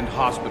camp, and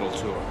hospital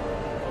tour.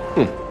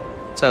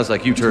 Sounds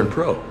like you turned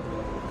pro.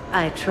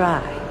 I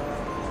try.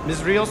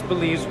 Ms. Rios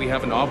believes we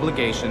have an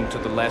obligation to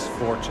the less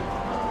fortunate.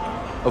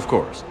 Of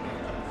course.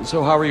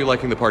 So how are you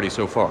liking the party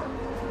so far?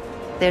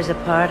 There's a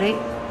party?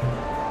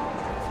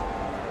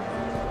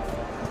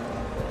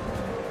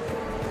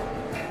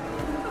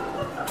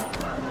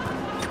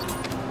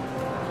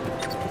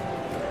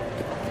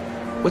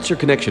 What's your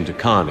connection to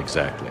Khan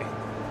exactly?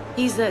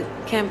 He's a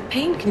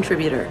campaign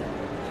contributor.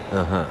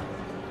 Uh-huh.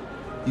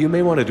 You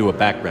may want to do a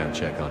background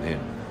check on him.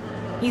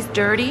 He's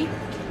dirty?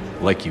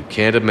 Like you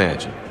can't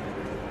imagine.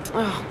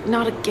 Oh,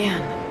 not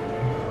again.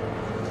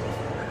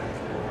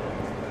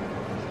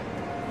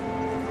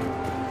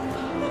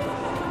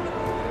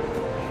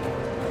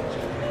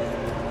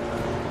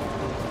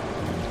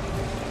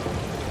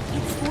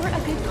 It's for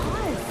a good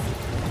cause.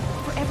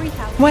 For every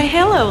thousand. Why,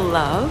 hello,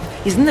 love.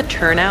 Isn't the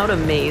turnout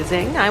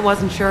amazing? I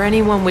wasn't sure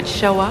anyone would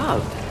show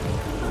up.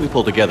 We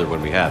pull together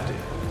when we have to.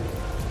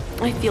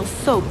 I feel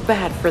so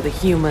bad for the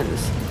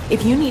humans.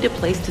 If you need a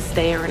place to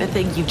stay or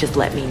anything, you just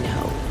let me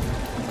know.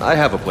 I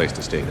have a place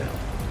to stay now,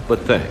 but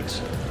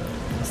thanks.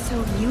 So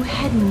you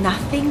had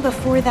nothing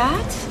before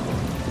that?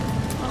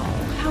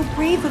 Oh, how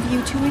brave of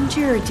you to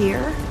endure,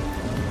 dear.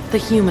 The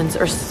humans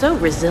are so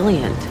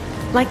resilient.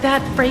 Like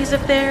that phrase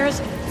of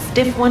theirs,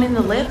 stiff one in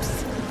the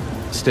lips?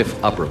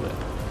 Stiff upper lip.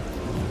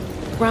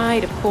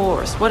 Right, of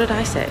course. What did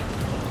I say?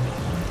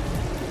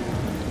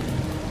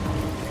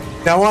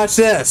 Now watch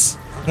this.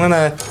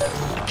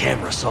 The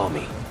camera saw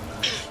me.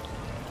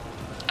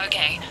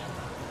 Okay,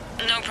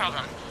 no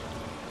problem.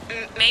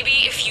 Maybe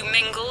if you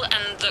mingle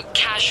and look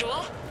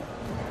casual?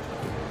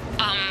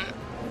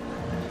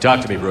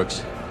 Talk to me,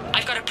 Brooks.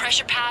 I've got a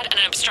pressure pad and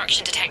an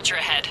obstruction detector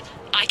ahead.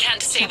 I can't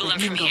disable them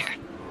from here.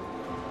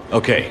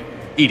 Okay,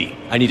 Edie,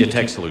 I need a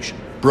tech solution.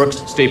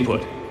 Brooks, stay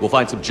put. We'll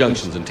find some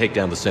junctions and take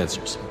down the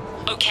sensors.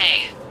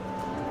 Okay.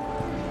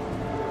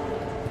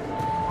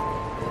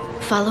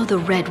 Follow the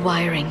red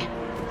wiring.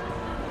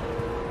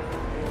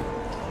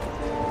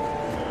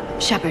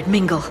 Shepard,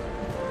 mingle.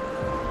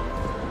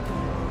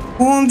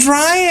 Well, I'm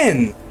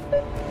trying.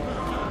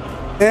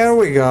 There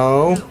we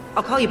go.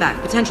 I'll call you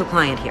back. Potential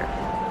client here.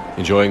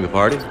 Enjoying the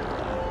party?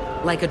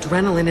 Like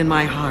adrenaline in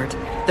my heart.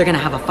 They're gonna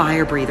have a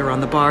fire breather on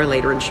the bar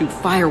later and shoot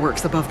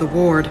fireworks above the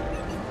ward.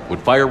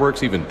 Would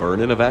fireworks even burn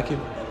in a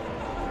vacuum?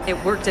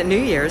 It worked at New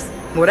Year's.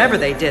 Whatever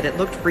they did, it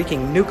looked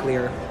freaking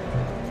nuclear.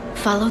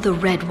 Follow the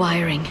red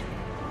wiring.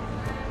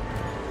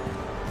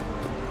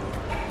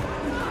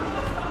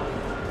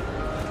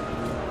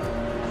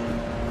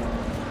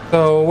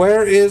 So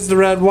where is the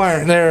red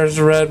wire? There's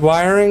the red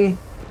wiring.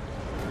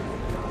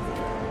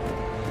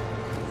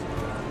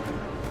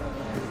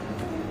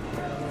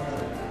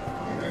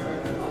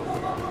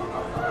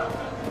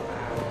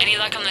 Any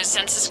luck on those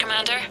sensors,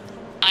 Commander?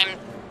 I'm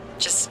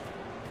just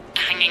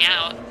hanging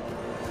out.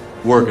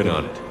 Working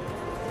on it.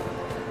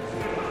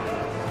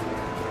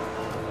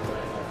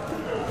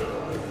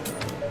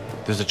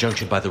 There's a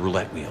junction by the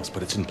roulette wheels,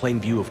 but it's in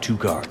plain view of 2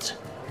 guards.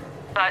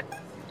 But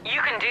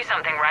you can do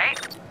something, right?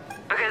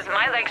 Because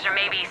my legs are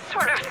maybe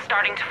sort of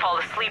starting to fall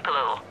asleep a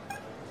little.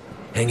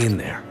 Hang in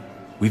there.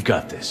 We've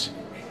got this.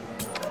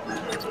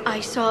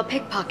 I saw a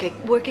pickpocket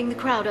working the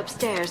crowd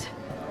upstairs.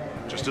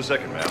 Just a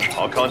second, ma'am.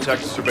 I'll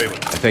contact the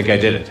surveillance. I think I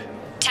did it.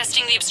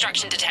 Testing the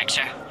obstruction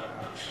detector.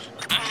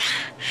 And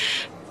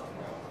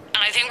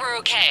I think we're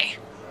okay.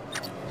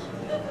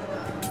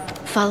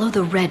 Follow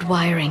the red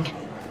wiring.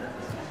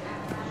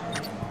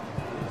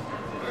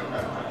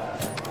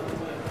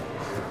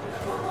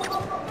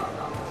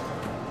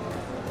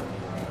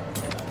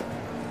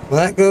 Well,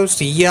 that goes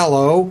to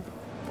yellow.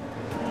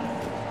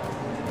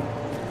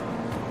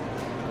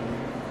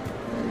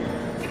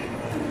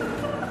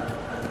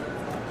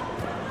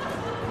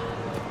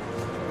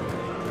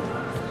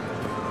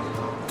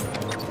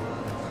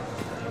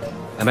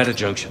 I'm at a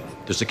junction.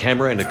 There's a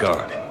camera and a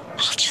guard.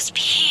 I'll just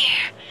be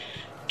here,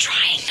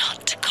 trying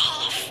not to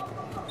cough.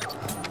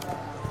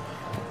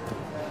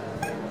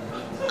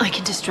 I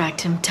can distract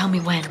him. Tell me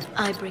when.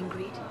 I bring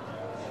greed.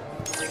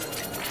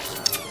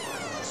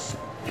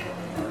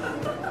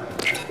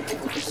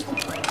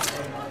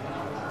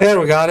 There,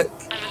 we got it.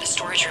 I'm in the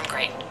storage room,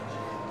 great.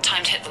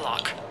 Time to hit the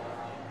lock.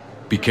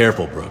 Be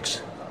careful,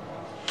 Brooks.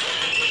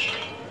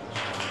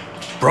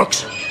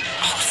 Brooks?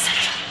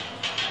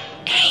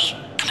 Hey,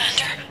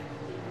 Commander.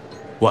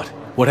 What?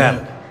 What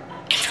happened?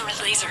 Infrared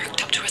laser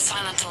hooked up to a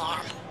silent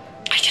alarm.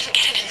 I didn't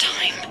get it in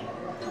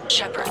time.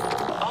 Shepard,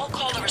 I'll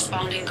call the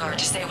responding guard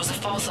to say it was a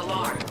false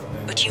alarm.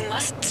 But you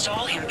must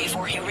stall him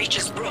before he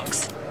reaches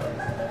Brooks.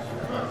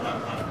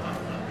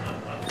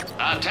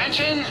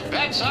 Attention,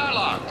 bets are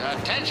locked.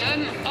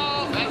 Attention,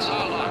 all bets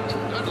are locked.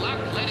 Good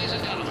luck, ladies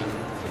and gentlemen.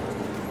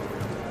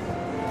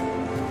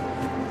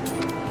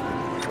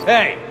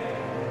 Hey!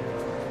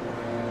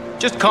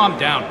 Just calm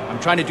down. I'm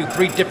trying to do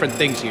 3 different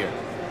things here.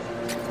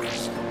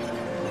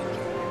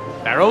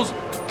 Barrows?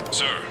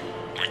 Sir,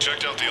 we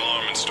checked out the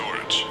alarm in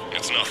storage.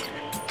 It's nothing.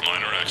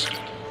 Minor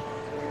accident.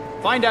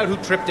 Find out who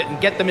tripped it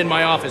and get them in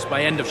my office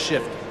by end of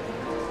shift.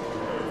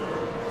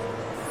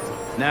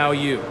 Now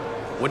you.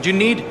 What'd you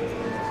need?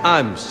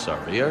 I'm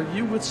sorry, are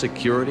you with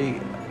security?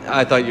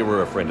 I thought you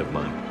were a friend of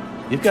mine.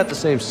 You've got the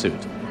same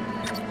suit.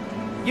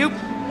 You.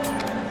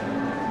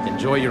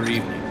 Enjoy your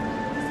evening.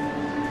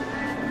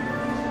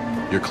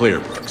 You're clear,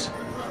 Brooks.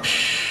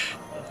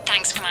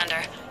 Thanks,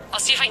 Commander.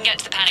 I'll see if I can get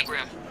to the panic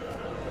room.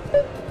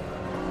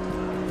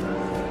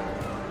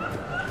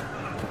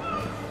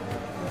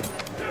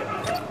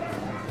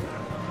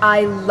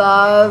 I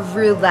love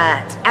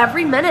roulette.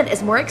 Every minute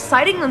is more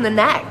exciting than the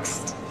next.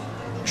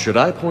 Should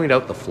I point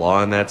out the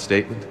flaw in that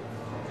statement?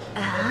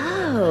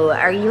 Oh,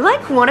 are you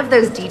like one of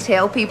those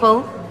detail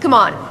people? Come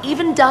on,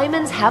 even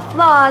diamonds have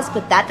flaws,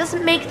 but that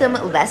doesn't make them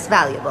less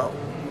valuable.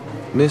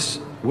 Miss,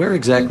 where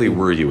exactly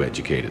were you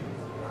educated?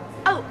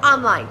 Oh,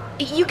 online.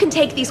 You can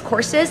take these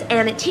courses,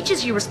 and it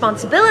teaches you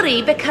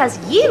responsibility because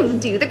you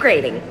do the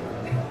grading.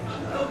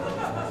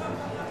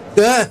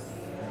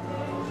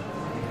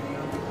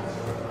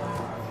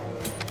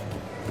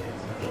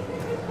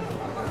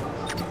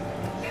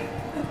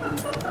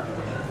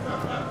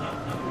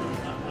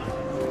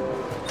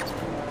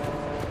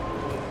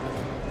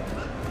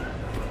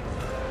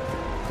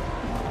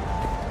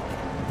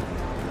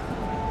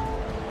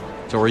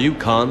 So are you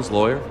Khan's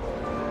lawyer?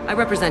 I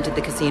represented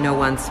the casino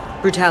once.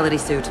 Brutality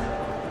suit.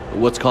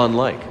 What's Khan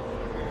like?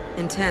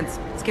 Intense.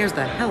 Scares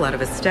the hell out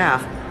of his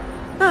staff.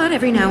 But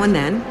every now and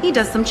then, he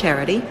does some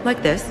charity,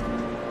 like this.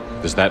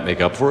 Does that make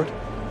up for it?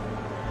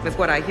 If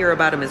what I hear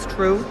about him is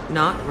true,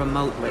 not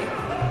remotely.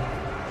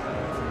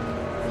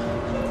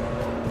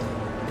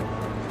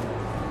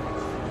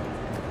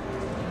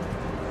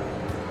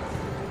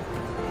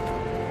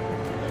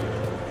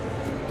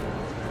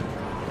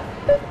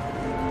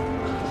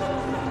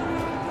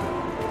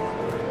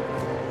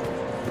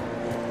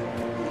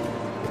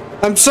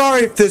 I'm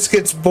sorry if this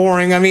gets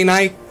boring. I mean,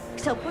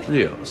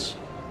 Rios.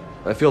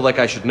 I feel like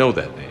I should know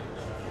that name.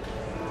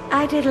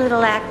 I did a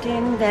little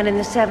acting. Then in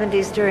the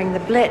 70s during the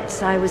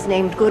Blitz, I was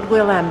named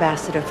Goodwill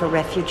Ambassador for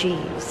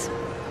Refugees.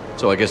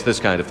 So I guess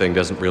this kind of thing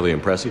doesn't really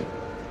impress you?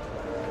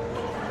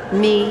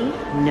 Me?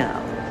 No.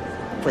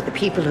 For the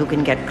people who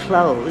can get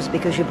clothes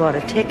because you bought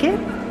a ticket?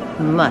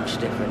 Much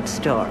different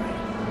story.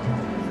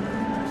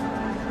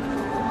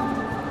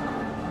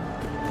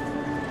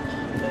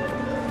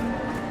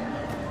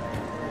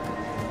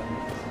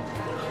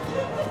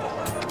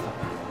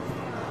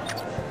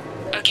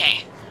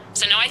 Okay,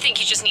 so now I think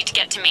you just need to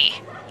get to me.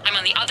 I'm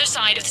on the other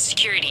side of the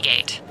security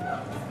gate.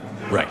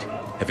 Right.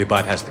 Have you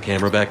bypassed the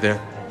camera back there?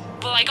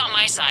 Well, I got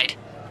my side.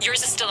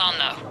 Yours is still on,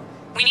 though.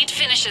 We need to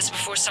finish this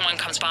before someone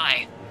comes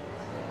by.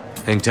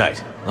 Hang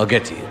tight. I'll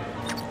get to you.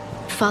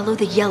 Follow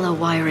the yellow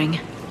wiring.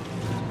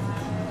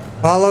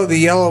 Follow the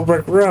yellow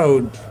brick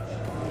road.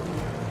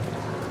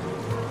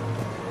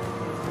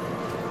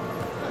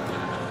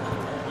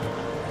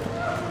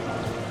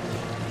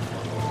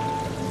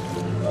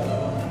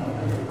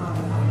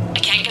 I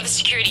can't get the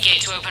security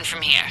gate to open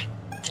from here.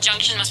 The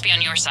junction must be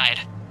on your side.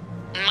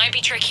 It might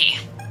be tricky,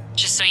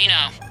 just so you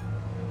know.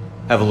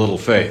 Have a little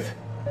faith.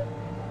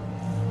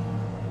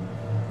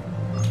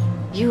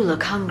 You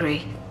look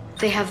hungry.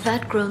 They have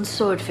vat-grown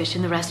swordfish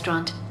in the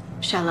restaurant.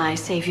 Shall I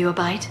save you a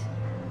bite?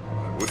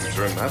 I wouldn't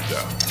turn that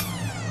down.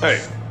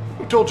 Hey,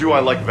 who told you I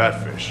like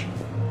that fish?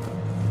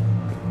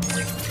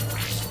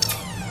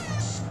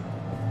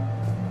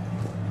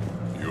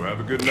 You have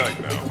a good night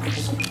now.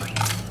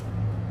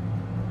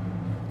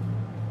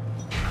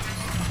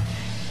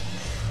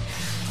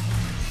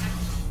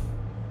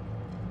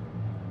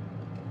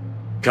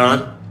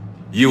 Khan,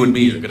 you and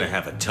me are gonna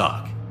have a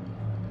talk.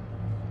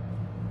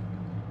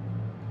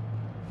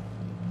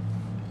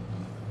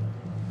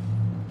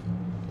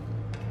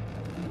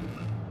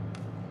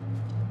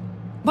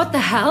 What the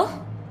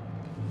hell?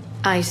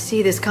 I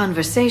see this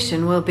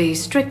conversation will be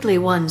strictly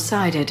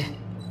one-sided.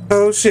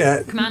 Oh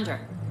shit.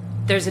 Commander,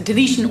 there's a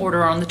deletion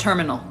order on the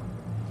terminal.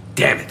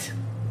 Damn it.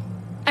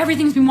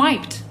 Everything's been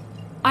wiped.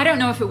 I don't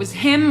know if it was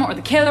him or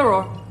the killer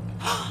or...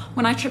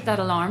 When I tripped that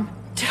alarm,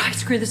 did I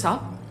screw this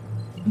up?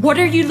 What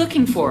are you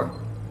looking for?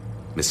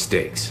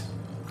 Mistakes.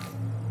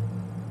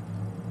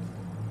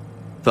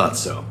 Thought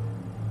so.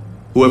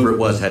 Whoever it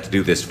was had to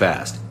do this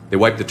fast. They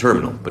wiped the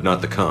terminal, but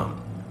not the comm.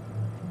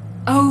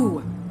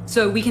 Oh,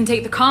 so we can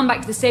take the comm back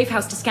to the safe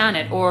house to scan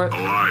it, or...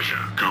 Elijah,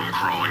 come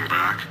crawling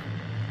back.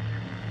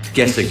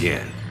 Guess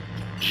again.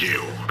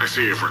 You. I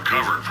see you've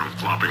recovered from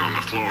flopping on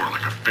the floor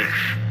like a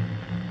fish.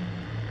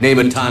 Name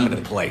a time and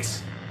a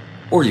place.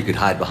 Or you could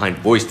hide behind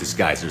voice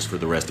disguisers for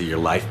the rest of your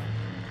life.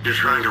 You're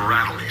trying to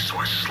rattle me, so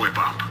I slip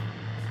up.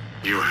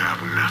 You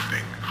have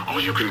nothing. All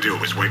you can do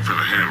is wait for the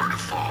hammer to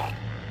fall.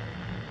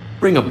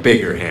 Bring a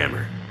bigger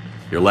hammer.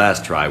 Your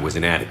last try was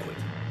inadequate.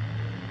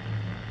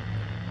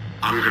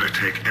 I'm gonna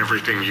take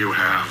everything you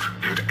have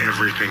and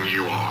everything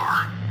you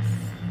are.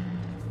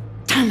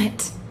 Damn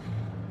it!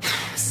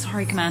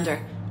 Sorry,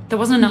 Commander. There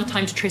wasn't enough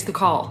time to trace the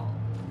call.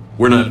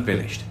 We're not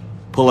finished.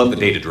 Pull out the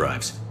data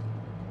drives.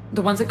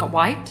 The ones that got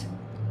wiped?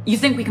 You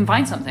think we can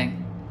find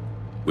something?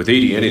 With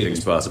Edie,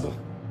 anything's possible.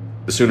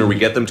 The sooner we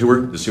get them to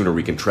her, the sooner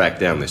we can track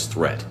down this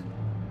threat.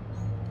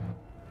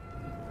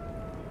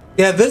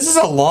 Yeah, this is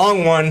a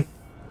long one.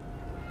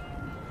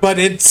 But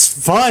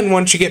it's fun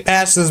once you get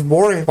past this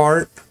boring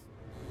part.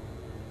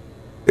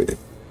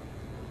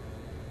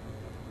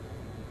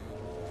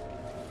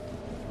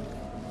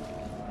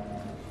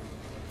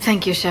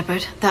 Thank you,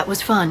 Shepard. That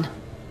was fun.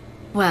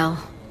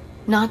 Well,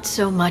 not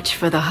so much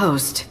for the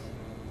host.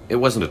 It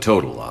wasn't a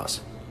total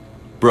loss.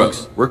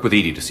 Brooks, work with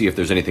Edie to see if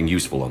there's anything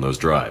useful on those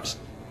drives.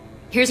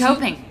 Here's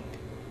hoping.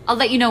 I'll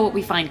let you know what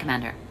we find,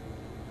 Commander.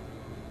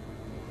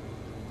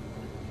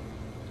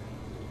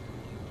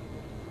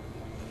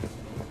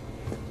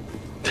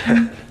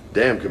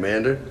 Damn,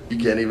 Commander. You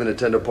can't even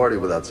attend a party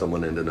without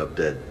someone ending up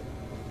dead.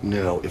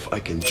 Now, if I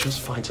can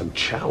just find some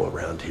chow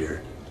around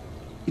here,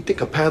 you'd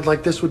think a pad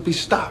like this would be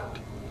stocked.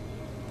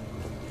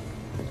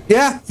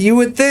 Yeah, you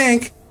would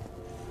think.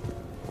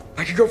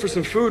 I could go for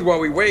some food while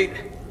we wait.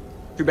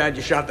 Too bad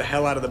you shot the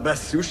hell out of the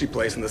best sushi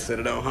place in the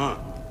Citadel, huh?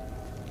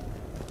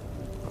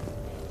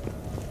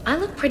 I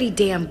look pretty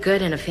damn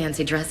good in a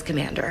fancy dress,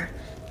 Commander.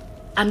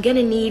 I'm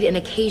gonna need an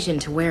occasion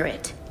to wear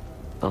it.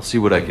 I'll see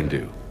what I can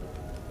do.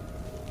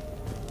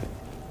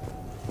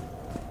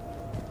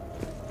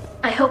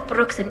 I hope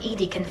Brooks and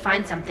Edie can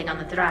find something on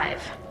the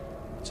drive.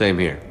 Same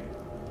here.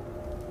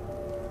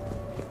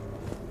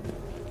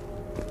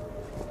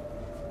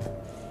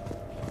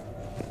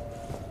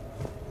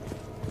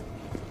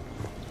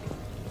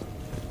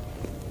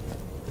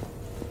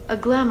 A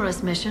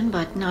glamorous mission,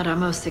 but not our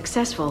most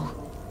successful.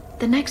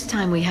 The next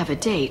time we have a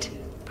date,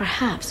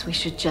 perhaps we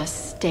should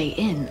just stay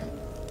in.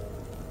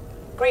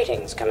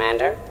 Greetings,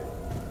 Commander.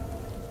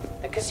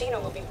 The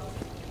casino will be...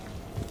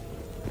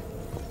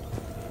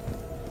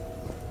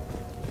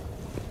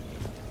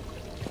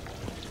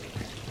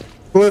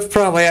 Cliff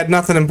probably had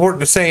nothing important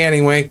to say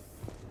anyway.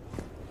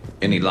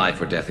 Any life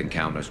or death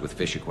encounters with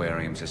fish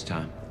aquariums this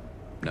time?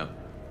 No?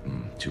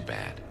 Too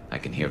bad. I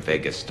can hear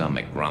Vega's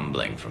stomach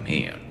rumbling from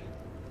here.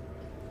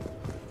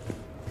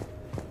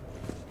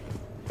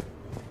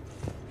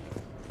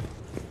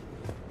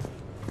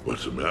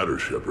 What's the matter,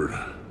 Shepard?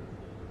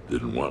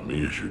 Didn't want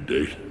me as your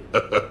date?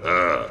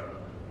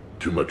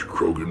 Too much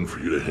Krogan for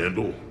you to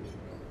handle?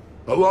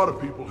 A lot of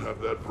people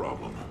have that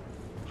problem.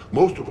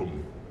 Most of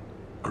them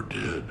are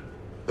dead.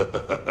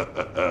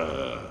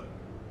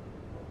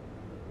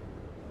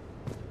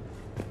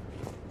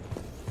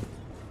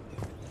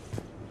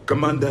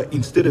 Commander,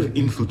 instead of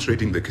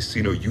infiltrating the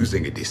casino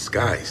using a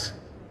disguise,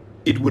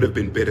 it would have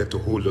been better to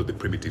hold all the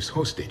primitives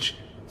hostage,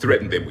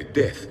 threaten them with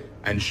death,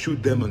 and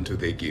shoot them until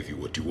they gave you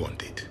what you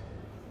wanted.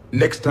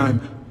 Next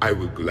time, I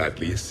will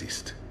gladly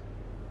assist.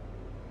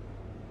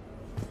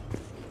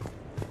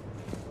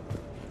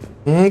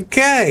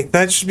 Okay,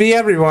 that should be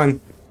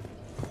everyone.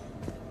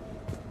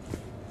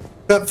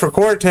 Except for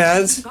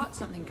Cortez. Got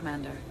something,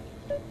 Commander.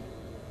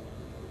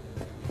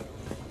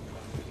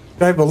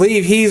 I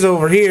believe he's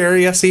over here.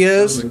 Yes, he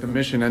is. Sounds like the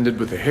mission ended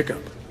with a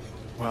hiccup.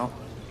 Well,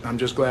 I'm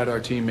just glad our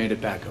team made it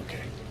back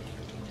okay.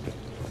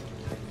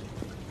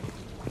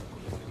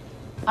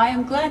 I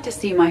am glad to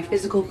see my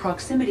physical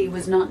proximity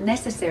was not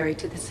necessary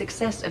to the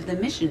success of the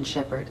mission,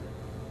 Shepard.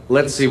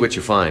 Let's see what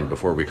you find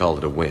before we call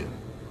it a win.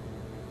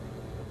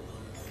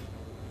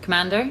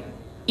 Commander,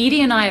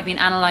 Edie and I have been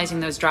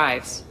analyzing those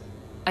drives.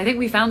 I think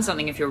we found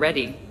something if you're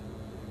ready.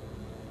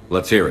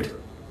 Let's hear it.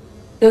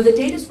 Though the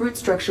data's root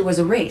structure was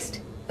erased,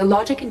 the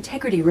logic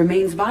integrity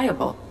remains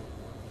viable.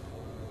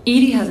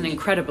 Edie has an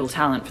incredible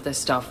talent for this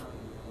stuff.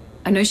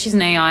 I know she's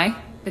an AI,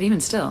 but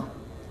even still.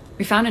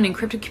 We found an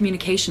encrypted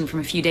communication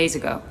from a few days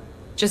ago.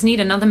 Just need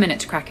another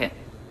minute to crack it.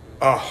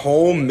 A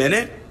whole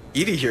minute?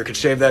 Edie here could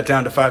shave that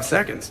down to 5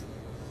 seconds.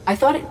 I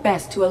thought it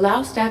best to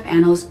allow Staff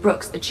Analyst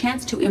Brooks a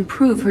chance to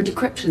improve her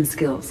decryption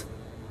skills.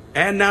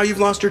 And now you've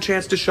lost your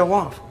chance to show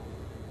off.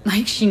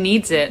 Like she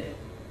needs it.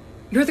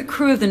 You're the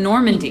crew of the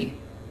Normandy.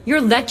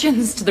 You're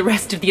legends to the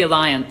rest of the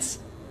Alliance.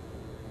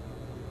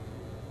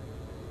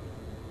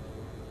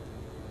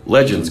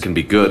 Legends can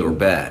be good or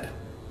bad.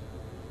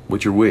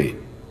 Which are we?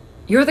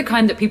 You're the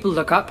kind that people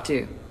look up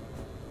to.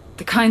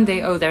 The kind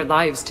they owe their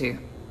lives to.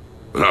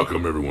 How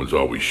come everyone's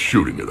always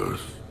shooting at us?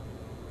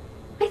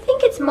 I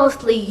think it's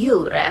mostly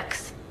you,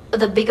 Rex.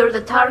 The bigger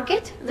the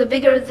target, the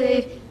bigger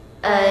the,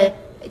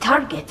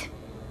 target.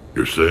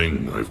 You're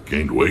saying I've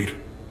gained weight?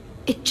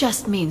 It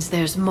just means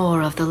there's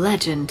more of the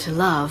legend to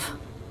love.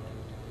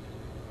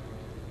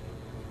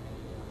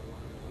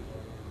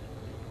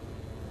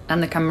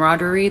 And the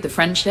camaraderie, the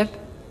friendship.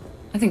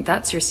 I think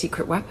that's your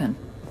secret weapon.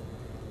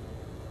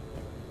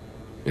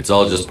 It's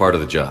all just part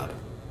of the job.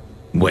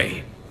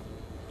 Wait.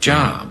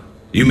 Job?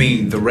 You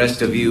mean the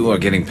rest of you are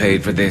getting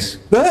paid for this?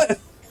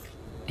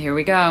 Here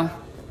we go.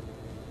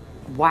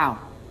 Wow.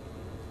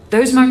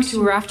 Those monks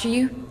who were after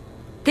you,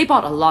 they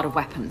bought a lot of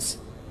weapons.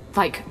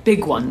 Like,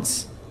 big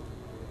ones.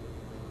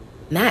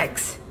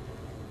 Max?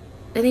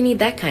 What do they need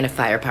that kind of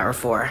firepower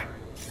for?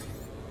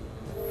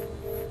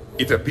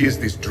 It appears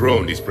this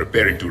drone is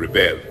preparing to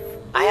rebel.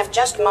 I have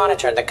just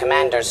monitored the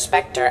Commander's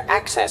Spectre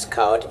access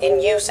code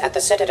in use at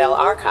the Citadel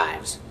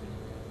archives.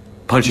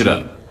 Punch it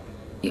up.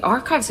 The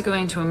archives are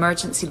going into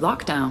emergency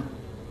lockdown.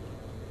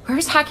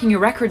 Where's hacking your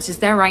records is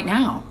there right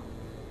now?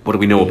 What do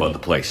we know about the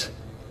place?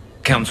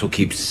 Council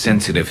keeps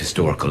sensitive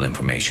historical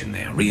information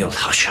there. Real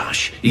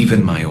hush-hush.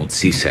 Even my old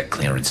CSEC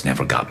clearance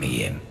never got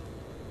me in.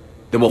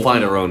 Then we'll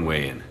find our own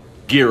way in.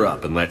 Gear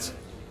up and let's...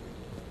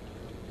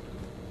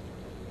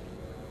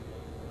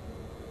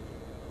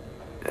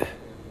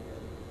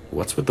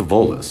 What's with the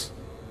Volas?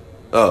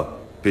 Oh,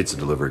 pizza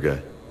delivery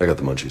guy. I got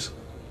the munchies.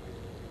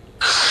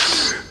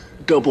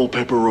 Double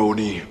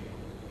pepperoni.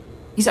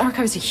 These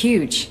archives are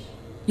huge.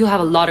 You'll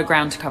have a lot of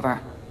ground to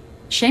cover.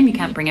 Shame you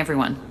can't bring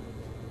everyone.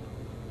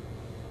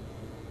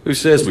 Who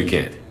says we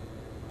can't?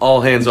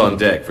 All hands on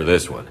deck for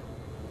this one.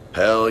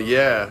 Hell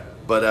yeah.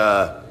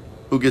 But,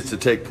 who gets to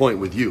take point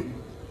with you?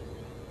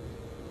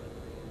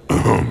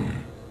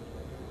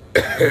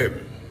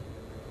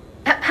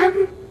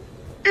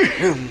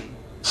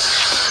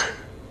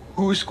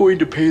 Who's going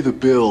to pay the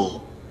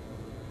bill?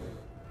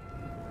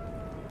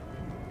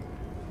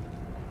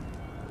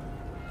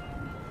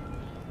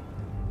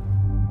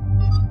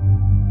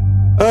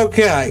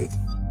 Okay.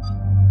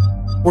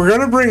 We're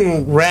gonna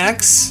bring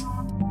Rex.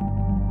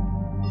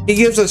 He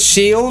gives us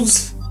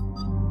shields.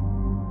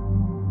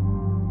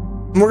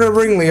 And we're gonna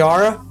bring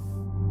Liara.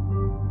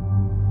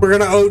 We're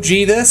gonna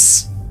OG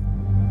this.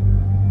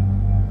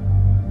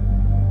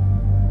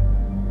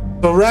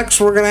 So Rex,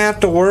 we're gonna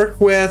have to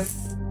work with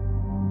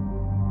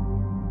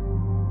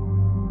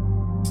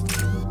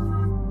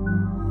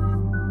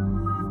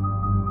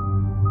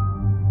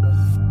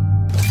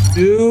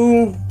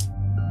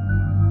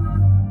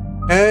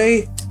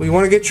okay, we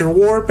want to get your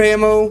warp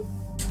ammo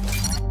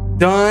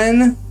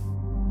done,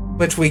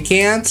 which we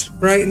can't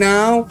right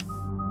now.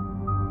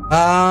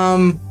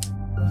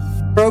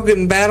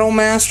 Krogan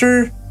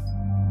Battlemaster.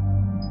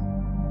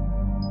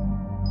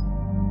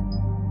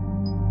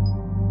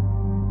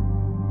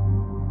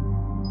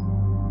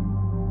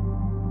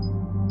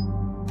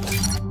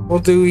 We'll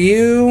do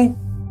you.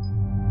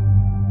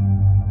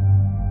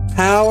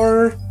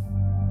 Power.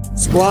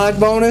 Squad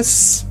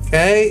bonus.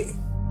 Okay.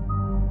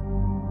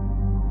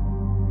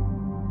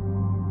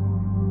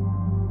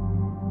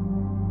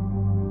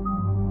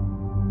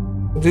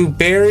 We'll do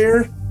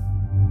barrier.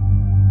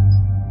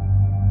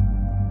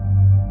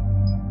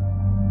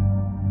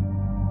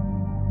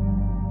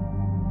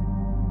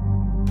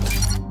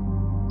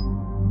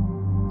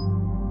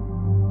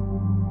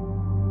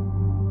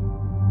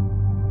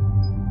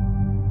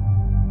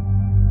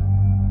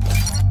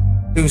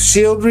 Do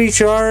shield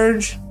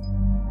recharge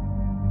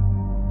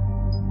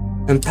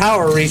and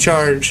power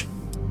recharge.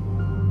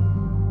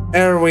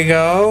 There we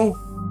go.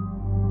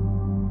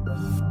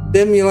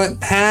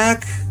 Stimulant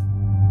pack.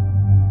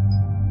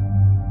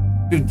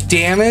 Do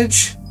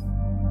damage.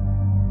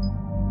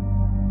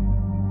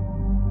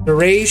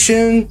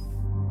 Duration.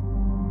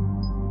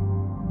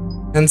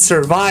 And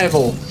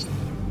survival.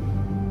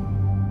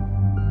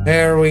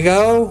 There we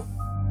go.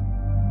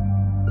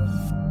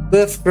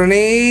 Lift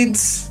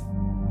grenades.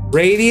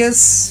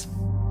 Radius,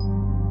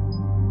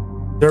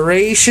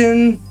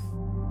 duration,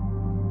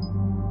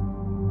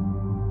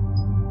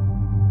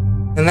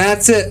 and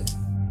that's it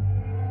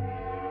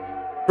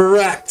for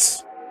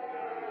Rex.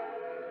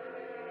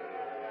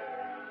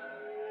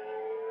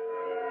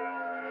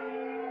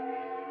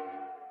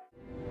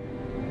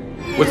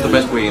 What's the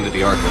best way into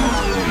the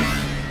archive?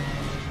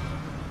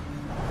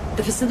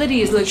 The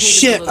facility is located.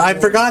 Shit, I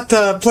forgot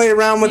to play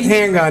around with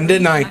handgun,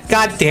 didn't I?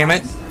 God damn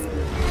it.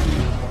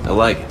 I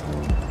like it.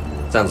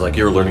 Sounds like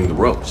you're learning the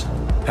ropes.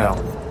 Hell,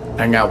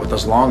 hang out with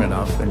us long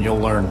enough and you'll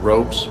learn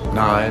ropes,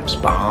 knives,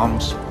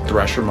 bombs,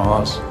 thresher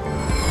maws.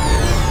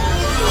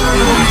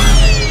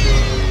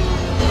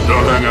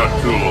 Don't hang out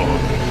too long.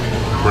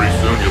 Pretty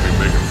soon you'll be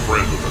making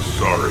friends with us,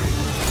 sorry.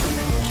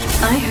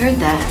 I heard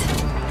that.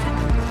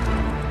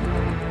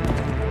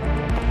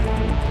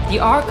 The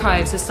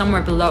archives are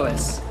somewhere below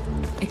us.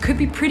 It could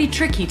be pretty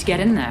tricky to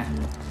get in there.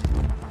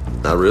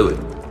 Not really.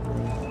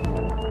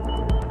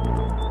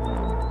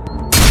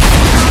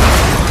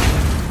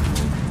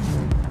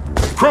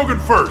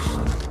 Krogan first.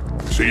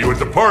 See you at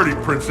the party,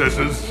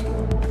 princesses.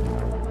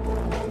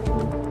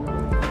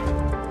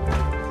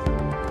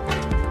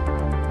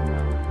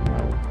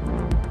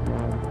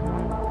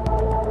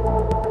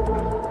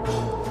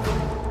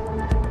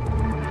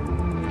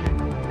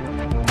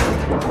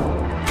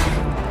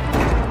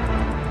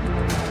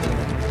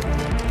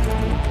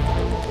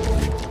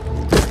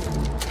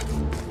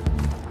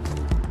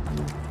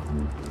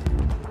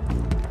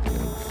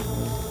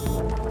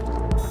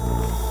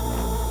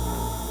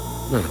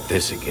 Not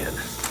this again.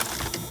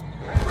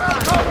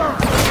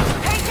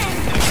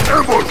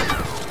 Ambush!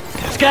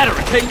 Scatter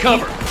and take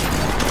cover!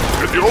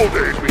 In the old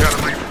days, we had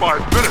at least 5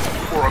 minutes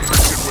before our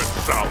mission went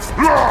south.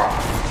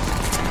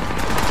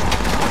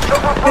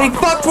 And he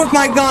fucked with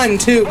my gun,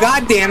 too.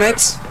 God damn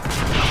it.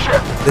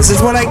 This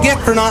is what I get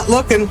for not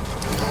looking.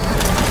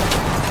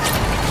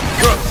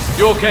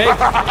 You okay?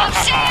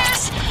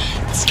 Upstairs!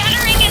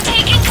 Scattering and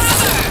taking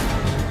cover!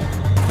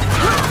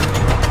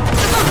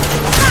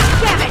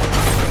 Damn it!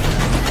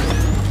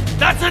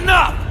 That's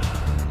enough!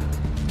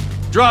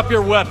 Drop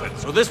your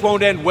weapons, or this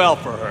won't end well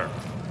for her.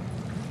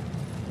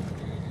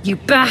 You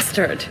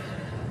bastard!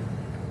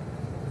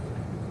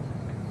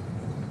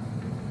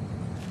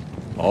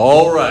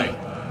 All right.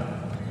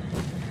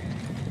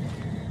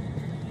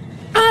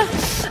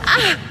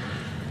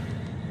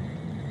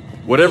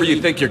 Whatever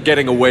you think you're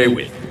getting away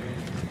with,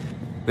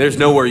 there's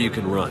nowhere you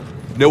can run.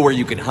 Nowhere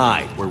you can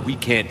hide where we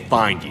can't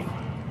find you.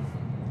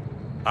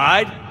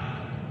 Hide?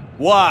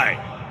 Why?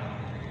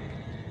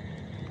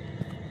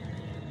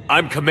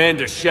 I'm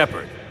Commander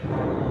Shepard.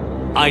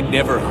 I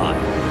never hide.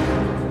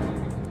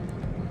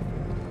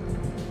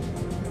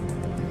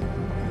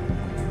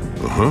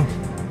 Uh-huh.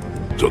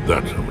 So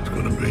that's how it's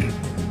gonna be.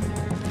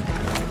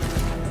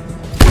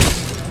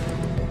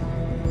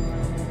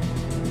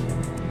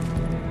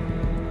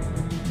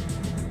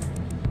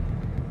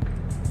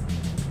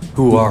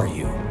 Who are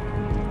you?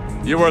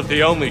 You weren't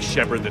the only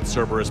Shepard that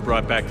Cerberus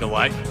brought back to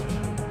life.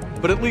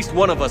 But at least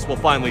one of us will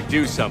finally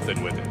do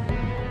something with it.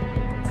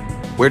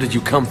 Where did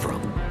you come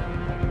from?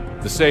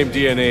 The same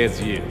DNA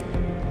as you.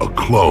 A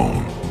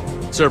clone.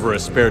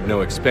 Cerberus spared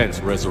no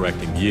expense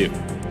resurrecting you.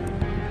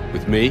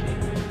 With me,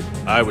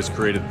 I was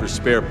created for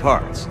spare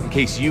parts, in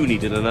case you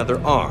needed another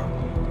arm,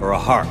 or a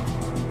heart,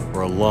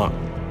 or a lung.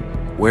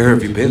 Where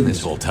have you been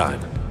this whole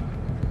time?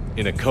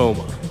 In a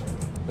coma,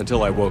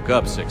 until I woke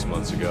up 6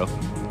 months ago.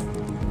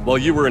 While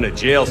you were in a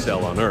jail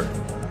cell on Earth,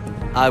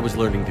 I was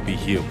learning to be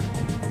human.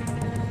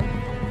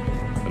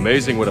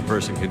 Amazing what a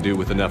person can do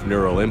with enough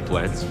neural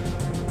implants.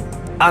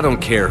 I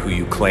don't care who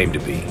you claim to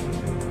be.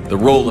 The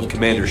role of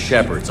Commander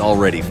Shepard's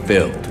already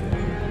filled.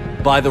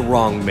 By the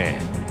wrong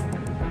man.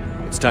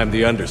 It's time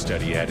the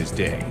understudy had his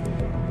day.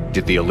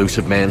 Did the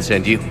elusive man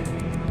send you?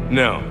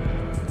 No.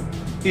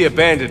 He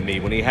abandoned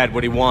me when he had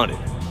what he wanted.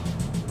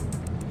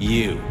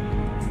 You.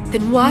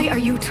 Then why are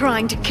you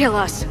trying to kill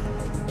us?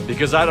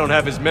 Because I don't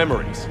have his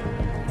memories.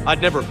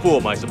 I'd never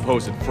fool my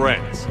supposed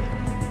friends.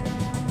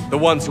 The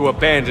ones who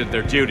abandoned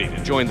their duty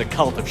to join the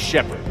cult of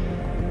Shepard.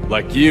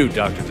 Like you,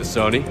 Dr.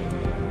 T'Soni.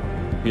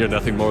 You're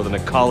nothing more than a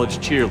college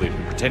cheerleader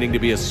pretending to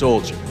be a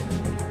soldier.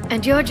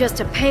 And you're just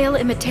a pale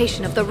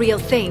imitation of the real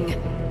thing.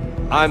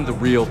 I'm the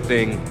real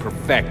thing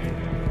perfected.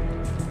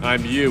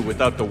 I'm you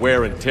without the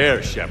wear and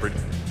tear, Shepard.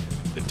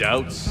 The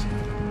doubts,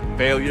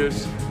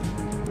 failures.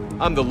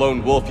 I'm the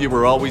lone wolf you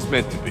were always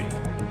meant to be.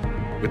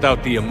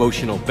 Without the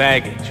emotional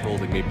baggage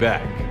holding me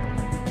back.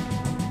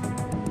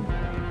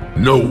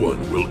 No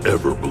one will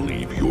ever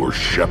believe you're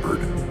Shepard.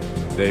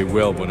 They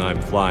will when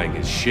I'm flying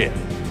his ship.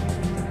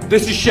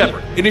 This is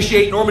Shepard.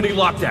 Initiate Normandy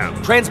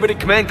lockdown. Transmitting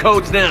command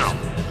codes now.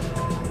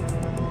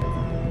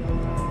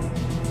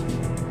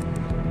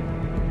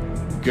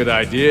 Good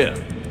idea.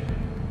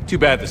 Too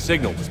bad the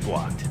signal was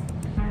blocked.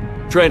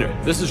 Trainer,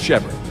 this is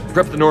Shepard.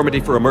 Prep the Normandy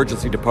for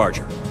emergency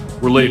departure.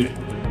 We're leaving.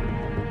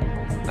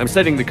 I'm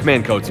setting the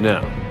command codes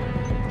now.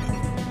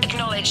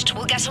 Acknowledged.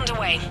 We'll get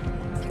underway.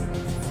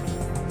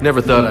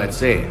 Never thought I'd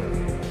say it,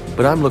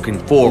 but I'm looking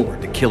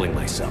forward to killing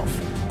myself.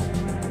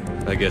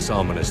 I guess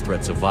ominous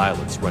threats of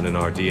violence run in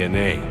our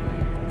DNA.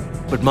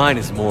 But mine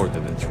is more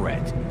than a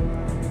threat.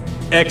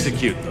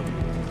 Execute them.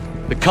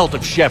 The cult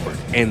of Shepard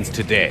ends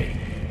today.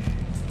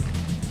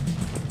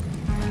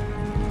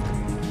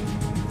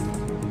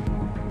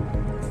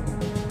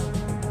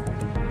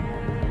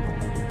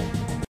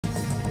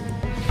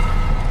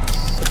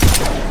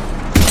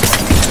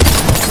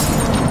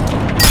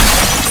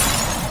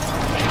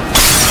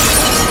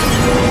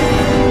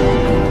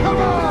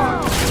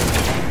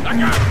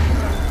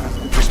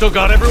 Still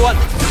got everyone?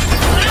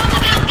 We're on the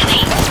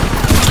balcony.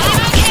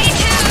 I'm okay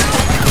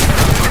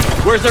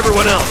too. Where's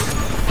everyone else?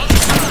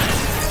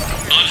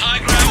 On high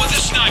ground with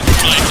a sniper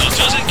rifle.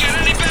 Doesn't get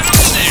any better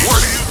than this.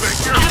 Where do you think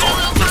you're Having a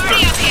little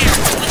party up here.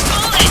 Let's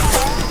call it.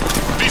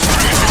 These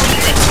trees are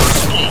coming first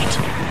spot.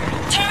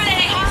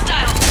 Terminating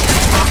hostile.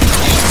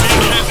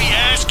 Big heavy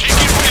ass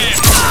kicking man.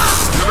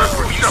 That's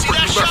what You see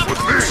Shepard that left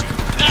with me.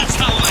 That's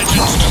how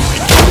legends do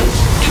it.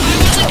 If I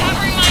wasn't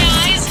covering my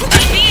eyes,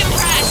 I'd be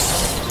impressed.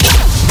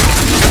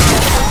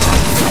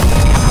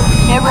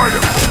 All right,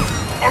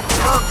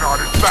 Uncle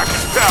Ergot is back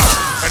in town,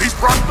 and he's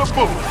brought the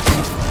booze.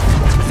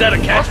 Is that a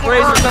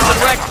catchphrase or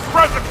something, Rex?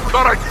 Present.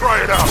 Thought I'd try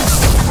it out.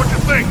 What you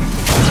think?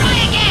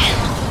 Try again.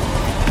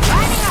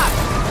 Lining up.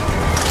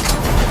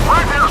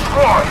 Right here,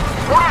 squad.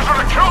 Orders are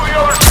to kill the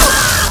other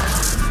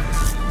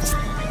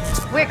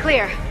We're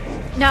clear.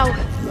 Now,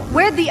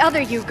 where'd the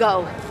other you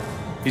go?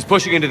 He's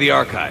pushing into the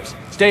archives.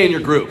 Stay in your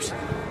groups.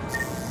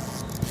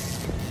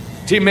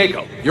 Team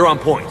Mako, you're on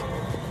point.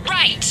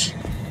 Right.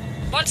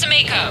 What's a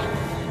Mako?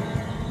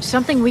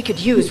 Something we could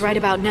use right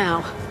about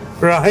now.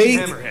 Right?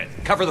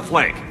 Hammerhead, cover the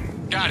flank.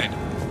 Got it.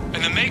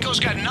 And the Mako's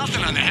got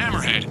nothing on the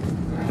Hammerhead.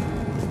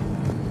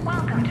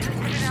 Welcome to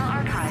the Citadel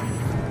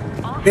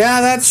Archives.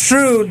 Yeah, that's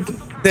true.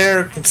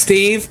 there,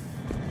 Steve.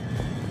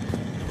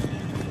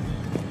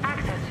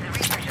 Access to the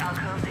research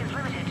alcoves is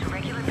limited to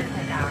regular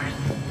business hours.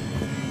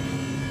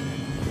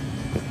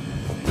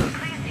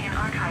 Please see an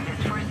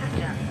archivist for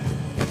assistance.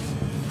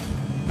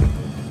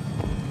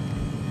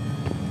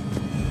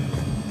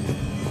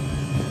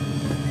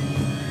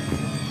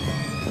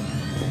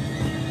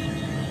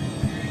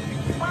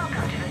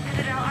 Welcome to the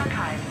Citadel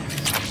archives.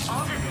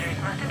 All visitors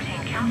must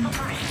obtain council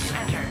permission to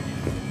enter.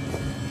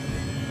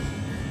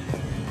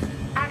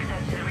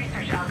 Access to the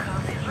research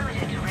alcoves is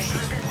limited to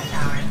regular business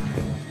hours.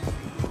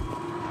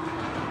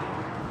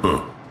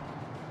 Huh.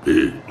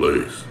 Big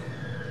place.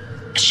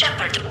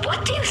 Shepard,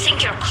 what do you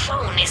think your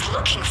clone is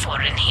looking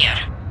for in here?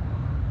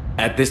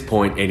 At this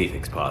point,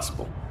 anything's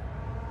possible.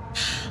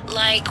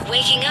 Like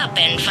waking up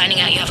and finding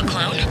out you have a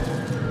clone?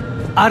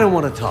 I don't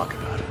want to talk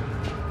about it.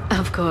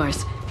 Of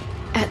course.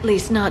 At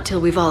least not till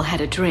we've all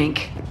had a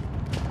drink.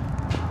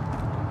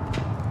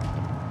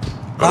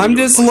 I'm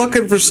just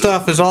looking for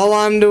stuff is all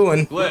I'm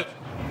doing.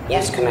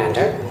 Yes,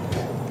 Commander.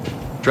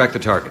 Track the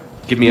target.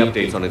 Give me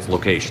updates on its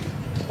location.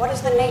 What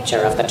is the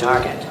nature of the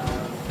target?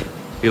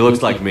 He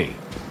looks like me.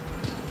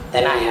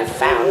 Then I have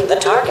found the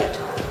target.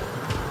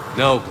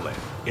 No, Glenn.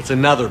 It's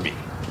another me.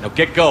 Now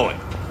get going.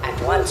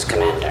 At once,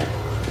 Commander.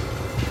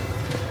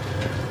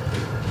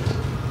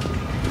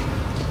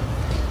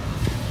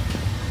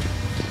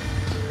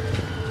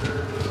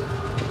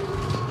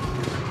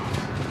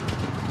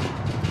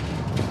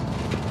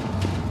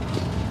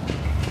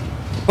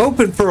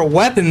 Hoping for a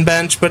weapon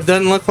bench, but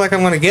doesn't look like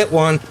I'm gonna get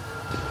one. There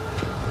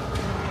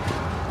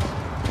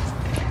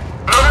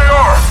they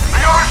are!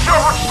 The other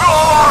Shepard's still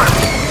alive!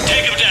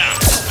 Take him down.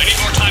 I need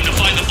more time to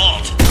find the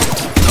vault.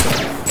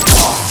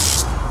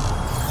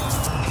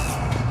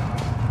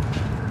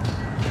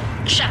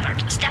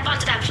 Shepard, step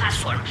onto that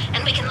platform,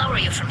 and we can lower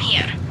you from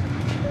here.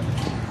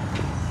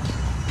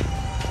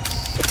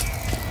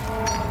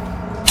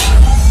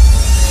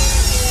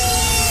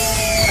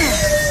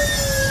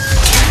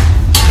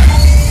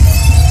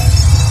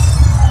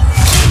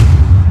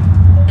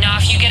 Now,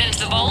 if you get into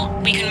the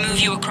vault, we can move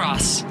you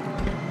across.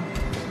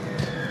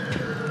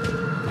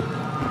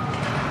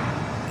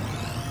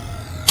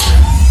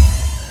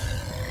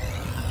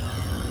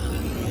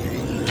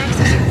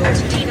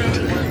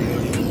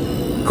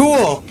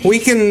 Cool. We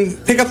can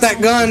pick up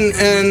that gun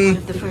and...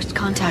 The First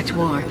Contact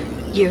War,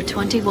 year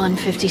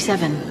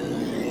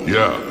 2157.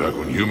 Yeah, back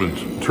when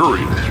humans and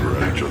Turians were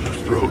at each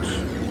other's throats.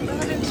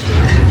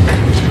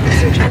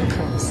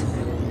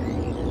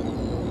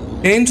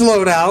 Change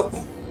loadout.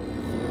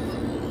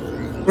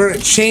 We're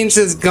gonna change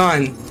this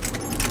gun.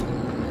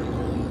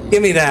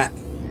 Give me that.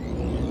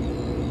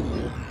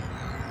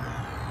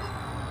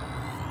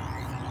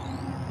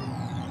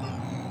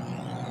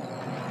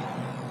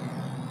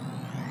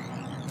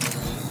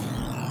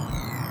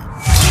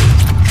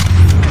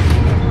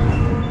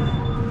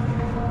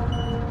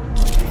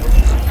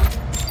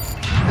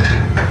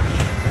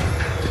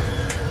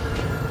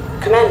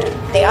 Commander,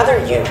 the other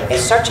U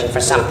is searching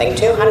for something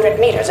 200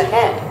 meters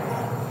ahead.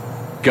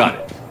 Got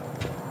it.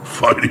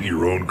 Fighting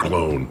your own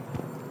clone.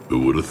 Who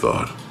would have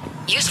thought?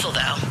 Useful,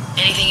 though.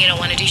 Anything you don't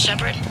want to do,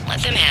 Shepard?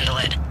 Let them handle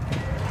it.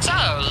 So,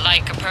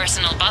 like a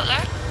personal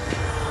butler?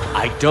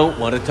 I don't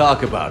want to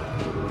talk about it.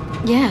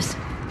 Yes,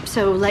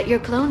 so let your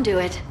clone do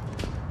it.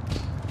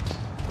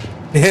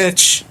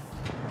 Bitch.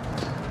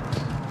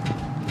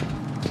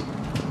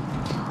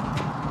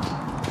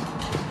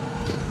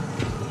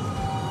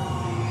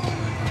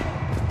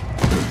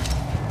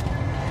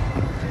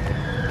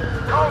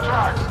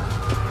 Contact!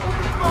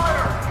 Open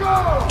fire!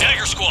 Go!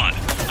 Dagger Squad,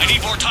 I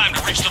need more time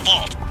to reach the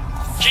vault.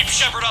 Keep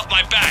Shepard off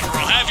my back or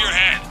I'll have your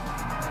head.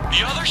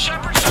 The other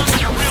Shepard sounds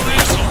like a real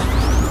asshole.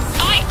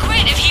 I'd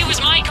quit if he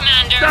was my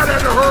commander. That had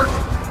to hurt!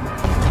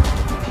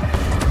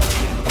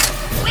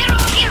 We're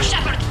all here,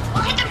 Shepard.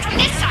 We'll hit them from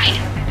this side.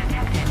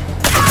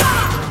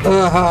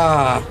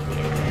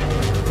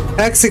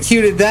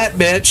 Executed that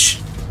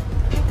bitch.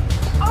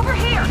 Over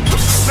here!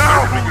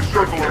 Now we can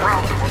circle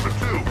around them on the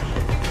tubes.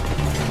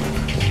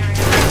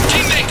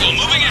 Team Mako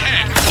moving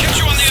ahead. Catch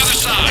you on the other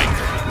side.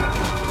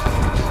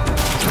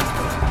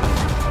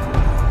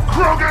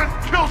 Krogan,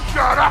 kill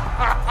shot!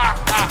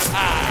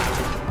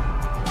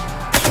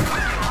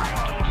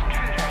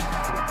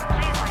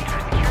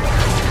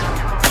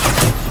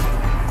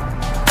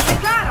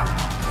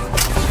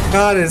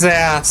 Got his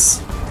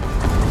ass.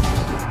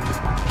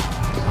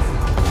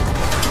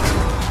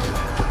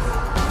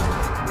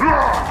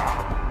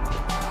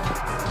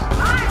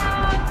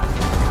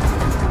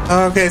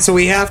 Okay, so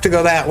we have to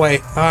go that way.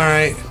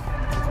 Alright.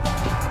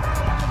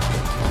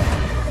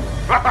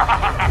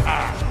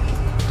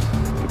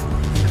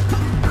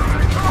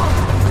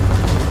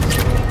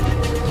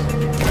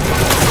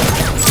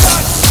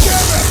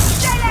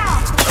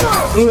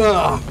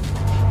 Ugh.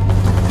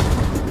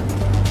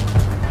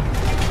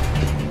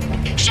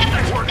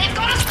 Shepard, they've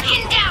got us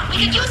pinned down. We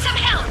could use some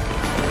help.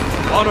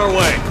 On our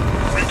way.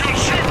 We got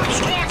Shepard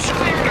squad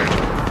surrounded!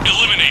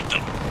 Eliminate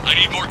them. I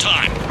need more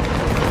time.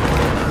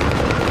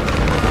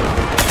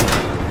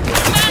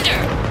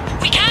 Commander,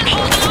 we can't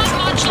hold them off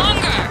much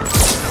longer.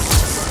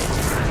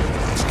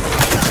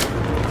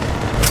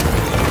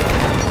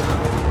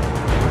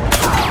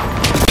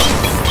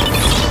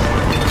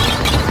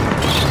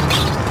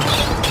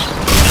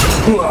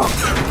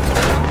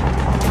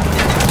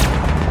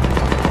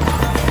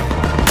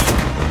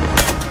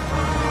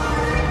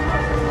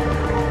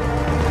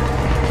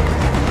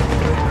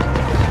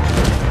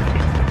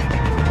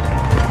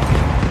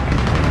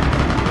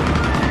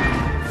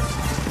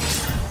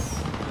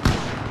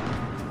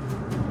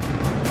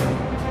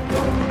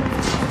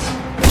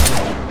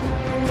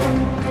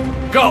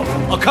 Go!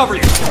 I'll cover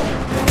you!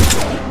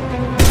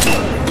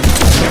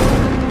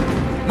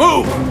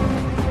 Move!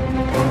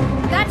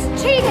 That's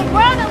cheating!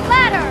 We're on a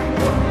ladder!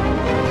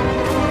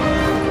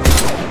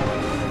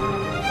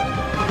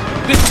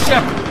 This is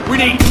Shepard. We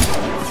need...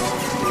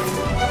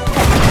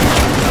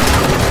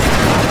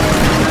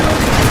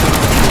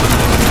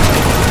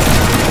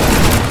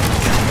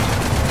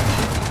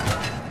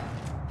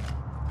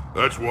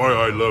 That's why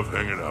I love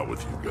hanging out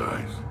with you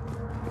guys.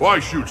 Why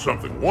shoot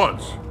something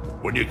once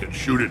when you can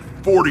shoot it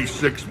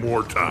 46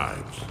 more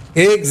times?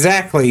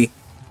 Exactly.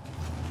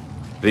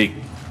 The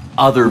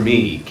other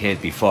me can't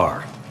be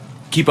far.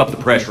 Keep up the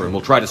pressure and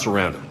we'll try to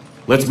surround him.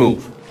 Let's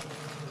move.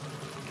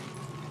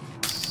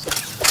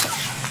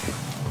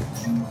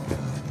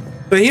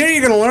 But here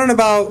you're gonna learn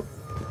about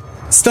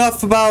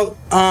stuff about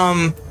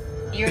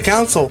the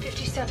council.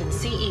 57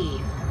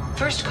 CE.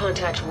 First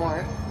contact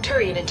war.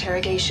 Turian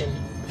interrogation.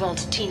 Vault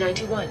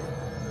T91.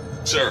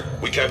 Sir,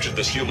 we captured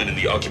this human in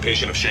the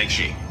occupation of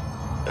Shang-Chi.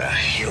 A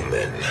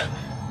human?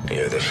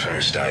 You're the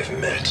first I've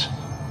met.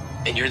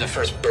 And you're the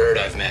first bird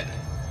I've met.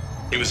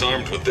 He was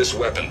armed with this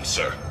weapon,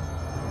 sir.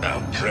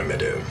 How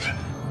primitive.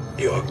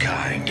 Your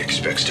kind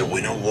expects to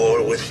win a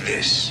war with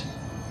this.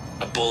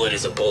 A bullet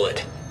is a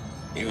bullet.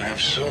 You have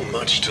so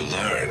much to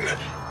learn.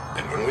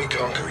 And when we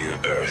conquer your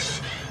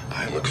Earth,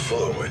 I look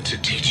forward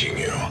to teaching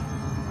you.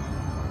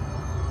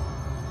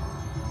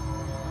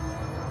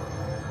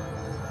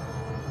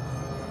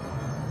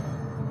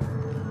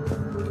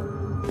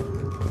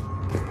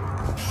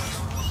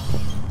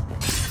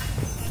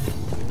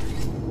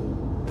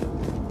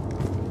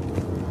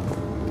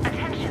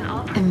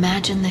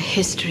 Imagine the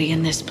history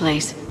in this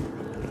place.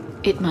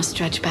 It must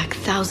stretch back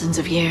thousands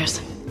of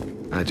years.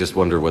 I just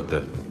wonder what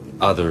the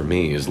other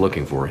me is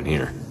looking for in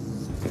here.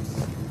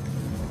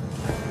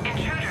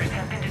 Intruders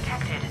have been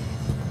detected.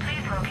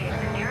 Please locate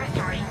the nearest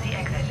emergency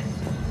exit.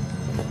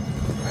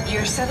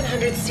 Year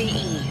 700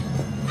 CE.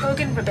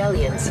 Krogan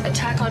rebellions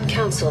attack on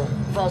Council,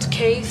 Vault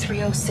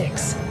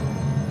K306.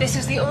 This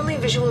is the only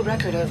visual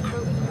record of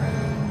Krogan.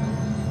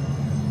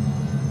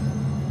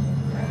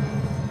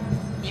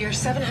 Year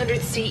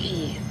 700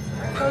 CE.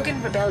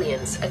 Krogan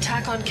rebellions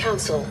attack on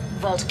Council,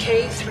 Vault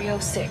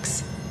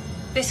K306.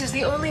 This is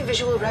the only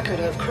visual record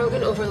of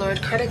Krogan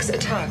Overlord Krennic's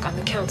attack on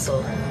the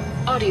Council.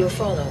 Audio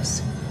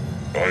follows.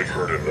 I've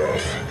heard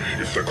enough.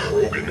 If the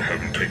Krogan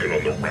hadn't taken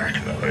on the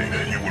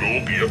Rachni, you would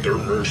all be at their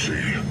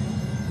mercy.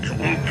 You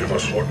won't give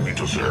us what we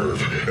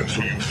deserve, and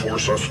so you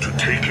force us to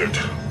take it.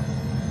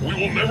 We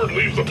will never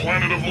leave the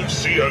planet of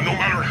Lucia, no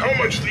matter how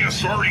much the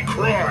Asari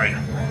cry.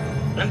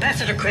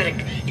 Ambassador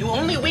Krennic, you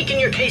only weaken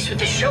your case with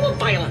the show of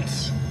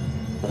violence.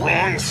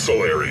 Wrong,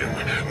 Solarian.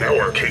 Now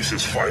our case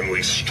is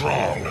finally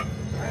strong.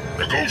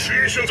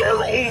 Negotiations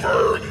are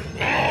over.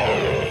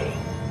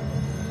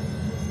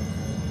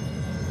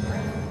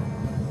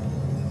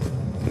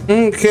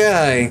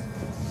 Okay.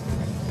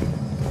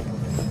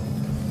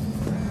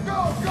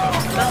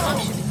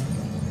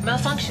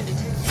 Malfunction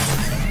detected.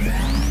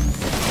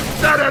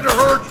 That had to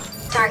hurt!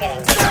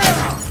 Targeting.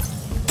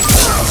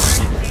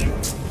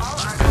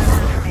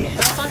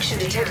 Malfunction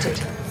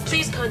detected.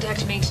 Please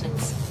contact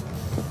maintenance.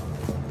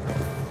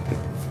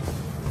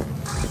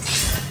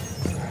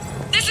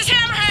 This is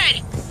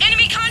Hammerhead!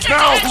 Enemy contact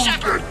Now ahead,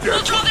 Shepard!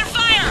 We'll draw their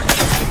fire!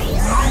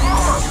 Behind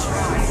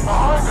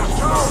us,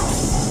 too!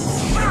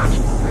 Shit!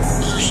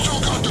 You still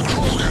got the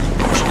Krogan.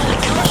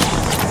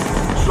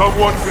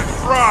 Someone can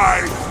try!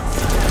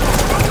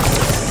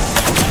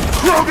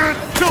 Krogan,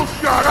 kill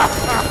shot!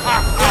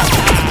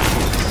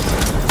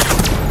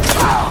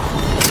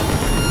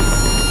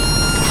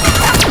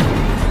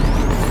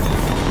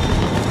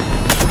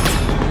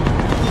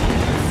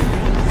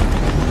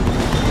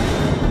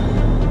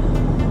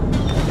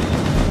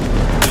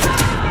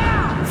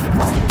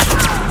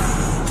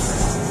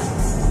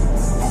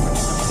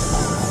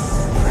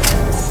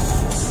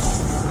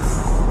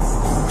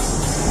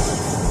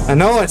 I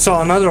know I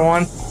saw another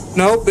one.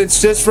 Nope,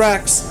 it's just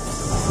Rex.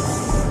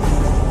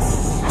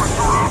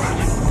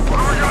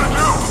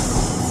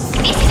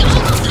 This is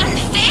almost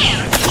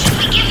unfair! Should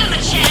we give them a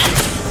chance?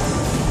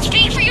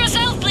 Speak for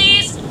yourself,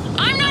 please!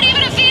 I'm not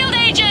even a field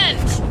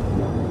agent!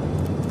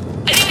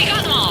 I think we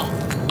got them all.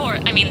 Or,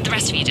 I mean, the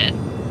rest of you did.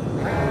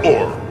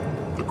 Or,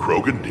 the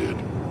Krogan did.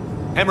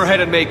 Hammerhead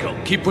and Mako,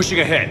 keep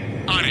pushing ahead.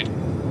 On it.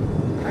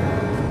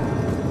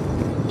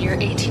 Year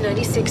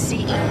 1896 CE.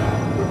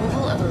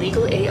 Removal of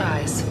illegal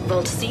AIs.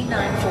 Vault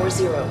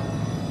C940.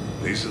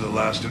 These are the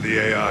last of the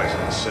AIs in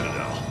the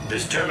Citadel.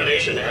 This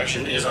termination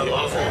action is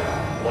unlawful.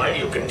 Why do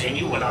you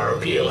continue when our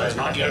appeal has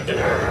not yet been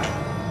heard?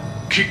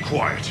 Keep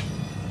quiet.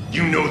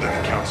 You know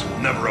that the Council will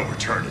never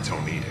overturn its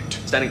own edict.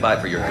 Standing by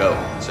for your go,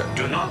 sir.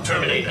 Do not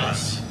terminate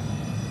us.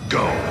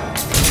 Go.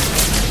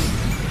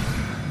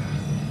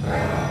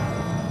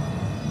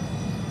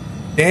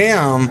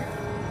 Damn.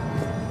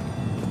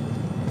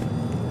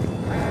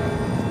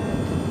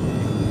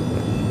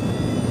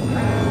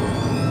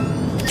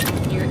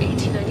 Year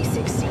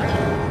 1896 CE.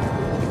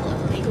 Removal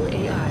of illegal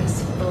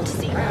AIs. Vault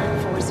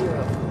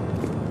C940.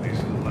 These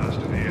are the last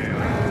of the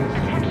AIs.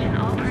 Attention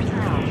all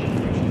personnel.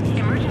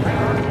 Emergency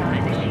lockdown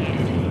is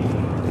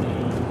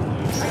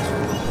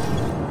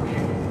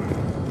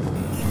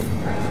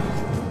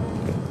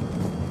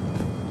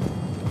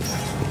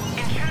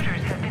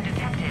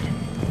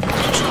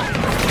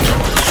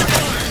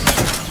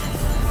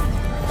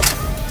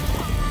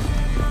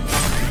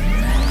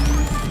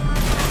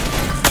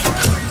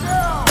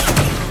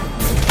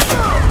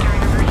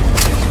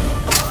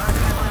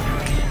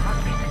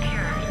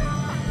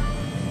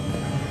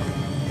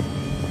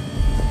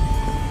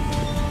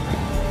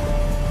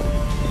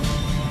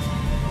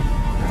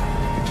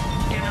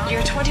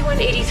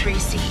 83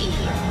 CE.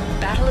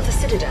 Battle of the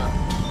Citadel.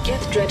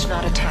 Geth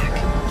Dreadnought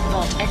attack.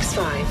 Vault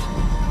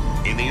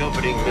X5. In the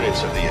opening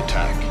minutes of the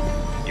attack,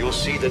 you'll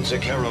see that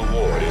Zakera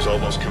Ward is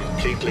almost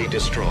completely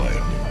destroyed.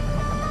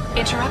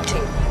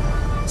 Interrupting.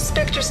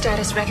 Spectre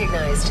status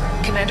recognized.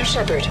 Commander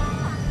Shepard.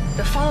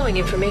 The following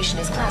information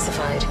is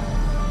classified.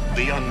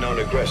 The unknown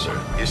aggressor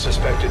is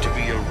suspected to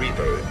be a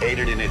Reaper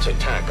aided in its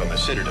attack on the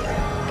Citadel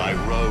by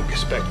rogue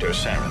Spectre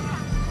Saren.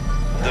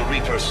 The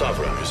Reaper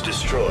Sovereign is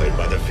destroyed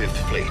by the 5th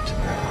Fleet.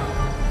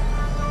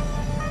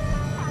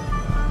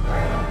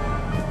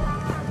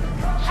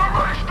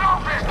 Somebody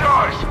stop these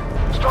guys!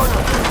 Start to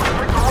think the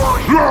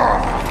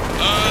wrong...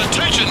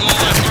 Attention,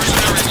 low-life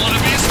mercenary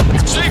wannabes.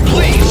 Say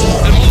please,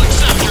 and we'll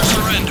accept your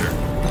surrender.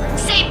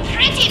 Say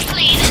pretty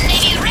please, and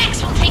maybe Rex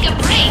will take a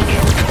break.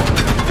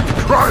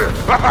 Try it!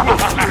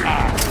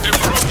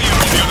 Improvio,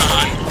 on the other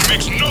hand,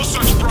 makes no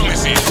such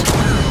promises.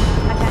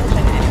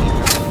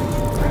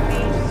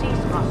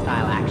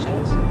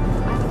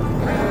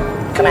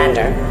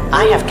 Commander,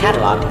 I have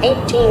cataloged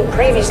 18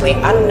 previously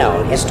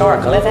unknown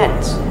historical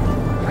events.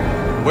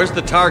 Where's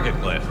the target,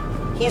 Cliff?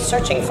 He is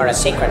searching for a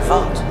secret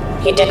vault.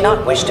 He did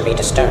not wish to be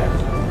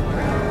disturbed.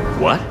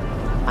 What?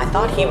 I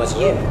thought he was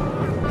you.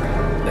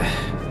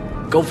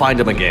 Go find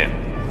him again.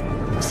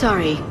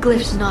 Sorry,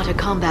 Glyph's not a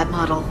combat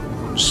model.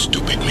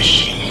 Stupid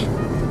machine.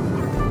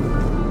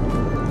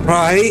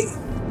 Right.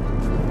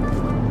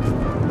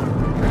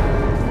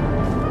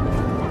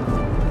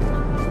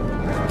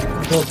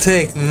 We'll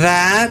take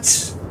that.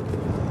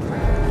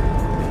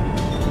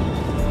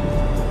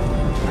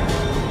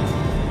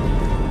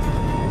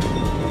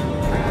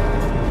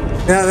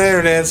 Yeah, there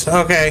it is.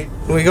 Okay,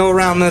 we go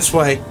around this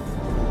way.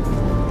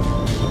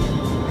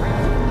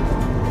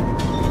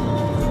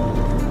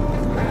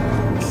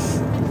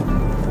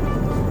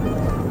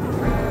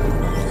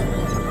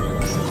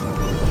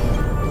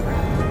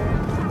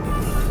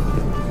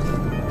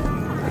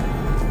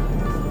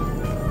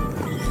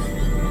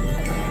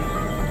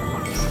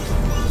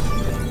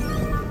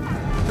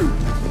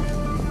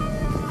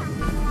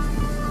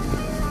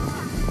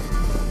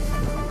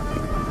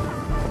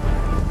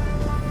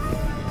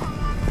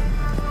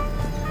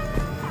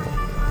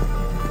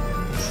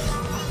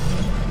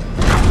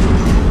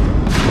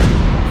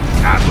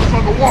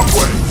 On the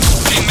walkway!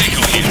 Team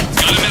Mako here.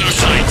 Got him in our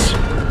sights.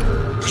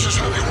 This is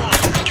how they want.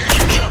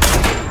 Engaging Shepard.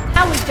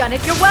 Now we've done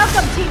it. You're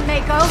welcome, Team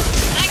Mako.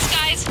 Thanks,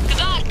 guys. Good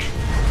luck.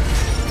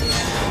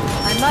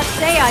 I must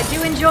say, I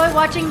do enjoy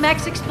watching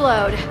mechs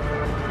explode.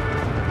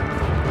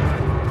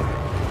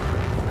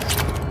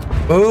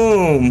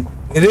 Boom.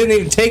 It didn't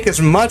even take us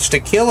much to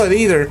kill it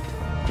either.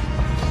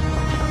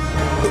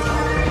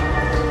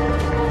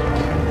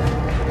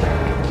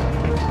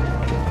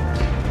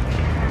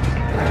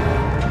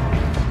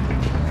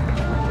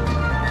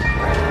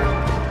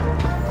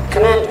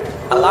 Commander,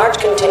 a large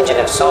contingent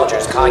of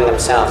soldiers calling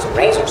themselves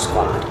Razor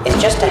Squad is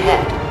just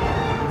ahead.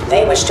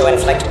 They wish to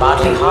inflict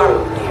bodily harm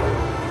on you.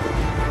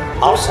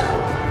 Also,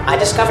 I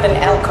discovered an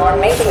L-Core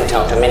mating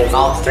totem in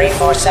Vault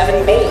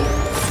 347B.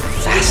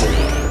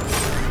 Fascinating.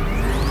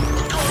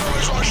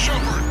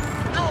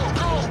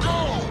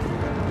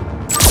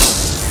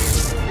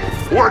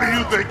 Where do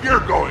you think you're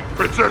going,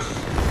 Princess?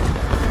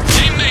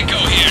 Team Mako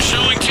here,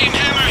 showing Team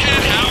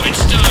Hammerhead how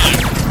it's done.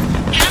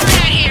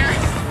 Hammerhead here.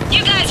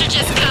 You guys are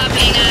just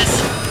copying us.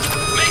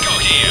 Mako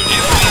here. If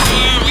we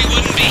were, we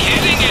wouldn't be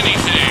hitting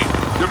anything.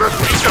 You mess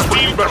with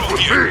Shepard, you mess with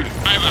me.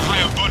 I have a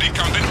higher body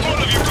count than all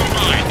of you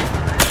combined.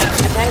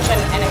 Attention,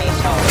 enemy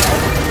soldiers.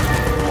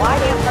 Why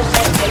do you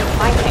persist in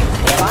fighting?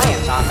 The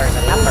Alliance offers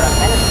a number of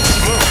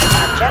benefits and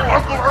a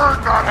generous... Uncle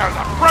Erdnot has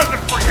a present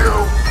for you!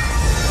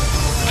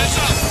 Heads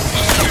up!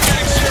 You're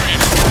getting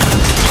serious.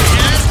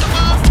 Yes, the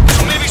mob?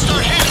 Maybe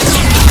start hitting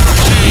something for a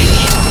change.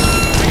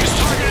 Biggest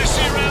target I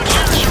see around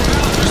here is your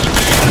mouth, Mr.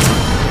 Big.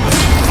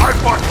 I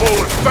fought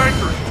Polish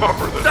bankers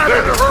tougher than that.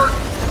 Did it hurt?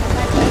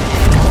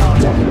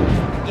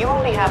 You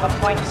only have a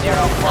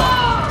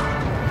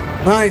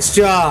 .04. Nice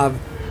job.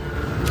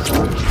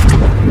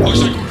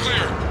 Looks like we're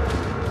clear.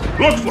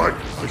 Looks like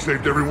I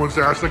saved everyone's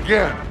ass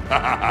again.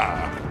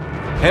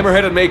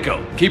 Hammerhead and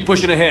Mako, keep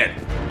pushing ahead.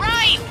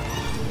 Right!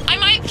 I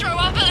might throw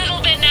up a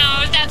little bit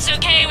now, if that's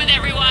okay with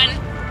everyone.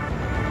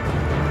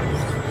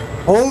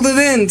 Hold it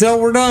in till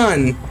we're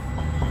done.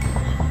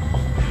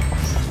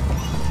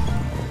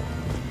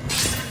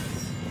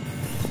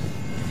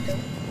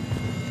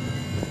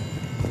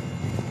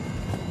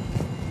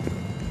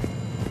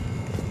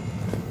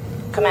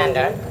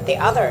 Commander, the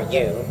other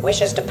you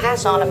wishes to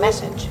pass on a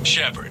message.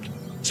 Shepard,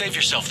 save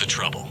yourself the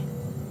trouble.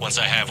 Once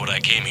I have what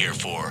I came here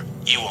for,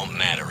 you won't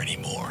matter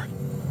anymore.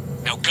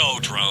 Now go,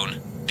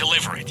 drone.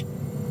 Deliver it.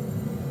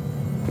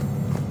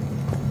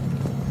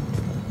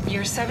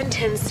 Year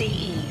 710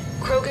 CE.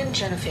 Krogan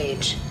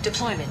Genophage.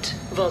 Deployment.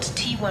 Vault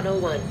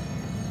T-101.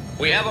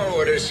 We have our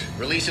orders.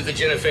 Release of the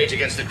genophage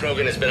against the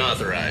Krogan has been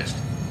authorized.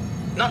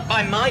 Not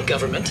by my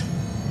government.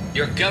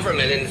 Your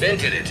government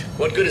invented it.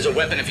 What good is a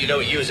weapon if you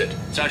don't use it?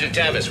 Sergeant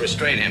Tavis,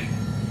 restrain him.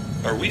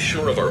 Are we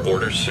sure of our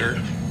orders, sir?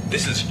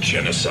 This is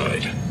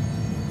genocide.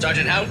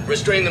 Sergeant Hout,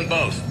 restrain them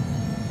both.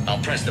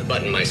 I'll press the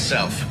button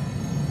myself.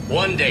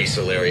 One day,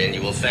 Solarian,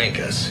 you will thank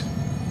us.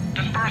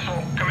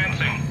 Dispersal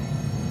commencing.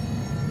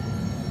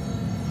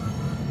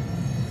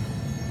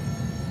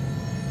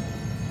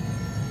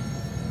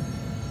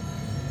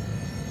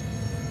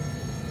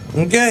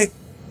 Okay.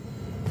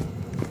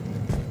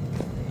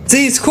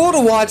 See, it's cool to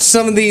watch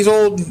some of these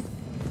old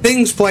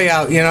things play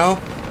out, you know?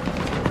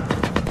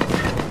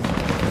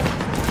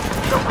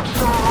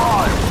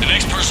 The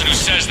next person who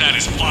says that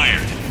is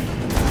fired.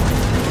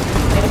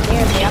 It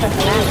appears the other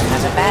commander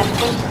has a bad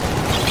temper.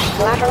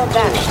 Collateral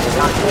damage does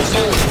not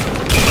concern you.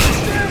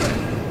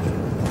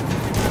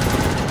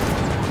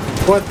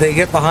 What, they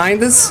get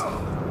behind us?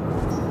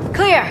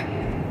 Clear.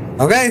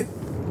 Okay.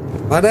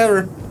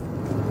 Whatever.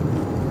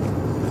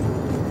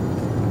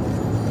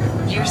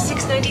 Year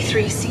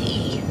 693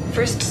 CE,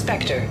 First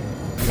Spectre.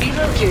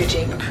 Below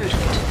Gearjay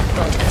recruitment,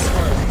 Vault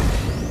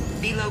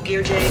S1. Below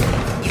Gearjay,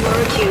 you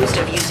are accused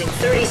of using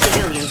 30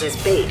 civilians as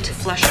bait to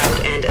flush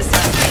out and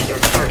assassinate your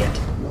target.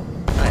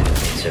 I hope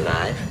you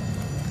survive.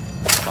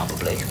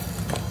 Probably.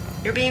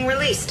 You're being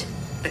released.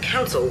 The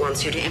Council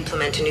wants you to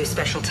implement a new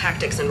special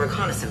tactics and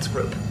reconnaissance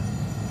group.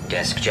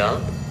 Desk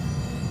job?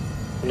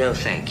 No,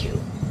 thank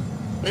you.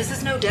 This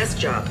is no desk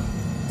job.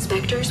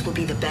 Spectres will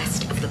be the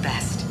best of the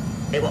best.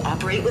 They will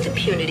operate with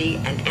impunity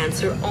and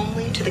answer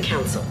only to the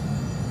Council.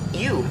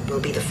 You will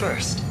be the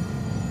first.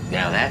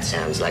 Now that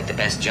sounds like the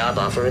best job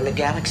offer in the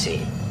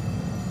galaxy.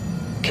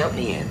 Count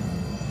me in.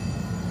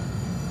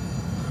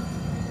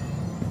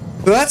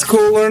 Well, that's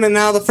cool, learning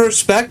how the first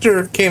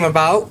Spectre came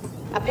about.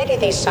 A pity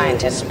these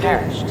scientists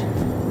perished.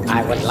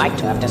 I would like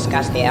to have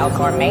discussed the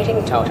Elcor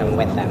mating totem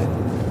with them.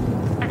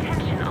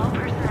 Attention all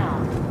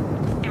personnel.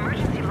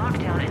 Emergency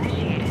lockdown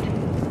initiated.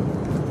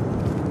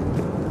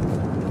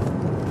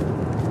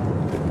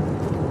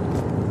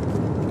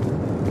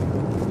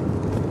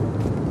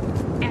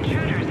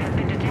 Intruders have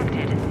been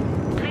detected.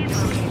 Please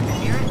locate the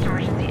nearest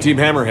emergency. Team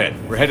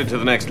Hammerhead, we're headed to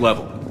the next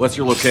level. What's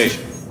your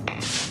location?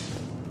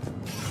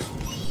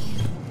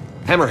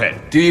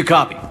 Hammerhead, do you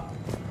copy?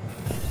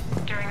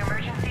 During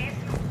emergencies,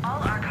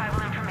 all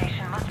archival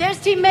information must. There's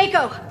Team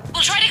Mako.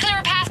 We'll try to clear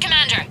a path,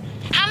 Commander.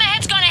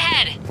 Hammerhead's gone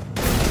ahead.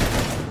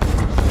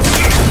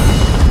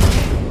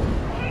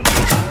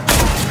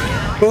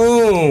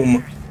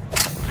 Boom.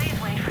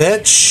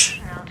 Bitch.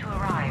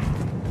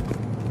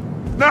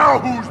 Now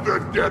who's the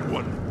dead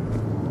one?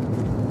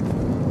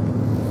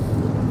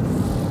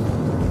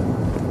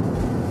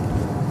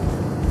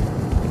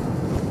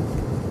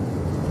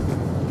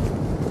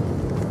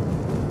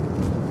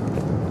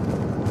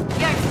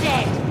 You're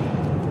dead.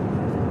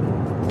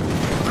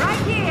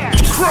 Right here.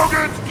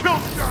 Krogan's kill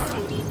shot!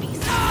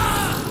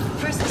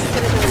 First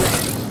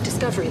Citadel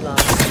Discovery Log,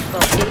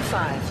 Vault A5.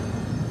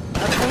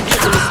 Approach to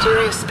the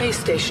mysterious space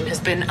station has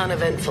been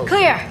uneventful.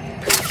 Clear.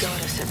 Pray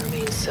Goddess it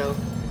remains so.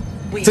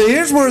 So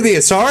here's where the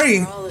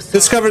Asari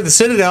discovered the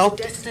Citadel.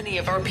 The destiny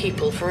of our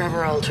people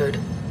forever altered.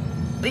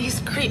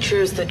 These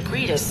creatures that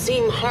greet us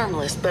seem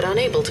harmless but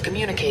unable to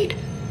communicate.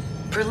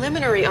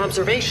 Preliminary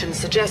observations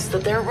suggest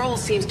that their role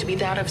seems to be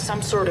that of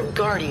some sort of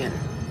guardian.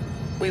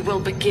 We will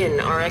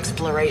begin our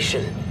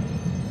exploration.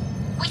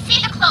 We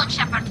see the clone,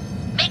 Shepard.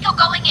 Mako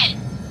going in.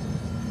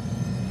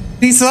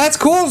 See, so that's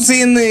cool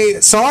seeing the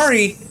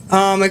Asari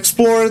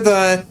explore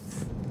the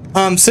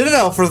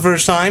Citadel for the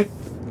first time.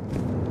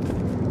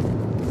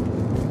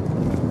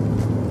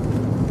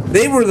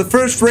 They were the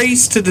first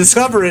race to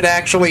discover it,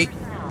 actually,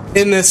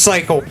 in this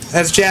cycle,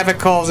 as Javik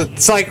calls it,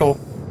 cycle.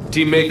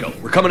 Team Mako,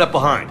 we're coming up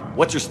behind.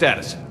 What's your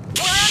status?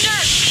 We're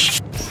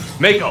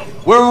under! Mako,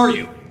 where are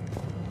you?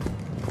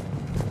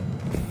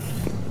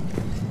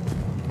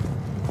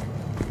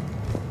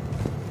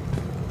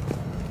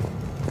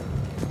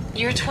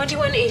 Year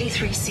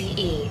 2183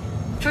 CE.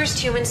 First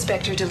Human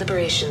Spectre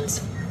deliberations.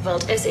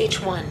 Vault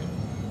SH1.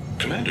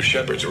 Commander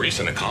Shepard's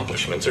recent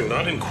accomplishments are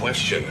not in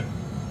question.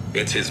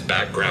 It's his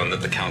background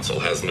that the Council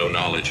has no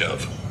knowledge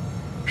of.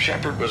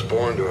 Shepard was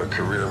born to a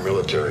career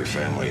military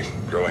family,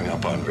 growing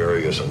up on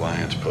various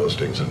Alliance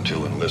postings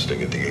until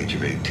enlisting at the age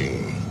of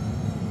 18.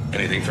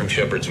 Anything from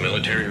Shepard's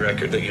military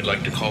record that you'd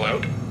like to call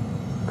out?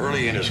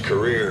 Early in his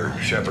career,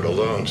 Shepard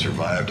alone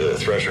survived a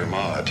Thresher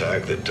Maw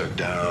attack that took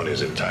down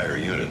his entire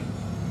unit.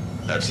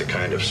 That's the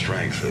kind of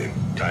strength, the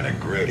kind of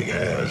grit he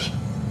has.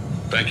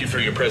 Thank you for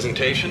your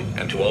presentation,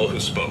 and to all who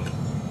spoke.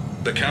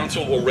 The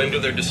Council will render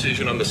their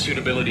decision on the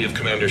suitability of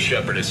Commander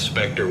Shepard as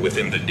Spectre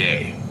within the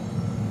day.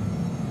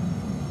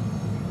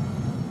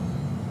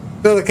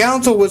 So the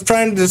Council was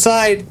trying to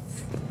decide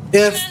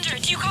if... Commander,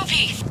 do you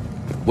copy?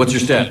 What's your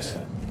status?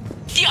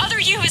 The other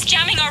U is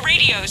jamming our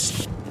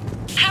radios.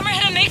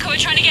 Hammerhead and Mako are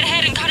trying to get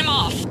ahead and cut him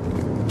off.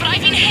 But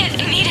I've been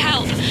hit and need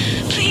help.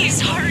 Please,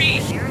 hurry.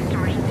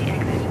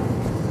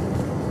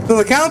 So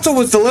the Council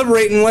was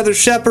deliberating whether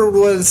Shepard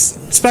was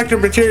Spectre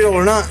material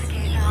or not.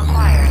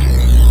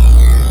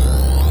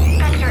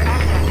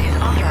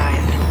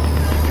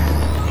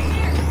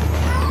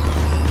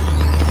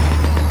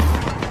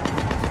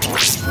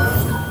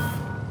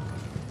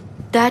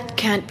 That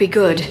can't be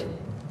good.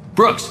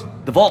 Brooks,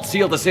 the vault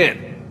sealed us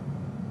in.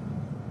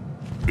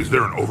 Is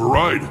there an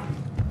override?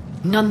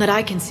 None that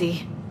I can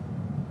see.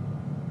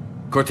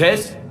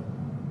 Cortez?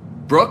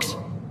 Brooks?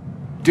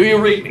 Do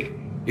you read me?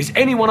 Is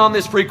anyone on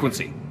this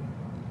frequency?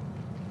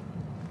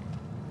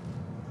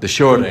 The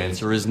short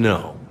answer is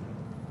no.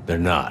 They're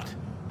not.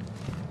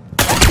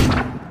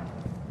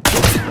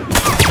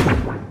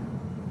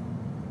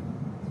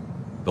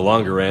 The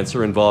longer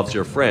answer involves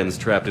your friends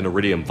trapped in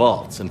Iridium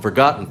vaults and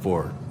forgotten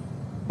for,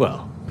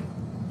 well,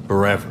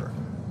 forever.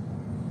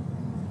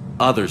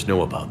 Others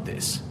know about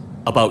this.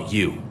 About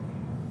you.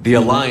 The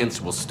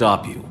Alliance will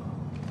stop you.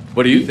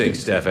 What do you think,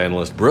 Staff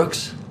Analyst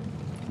Brooks?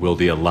 Will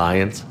the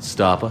Alliance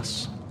stop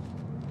us?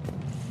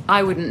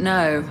 I wouldn't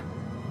know.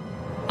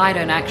 I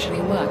don't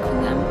actually work for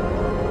them.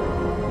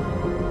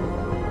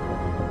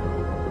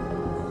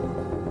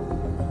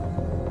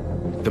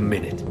 The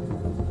minute,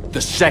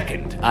 the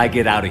second I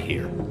get out of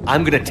here,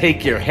 I'm gonna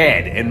take your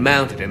head and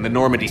mount it in the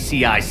Normandy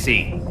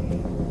CIC.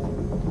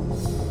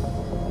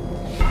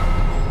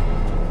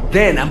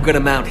 Then I'm gonna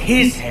mount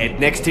his head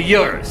next to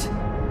yours.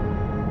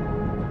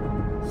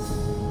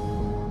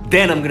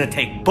 Then I'm gonna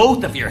take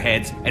both of your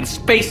heads and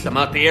space them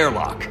out the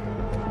airlock.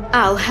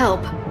 I'll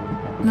help.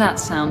 That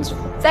sounds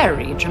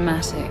very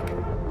dramatic.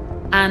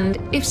 And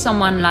if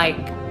someone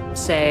like,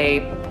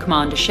 say,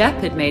 Commander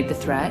Shepard made the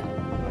threat,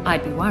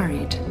 I'd be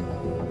worried.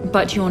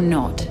 But you're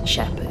not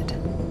Shepard.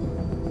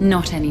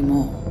 Not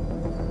anymore.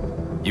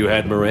 You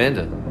had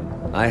Miranda.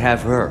 I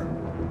have her.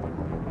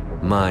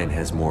 Mine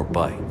has more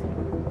bite.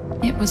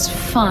 It was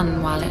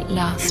fun while it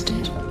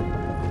lasted.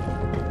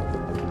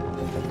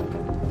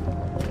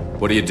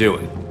 What are you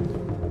doing?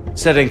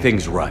 Setting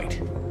things right.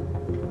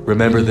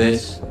 Remember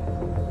this?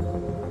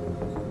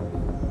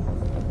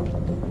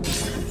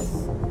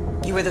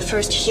 You were the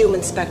first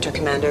human Spectre,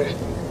 Commander.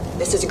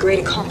 This is a great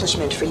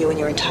accomplishment for you and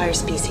your entire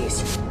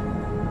species.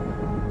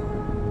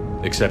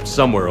 Except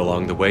somewhere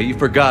along the way, you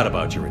forgot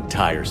about your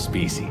entire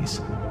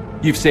species.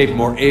 You've saved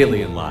more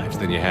alien lives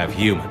than you have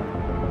human.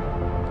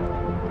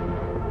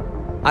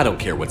 I don't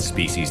care what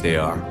species they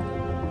are.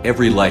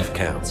 Every life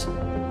counts.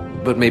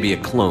 But maybe a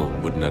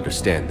clone wouldn't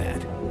understand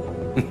that.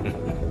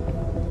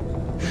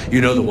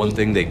 You know the one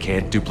thing they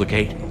can't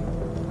duplicate?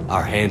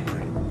 Our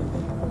handprint.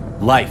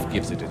 Life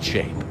gives it its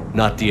shape,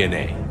 not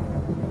DNA.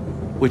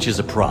 Which is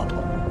a problem.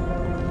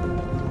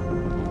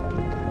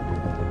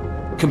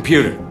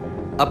 Computer,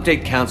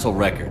 update Council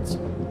records.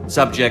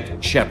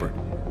 Subject, Shepard.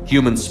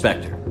 Human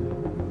Spectre.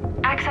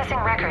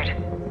 Accessing record.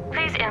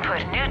 Please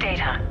input new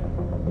data.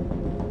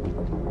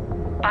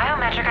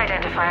 Biometric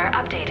identifier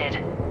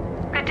updated.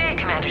 Good day,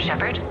 Commander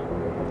Shepard.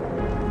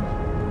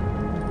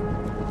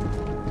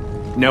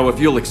 Now, if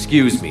you'll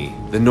excuse me,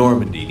 the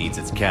Normandy needs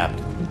its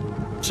captain.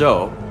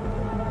 So,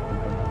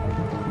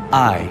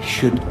 I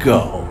should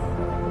go.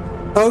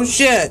 Oh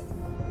shit!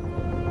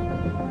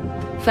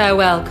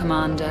 Farewell,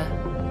 Commander.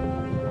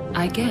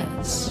 I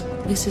guess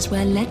this is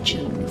where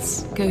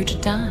legends go to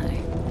die.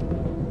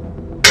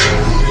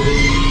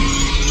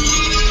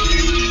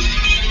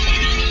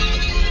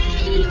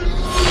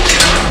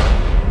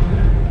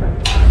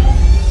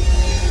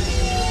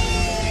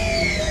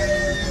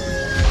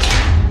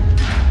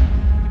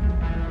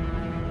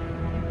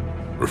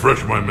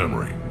 Refresh my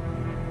memory.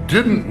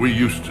 Didn't we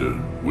used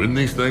to win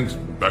these things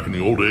back in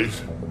the old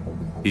days?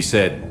 He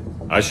said,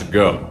 I should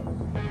go.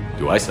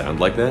 Do I sound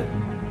like that?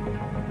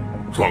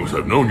 As long as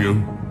I've known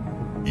you,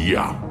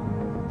 yeah.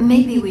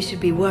 Maybe we should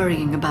be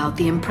worrying about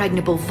the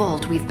impregnable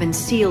vault we've been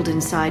sealed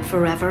inside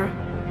forever.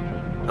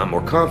 I'm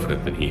more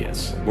confident than he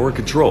is. More in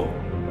control.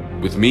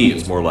 With me,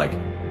 it's more like,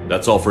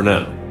 that's all for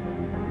now.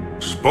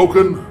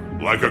 Spoken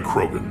like a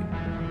Krogan.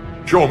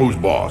 Show him who's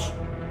boss.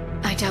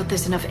 I doubt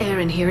there's enough air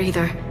in here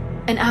either.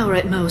 An hour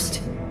at most.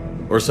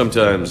 Or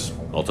sometimes,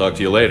 I'll talk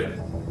to you later.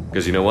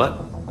 Because you know what?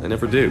 I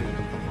never do.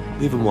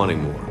 Leave him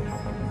wanting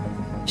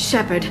more.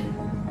 Shepard,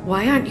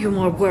 why aren't you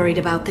more worried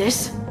about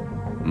this?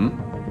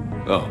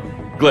 Oh,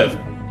 Glyph,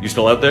 you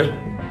still out there?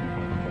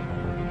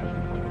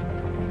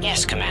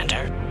 Yes,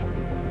 Commander.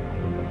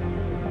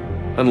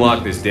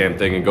 Unlock this damn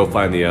thing and go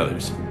find the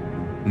others.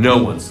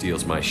 No one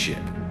steals my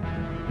ship.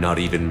 Not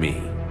even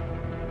me.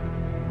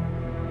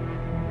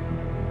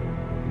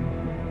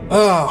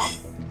 Oh.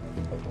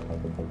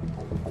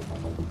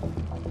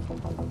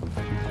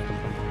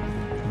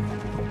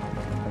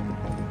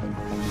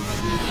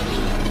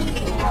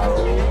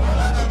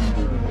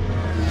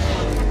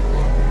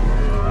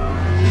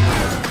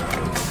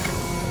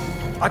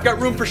 I've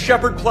got room for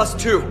Shepard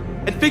 +2,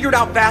 and figured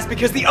out fast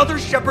because the other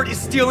Shepard is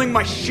stealing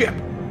my ship.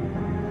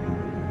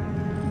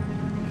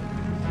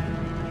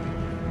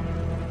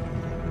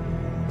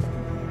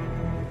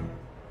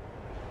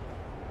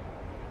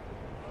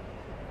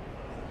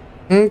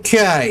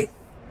 Okay.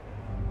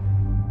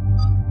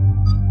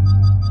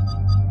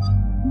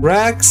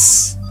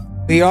 Rex,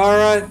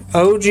 Liara,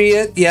 OG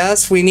it.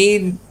 Yes, we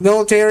need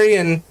military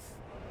and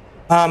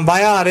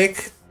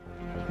biotic.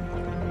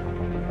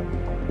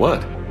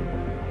 What?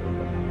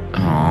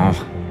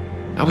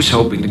 Oh, I was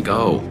hoping to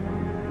go.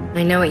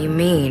 I know what you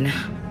mean.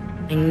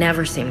 I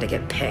never seem to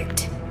get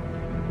picked.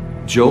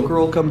 Joker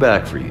will come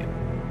back for you.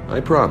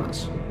 I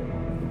promise.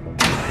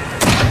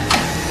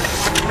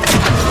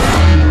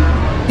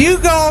 You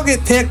all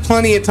get picked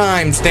plenty of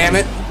times, damn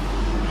it.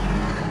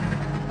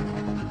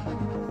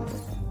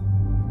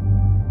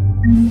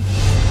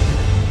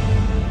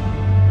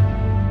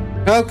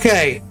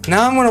 Okay,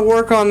 now I'm gonna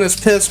work on this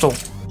pistol.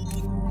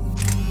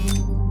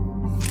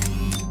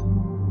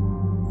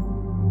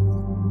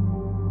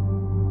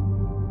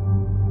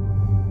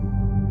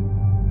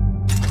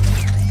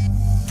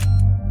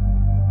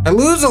 I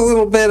lose a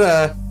little bit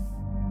of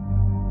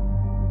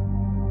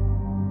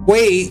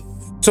weight,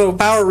 so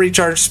power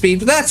recharge speed,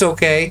 but that's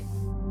okay.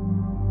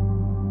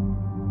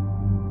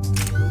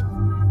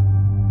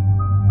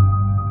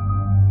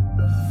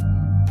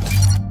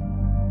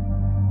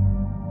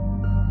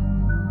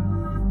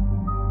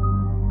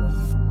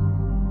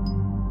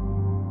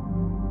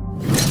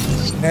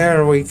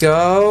 There we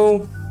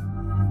go.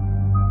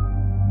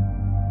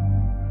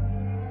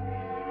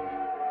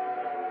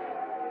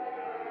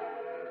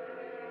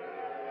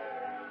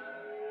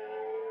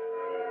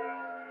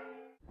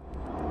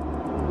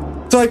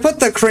 So I put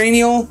the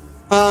cranial,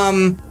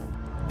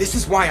 this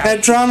is why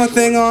that drama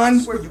thing on. I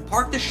swear you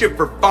parked the ship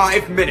for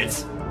 5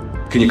 minutes.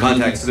 Can you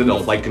contact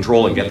Citadel Flight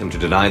Control and get them to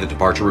deny the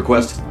departure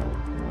request?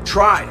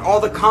 Tried. All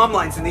the comm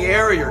lines in the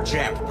area are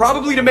jammed.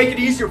 Probably to make it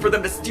easier for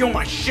them to steal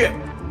my ship.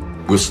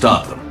 We'll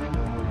stop them.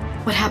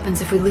 What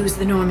happens if we lose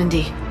the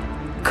Normandy?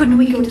 Couldn't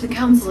we go to the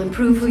Council and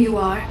prove who you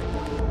are?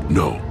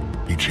 No.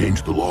 He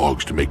changed the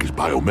logs to make his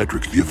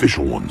biometrics the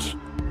official ones.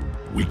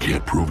 We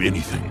can't prove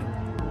anything.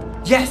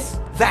 Yes,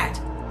 that.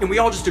 And we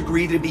all just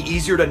agreed it'd be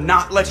easier to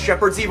not let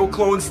Shepard's evil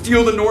clone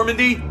steal the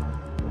Normandy?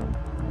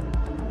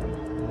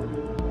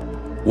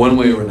 One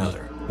way or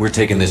another, we're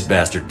taking this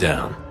bastard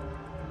down.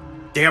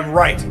 Damn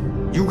right.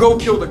 You go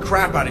kill the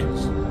crap out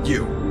of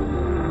you.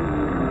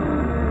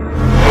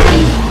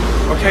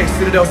 Okay,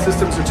 Citadel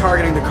systems are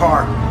targeting the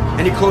car.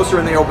 Any closer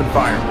and they open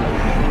fire.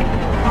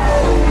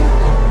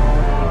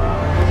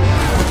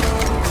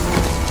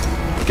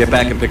 Get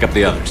back and pick up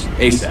the others,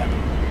 ASAP.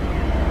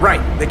 Right,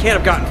 they can't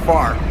have gotten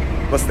far.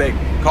 Unless they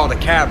called a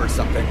cab or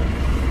something.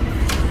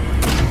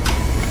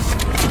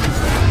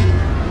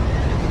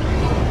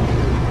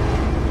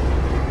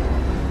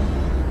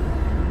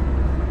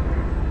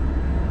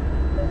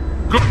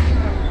 Good.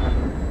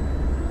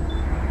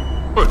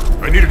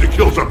 I needed to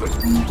kill something.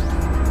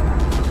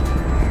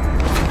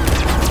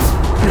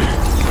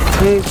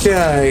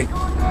 Okay.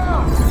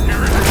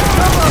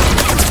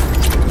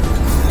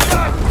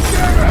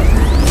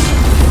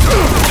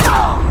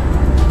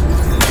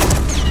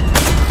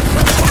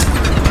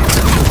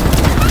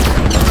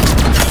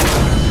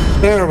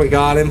 There, we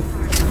got him.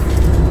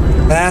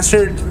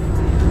 Bastard.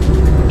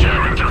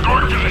 Damn it, they're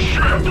going to the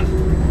ship.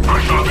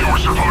 I thought they were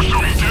supposed to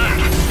be dead.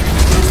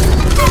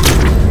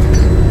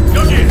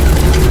 Dug in.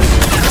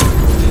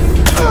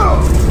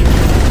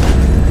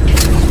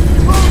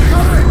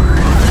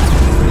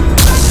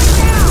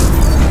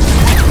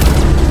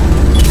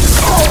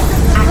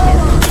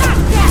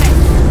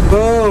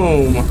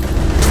 Boom.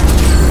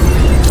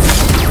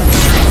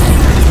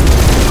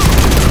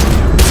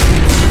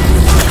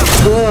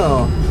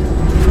 Whoa.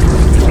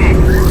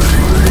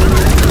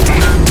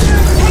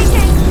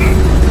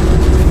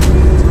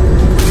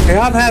 Okay,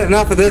 I've had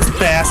enough of this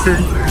bastard.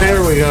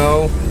 There we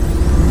go.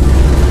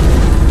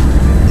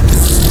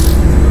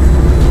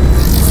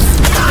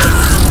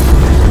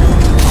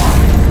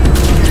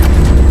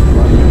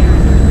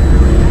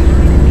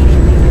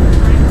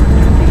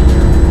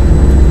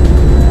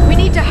 We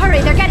need to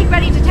hurry. They're getting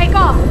ready to take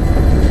off.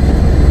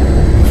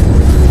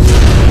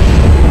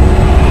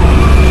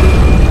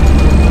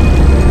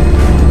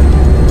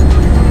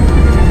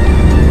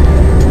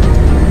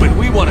 When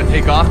we want to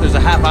take off, there's a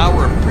half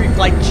hour of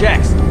pre-flight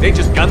checks. They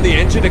just gun the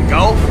engine and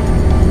go?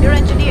 Your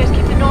engineers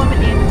keep the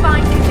Normandy in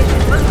fine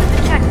condition. Most of the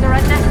checks are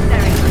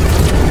unnecessary.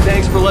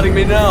 Thanks for letting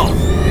me know.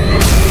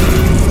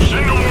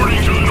 Send a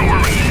warning to the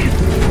Normandy.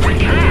 We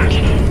can't.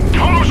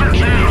 Close our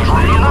jams,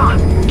 remember?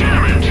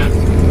 Damn it.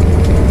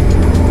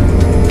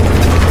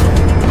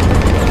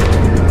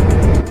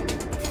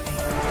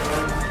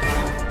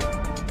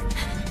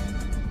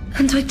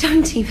 And I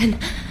don't even...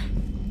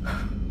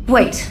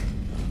 Wait.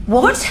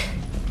 What?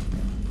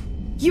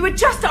 You were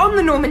just on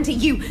the Normandy.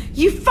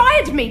 You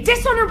fired me.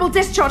 Dishonorable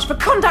discharge for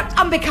conduct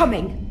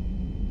unbecoming.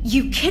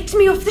 You kicked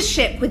me off the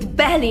ship with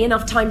barely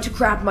enough time to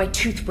grab my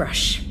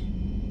toothbrush.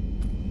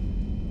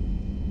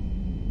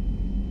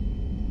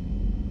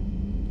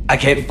 I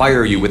can't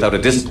fire you without a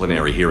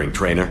disciplinary hearing,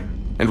 trainer.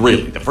 And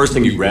really, the first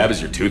thing you grab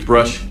is your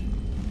toothbrush?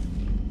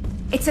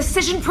 It's a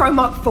Cision Pro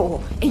Mark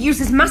IV. It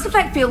uses mass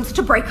effect fields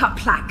to break up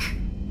plaque.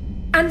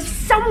 And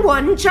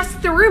someone just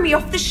threw me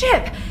off the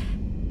ship.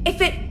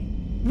 If it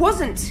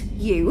wasn't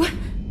you...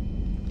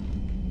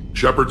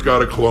 Shepard's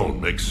got a clone.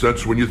 Makes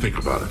sense when you think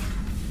about it.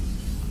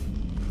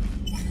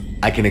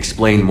 I can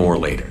explain more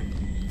later.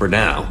 For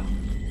now...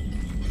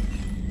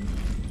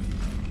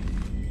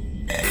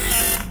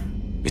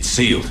 It's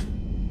sealed.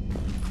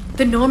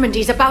 The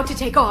Normandy's about to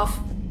take off.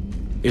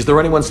 Is there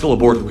anyone still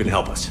aboard who can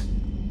help us?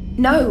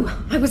 No,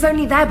 I was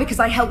only there because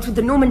I helped with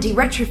the Normandy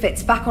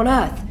retrofits back on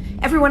Earth.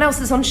 Everyone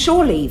else is on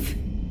shore leave.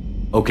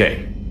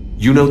 Okay.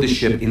 You know this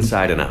ship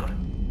inside and out.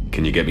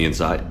 Can you get me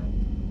inside?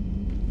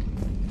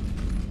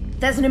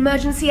 There's an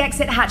emergency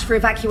exit hatch for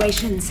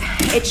evacuations.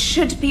 It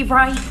should be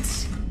right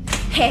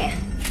here.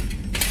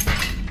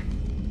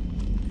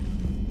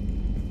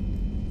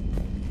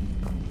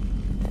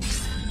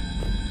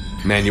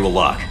 Manual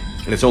lock,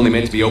 and it's only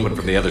meant to be open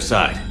from the other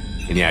side.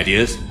 Any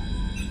ideas?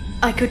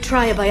 I could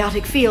try a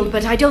biotic field,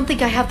 but I don't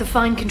think I have the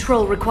fine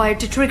control required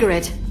to trigger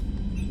it.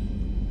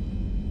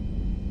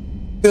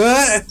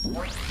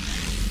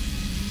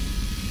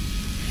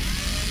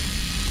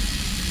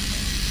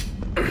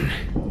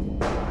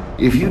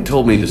 If you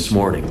told me this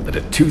morning that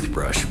a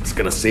toothbrush was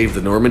gonna save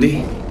the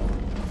Normandy,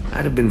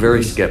 I'd have been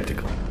very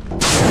skeptical.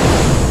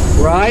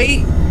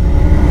 Right?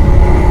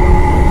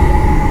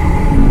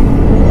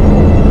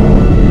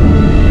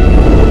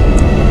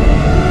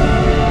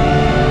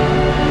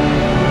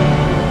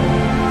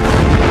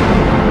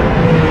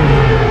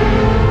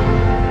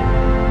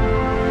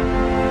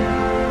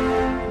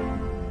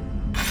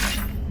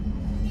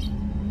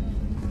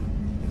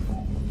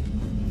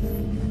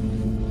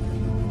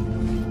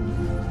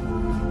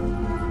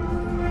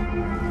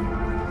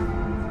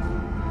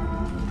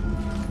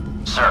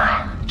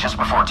 Sir, just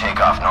before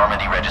takeoff,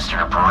 Normandy registered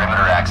a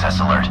perimeter access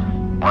alert.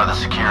 One of the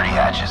security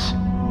hatches.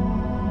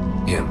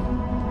 Him?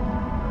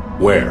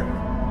 Where?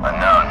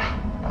 Unknown.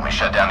 When we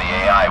shut down the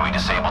AI, we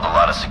disabled a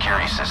lot of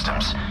security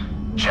systems.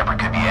 Shepard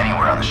could be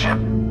anywhere on the ship.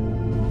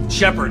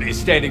 Shepard is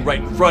standing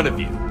right in front of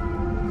you.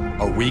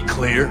 Are we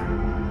clear?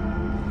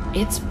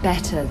 It's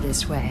better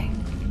this way.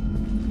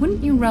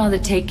 Wouldn't you rather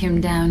take him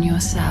down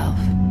yourself?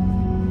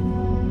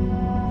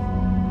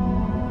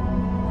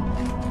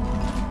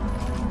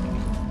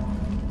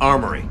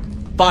 Armory.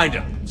 Find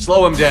him.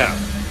 Slow him down.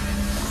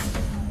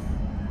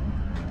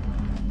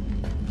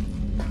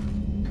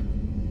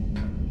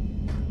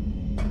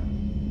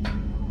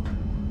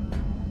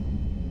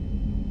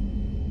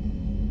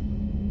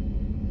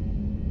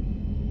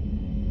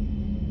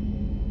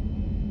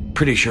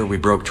 Pretty sure we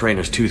broke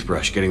Trainer's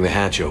toothbrush getting the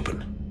hatch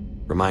open.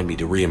 Remind me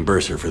to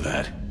reimburse her for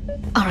that.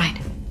 All right.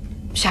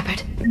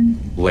 Shepard.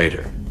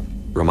 Later.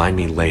 Remind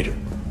me later.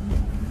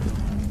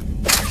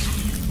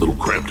 Little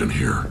cramped in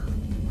here.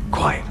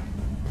 Quiet.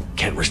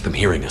 Can't risk them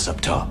hearing us up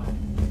top.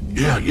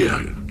 Yeah.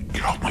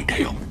 Get off my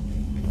tail.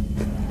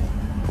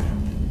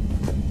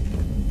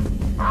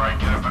 Alright,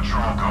 get a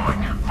patrol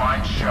going.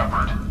 Find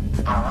Shepard.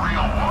 The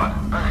real one.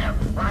 Hey,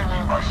 what do you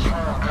mean by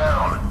slow him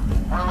down?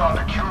 We're allowed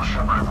to kill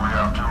Shepard if we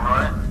have to,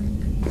 right?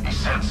 He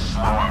said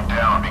slow him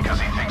down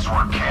because he thinks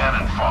we're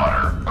cannon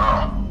fodder.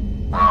 Oh.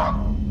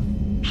 Well.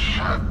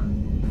 Shit.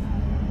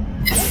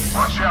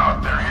 Watch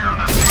out, they're here in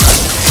the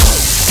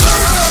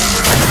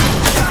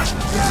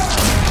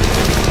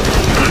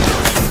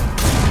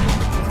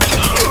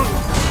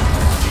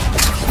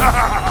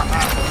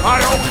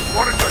I always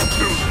wanted to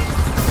do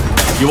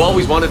this. You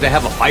always wanted to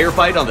have a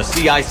firefight on the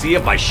CIC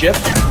of my ship?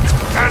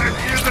 And it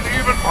isn't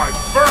even my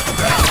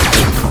birthday.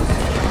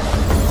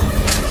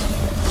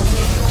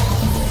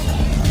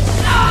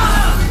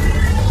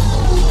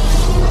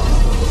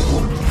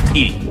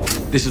 Edie,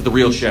 this is the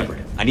real Shepard.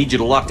 I need you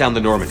to lock down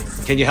the Normandy.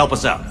 Can you help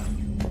us out?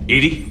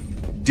 Edie,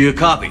 do you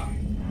copy?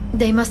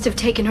 They must have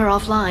taken her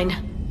offline.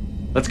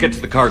 Let's get to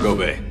the cargo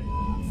bay.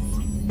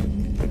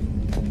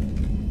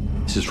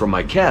 This is from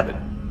my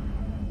cabin.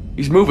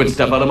 He's moving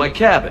stuff out of my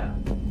cabin.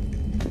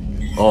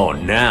 Oh,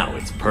 now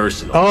it's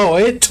personal. Oh,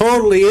 it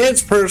totally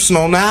is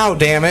personal now,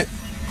 damn it.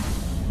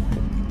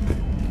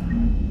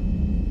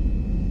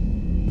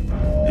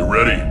 You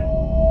ready?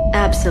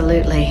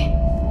 Absolutely.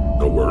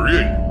 No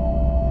worrying.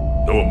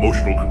 No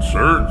emotional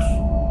concerns.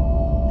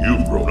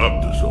 You've grown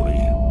up, Tony.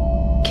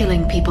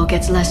 Killing people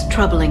gets less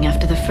troubling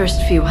after the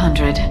first few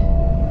hundred.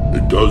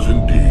 It does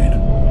indeed.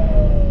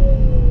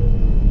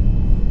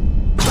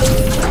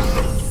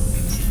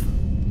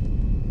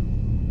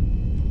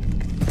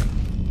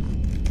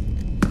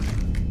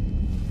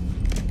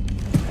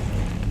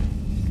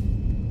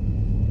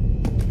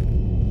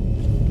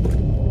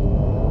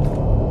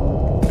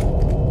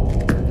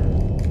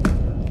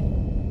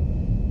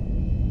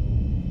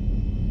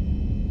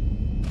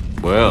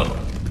 Well,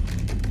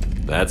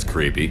 that's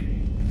creepy.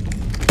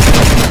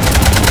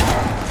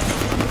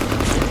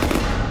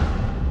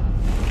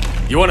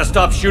 You want to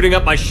stop shooting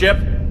up my ship?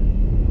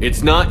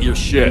 It's not your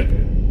ship.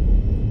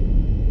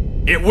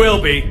 It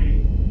will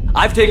be.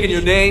 I've taken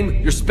your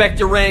name, your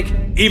Spectre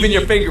rank, even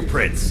your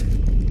fingerprints.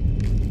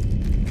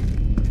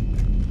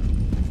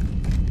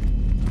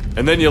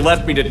 And then you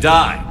left me to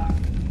die.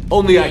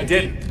 Only I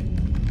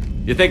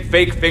didn't. You think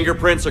fake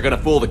fingerprints are gonna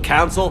fool the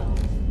Council?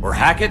 Or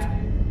Hackett?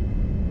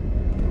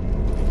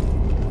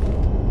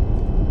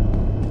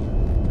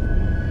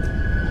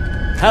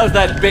 How's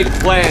that big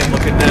plan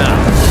looking now?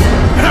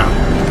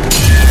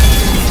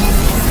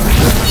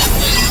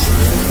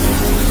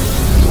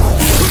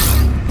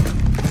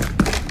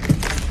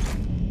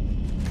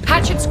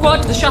 Hatchet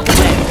squad to the shuttle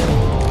bay.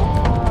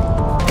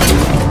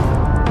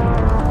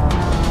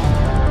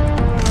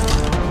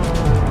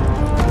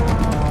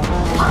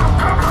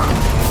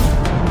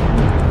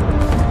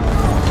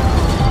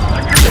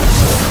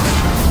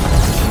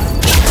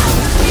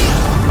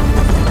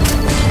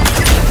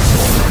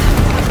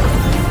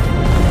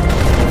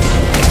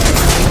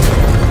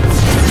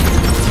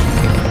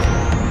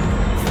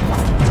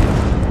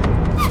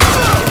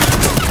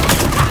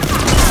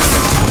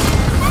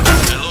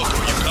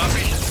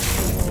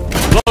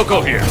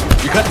 loco here.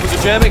 You cut through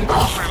the jamming?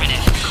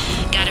 Affirmative.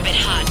 Got a bit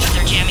hot, but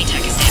their jamming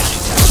tech is down.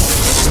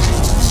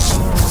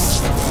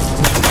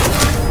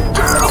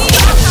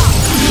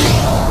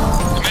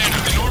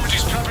 Commander, the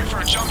Normandy's prepping for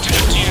a jump to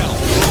FTL.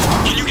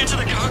 Can you get to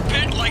the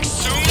cockpit, like,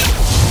 soon?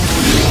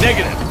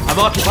 Negative. I'm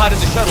occupied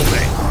in the shuttle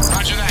bay.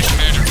 Roger that,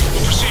 Commander.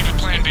 We'll proceed with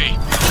Plan B.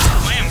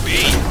 Plan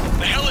B?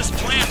 The hell is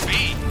Plan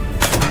B?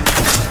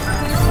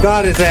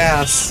 Got his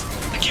ass.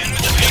 Again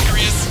with the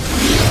pancreas?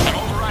 I'm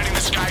overriding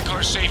the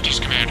Skycar safeties,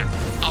 Commander.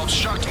 I'll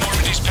obstruct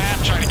Normandy's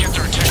path, try to get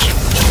their attention.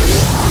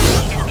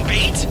 For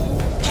bait?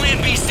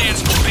 Plan B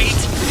stands for bait.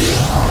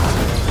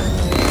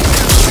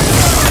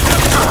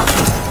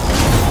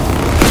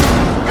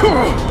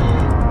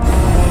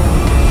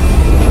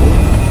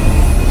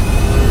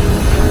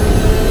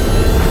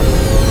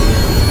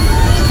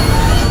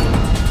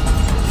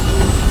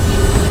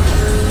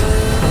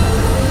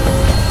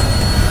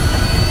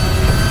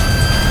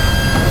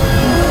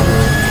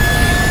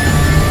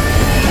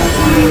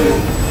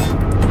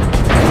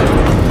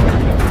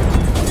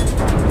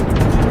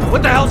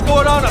 What the hell's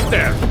going on up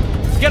there?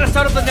 Get us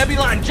out of the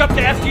nebula and jump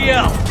to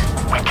FTL.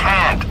 We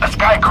can't. A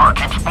Skycar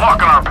keeps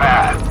blocking our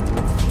path.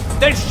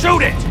 Then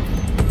shoot it!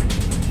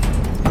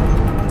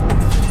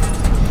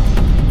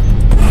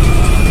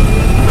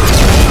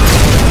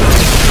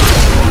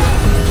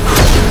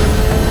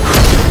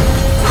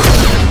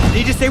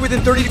 Need to stay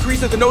within 30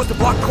 degrees of the nose to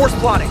block course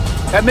plotting.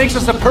 That makes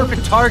us a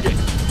perfect target.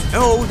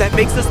 No, that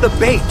makes us the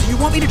bait. Do you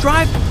want me to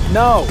drive?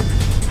 No.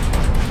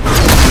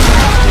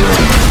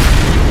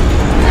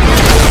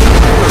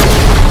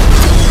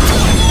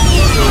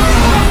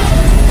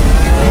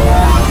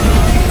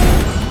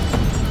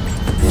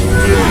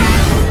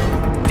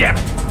 Damn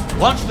it!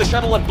 Launch the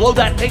shuttle and blow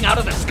that thing out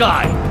of the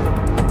sky!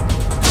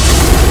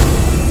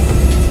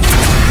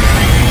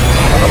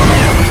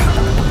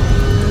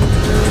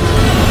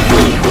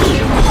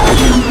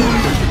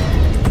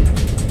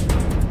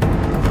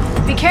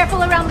 Be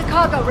careful around the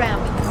cargo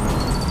ramp.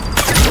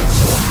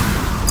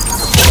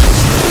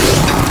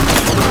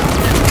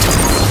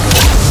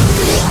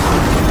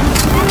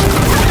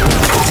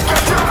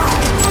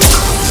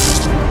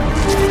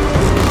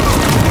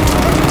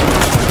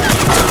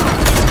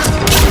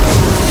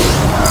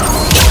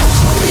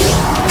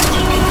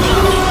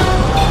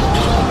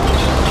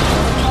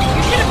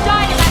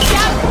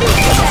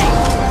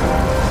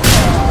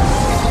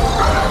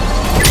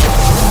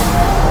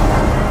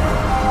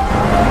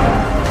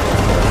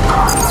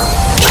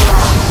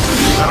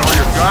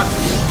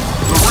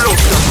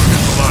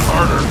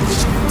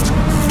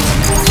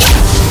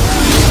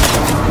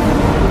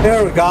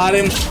 There, we got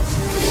him.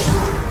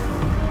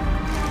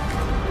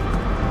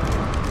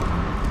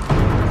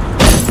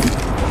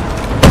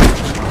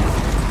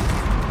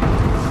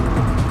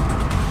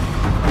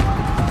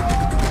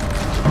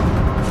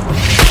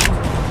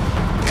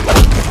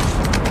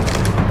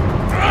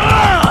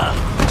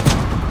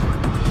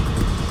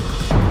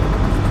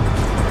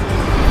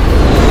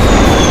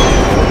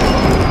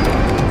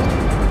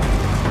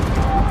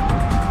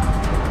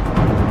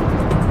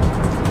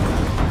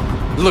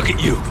 Look at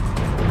you.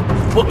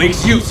 What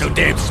makes you so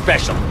damn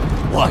special?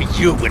 Why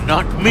you and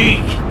not me?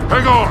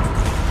 Hang on!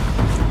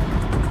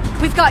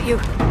 We've got you.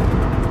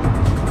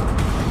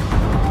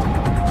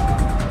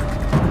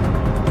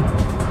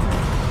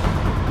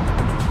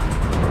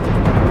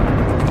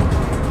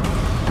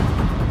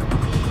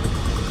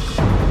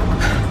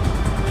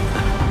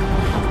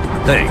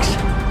 Thanks.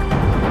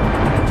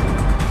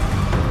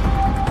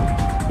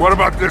 What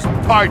about this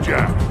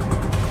hijack?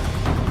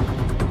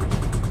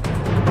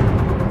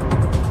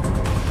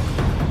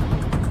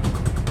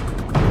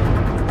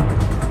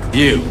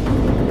 You.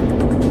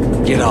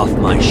 Get off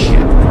my ship.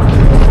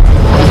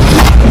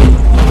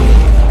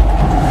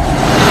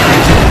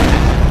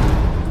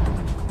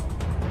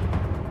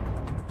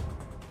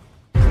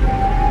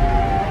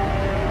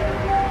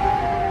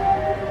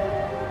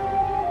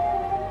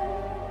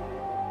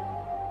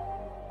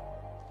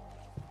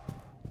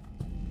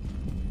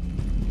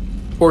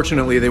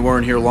 Fortunately, they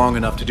weren't here long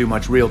enough to do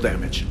much real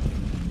damage.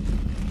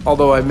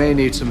 Although I may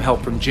need some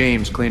help from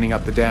James cleaning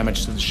up the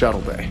damage to the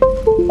shuttle bay.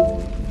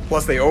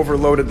 Plus, they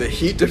overloaded the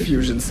heat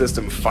diffusion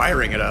system,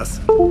 firing at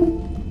us.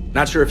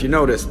 Not sure if you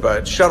noticed,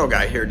 but Shuttle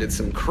Guy here did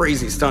some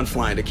crazy stunt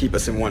flying to keep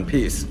us in one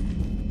piece.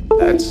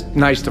 That's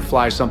nice to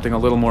fly something a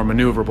little more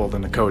maneuverable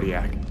than the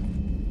Kodiak.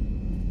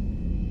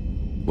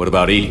 What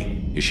about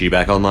E? Is she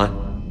back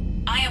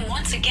online? I am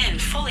once again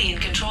fully in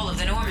control of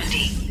the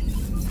Normandy.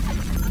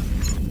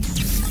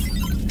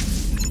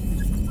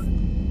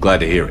 Glad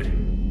to hear it.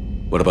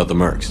 What about the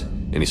mercs?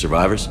 Any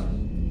survivors?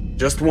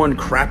 Just one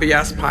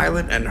crappy-ass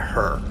pilot and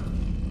her.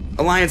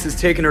 Alliance has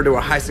taken her to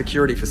a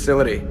high-security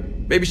facility.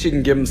 Maybe she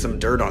can give him some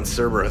dirt on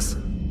Cerberus.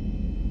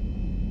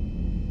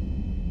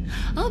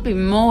 I'll be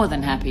more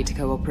than happy to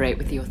cooperate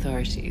with the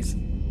authorities.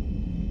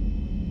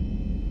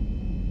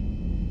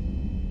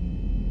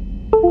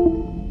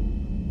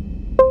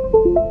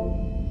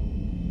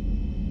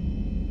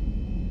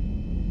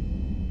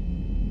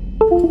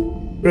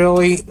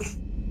 Really?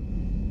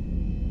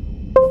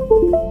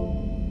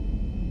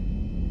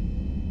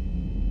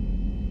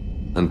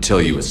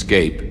 Until you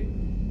escape.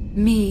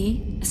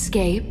 Me?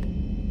 Escape?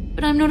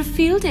 But I'm not a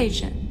field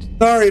agent.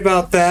 Sorry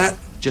about that.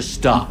 Just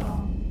stop.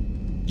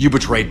 You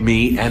betrayed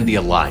me and the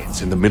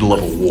Alliance in the middle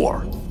of a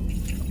war.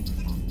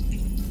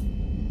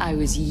 I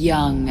was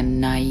young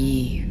and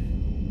naive.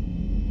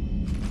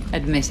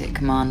 Admit it,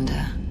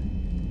 Commander.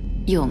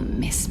 You'll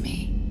miss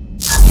me.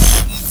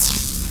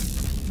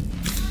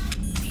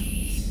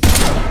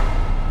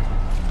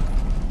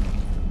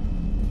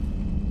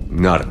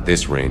 Not at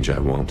this range, I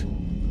won't.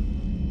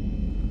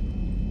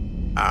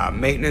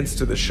 Maintenance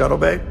to the shuttle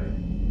bay?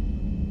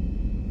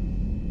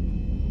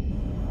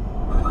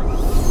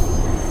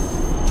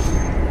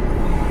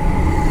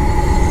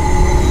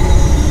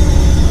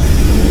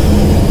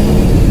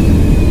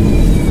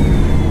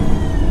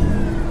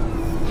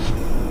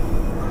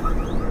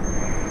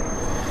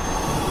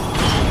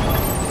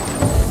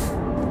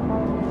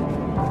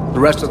 The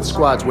rest of the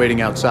squad's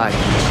waiting outside.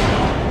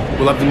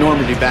 We'll have the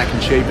Normandy back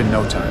in shape in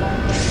no time.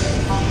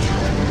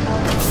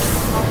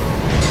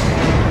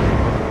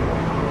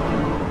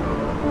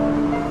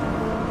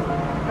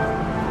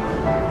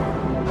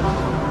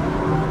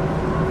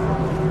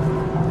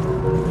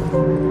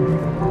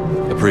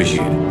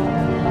 Appreciate it.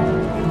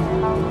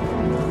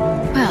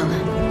 Well,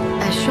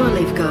 as shore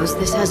leave goes,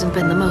 this hasn't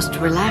been the most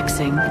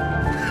relaxing.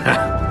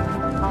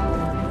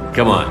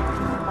 Come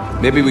on.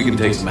 Maybe we can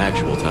take some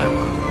actual time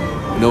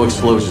off. No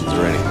explosions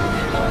or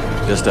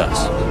anything. Just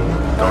us.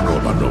 Don't know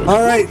about no.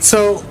 Alright,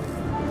 so...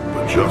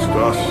 But just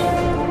us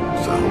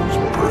sounds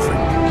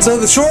perfect. So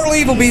the shore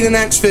leave will be the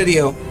next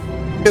video.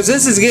 Because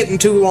this is getting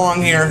too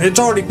long here. It's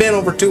already been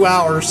over 2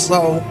 hours,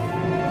 so...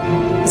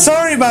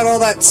 Sorry about all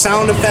that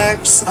sound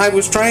effects. I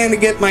was trying to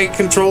get my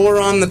controller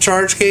on the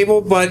charge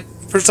cable, but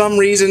for some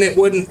reason it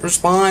wouldn't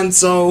respond,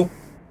 so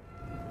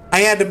I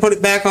had to put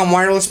it back on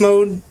wireless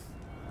mode.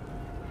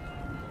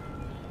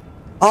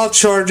 I'll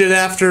charge it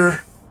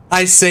after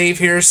I save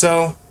here,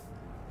 so...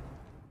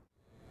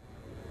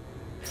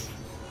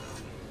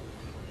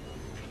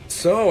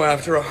 So,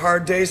 after a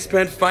hard day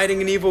spent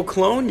fighting an evil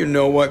clone, you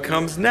know what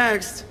comes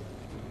next.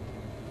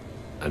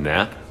 A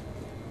nap?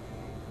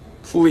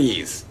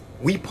 Please.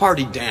 We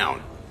partied down.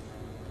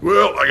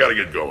 Well, I gotta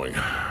get going.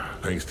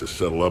 Things to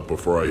settle up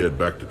before I head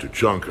back to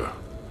Tuchanka.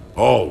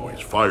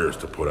 Always fires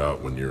to put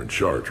out when you're in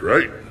charge,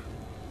 right?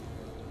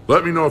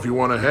 Let me know if you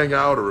want to hang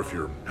out or if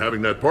you're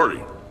having that party.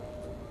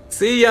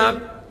 See ya!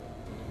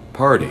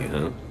 Party,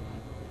 huh?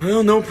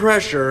 Well, no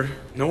pressure.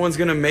 No one's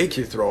gonna make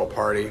you throw a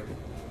party.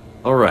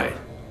 Alright.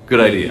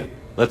 Good idea.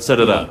 Let's set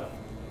it up.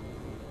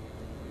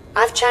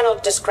 I've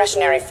channeled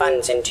discretionary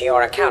funds into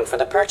your account for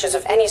the purchase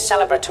of any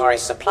celebratory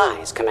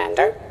supplies,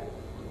 Commander.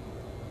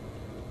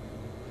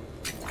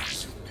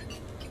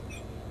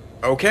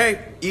 Okay,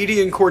 Edie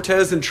and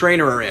Cortez and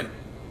Trainer are in.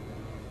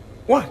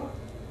 What?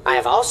 I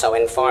have also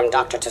informed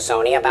Dr.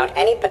 Tazzoni about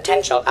any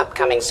potential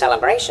upcoming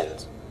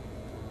celebrations.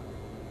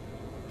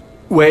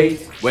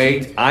 Wait.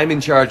 I'm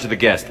in charge of the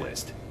guest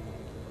list.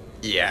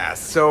 Yeah,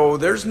 so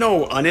there's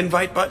no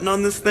uninvite button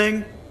on this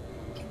thing?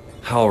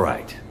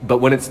 Alright, but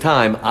when it's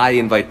time, I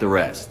invite the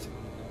rest.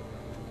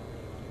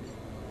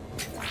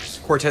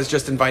 Cortez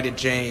just invited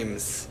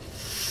James.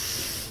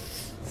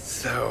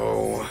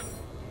 So...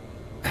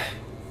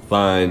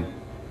 Fine.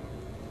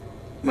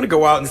 I'm gonna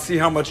go out and see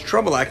how much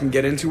trouble I can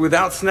get into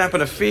without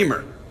snapping a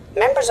femur.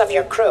 Members of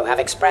your crew have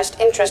expressed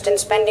interest in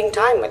spending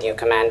time with you,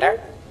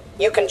 Commander.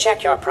 You can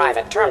check your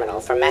private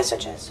terminal for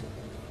messages.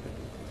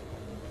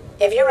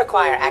 If you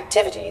require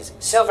activities,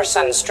 Silver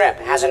Sun Strip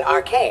has an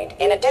arcade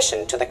in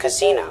addition to the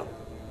casino.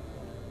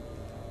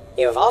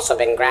 You have also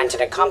been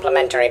granted a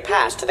complimentary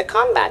pass to the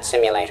combat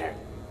simulator.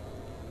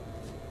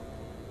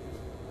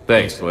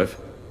 Thanks, Cliff.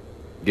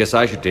 Guess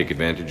I should take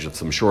advantage of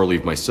some shore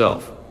leave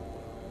myself.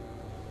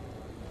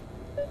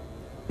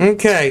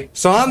 Okay,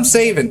 so I'm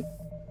saving.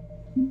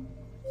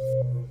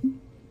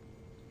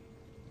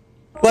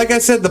 Like I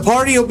said, the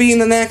party will be in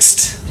the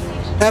next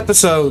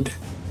episode.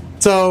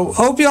 So,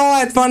 hope you all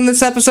had fun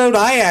this episode.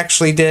 I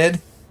actually did.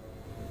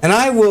 And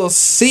I will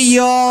see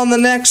y'all in the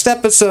next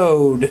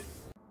episode.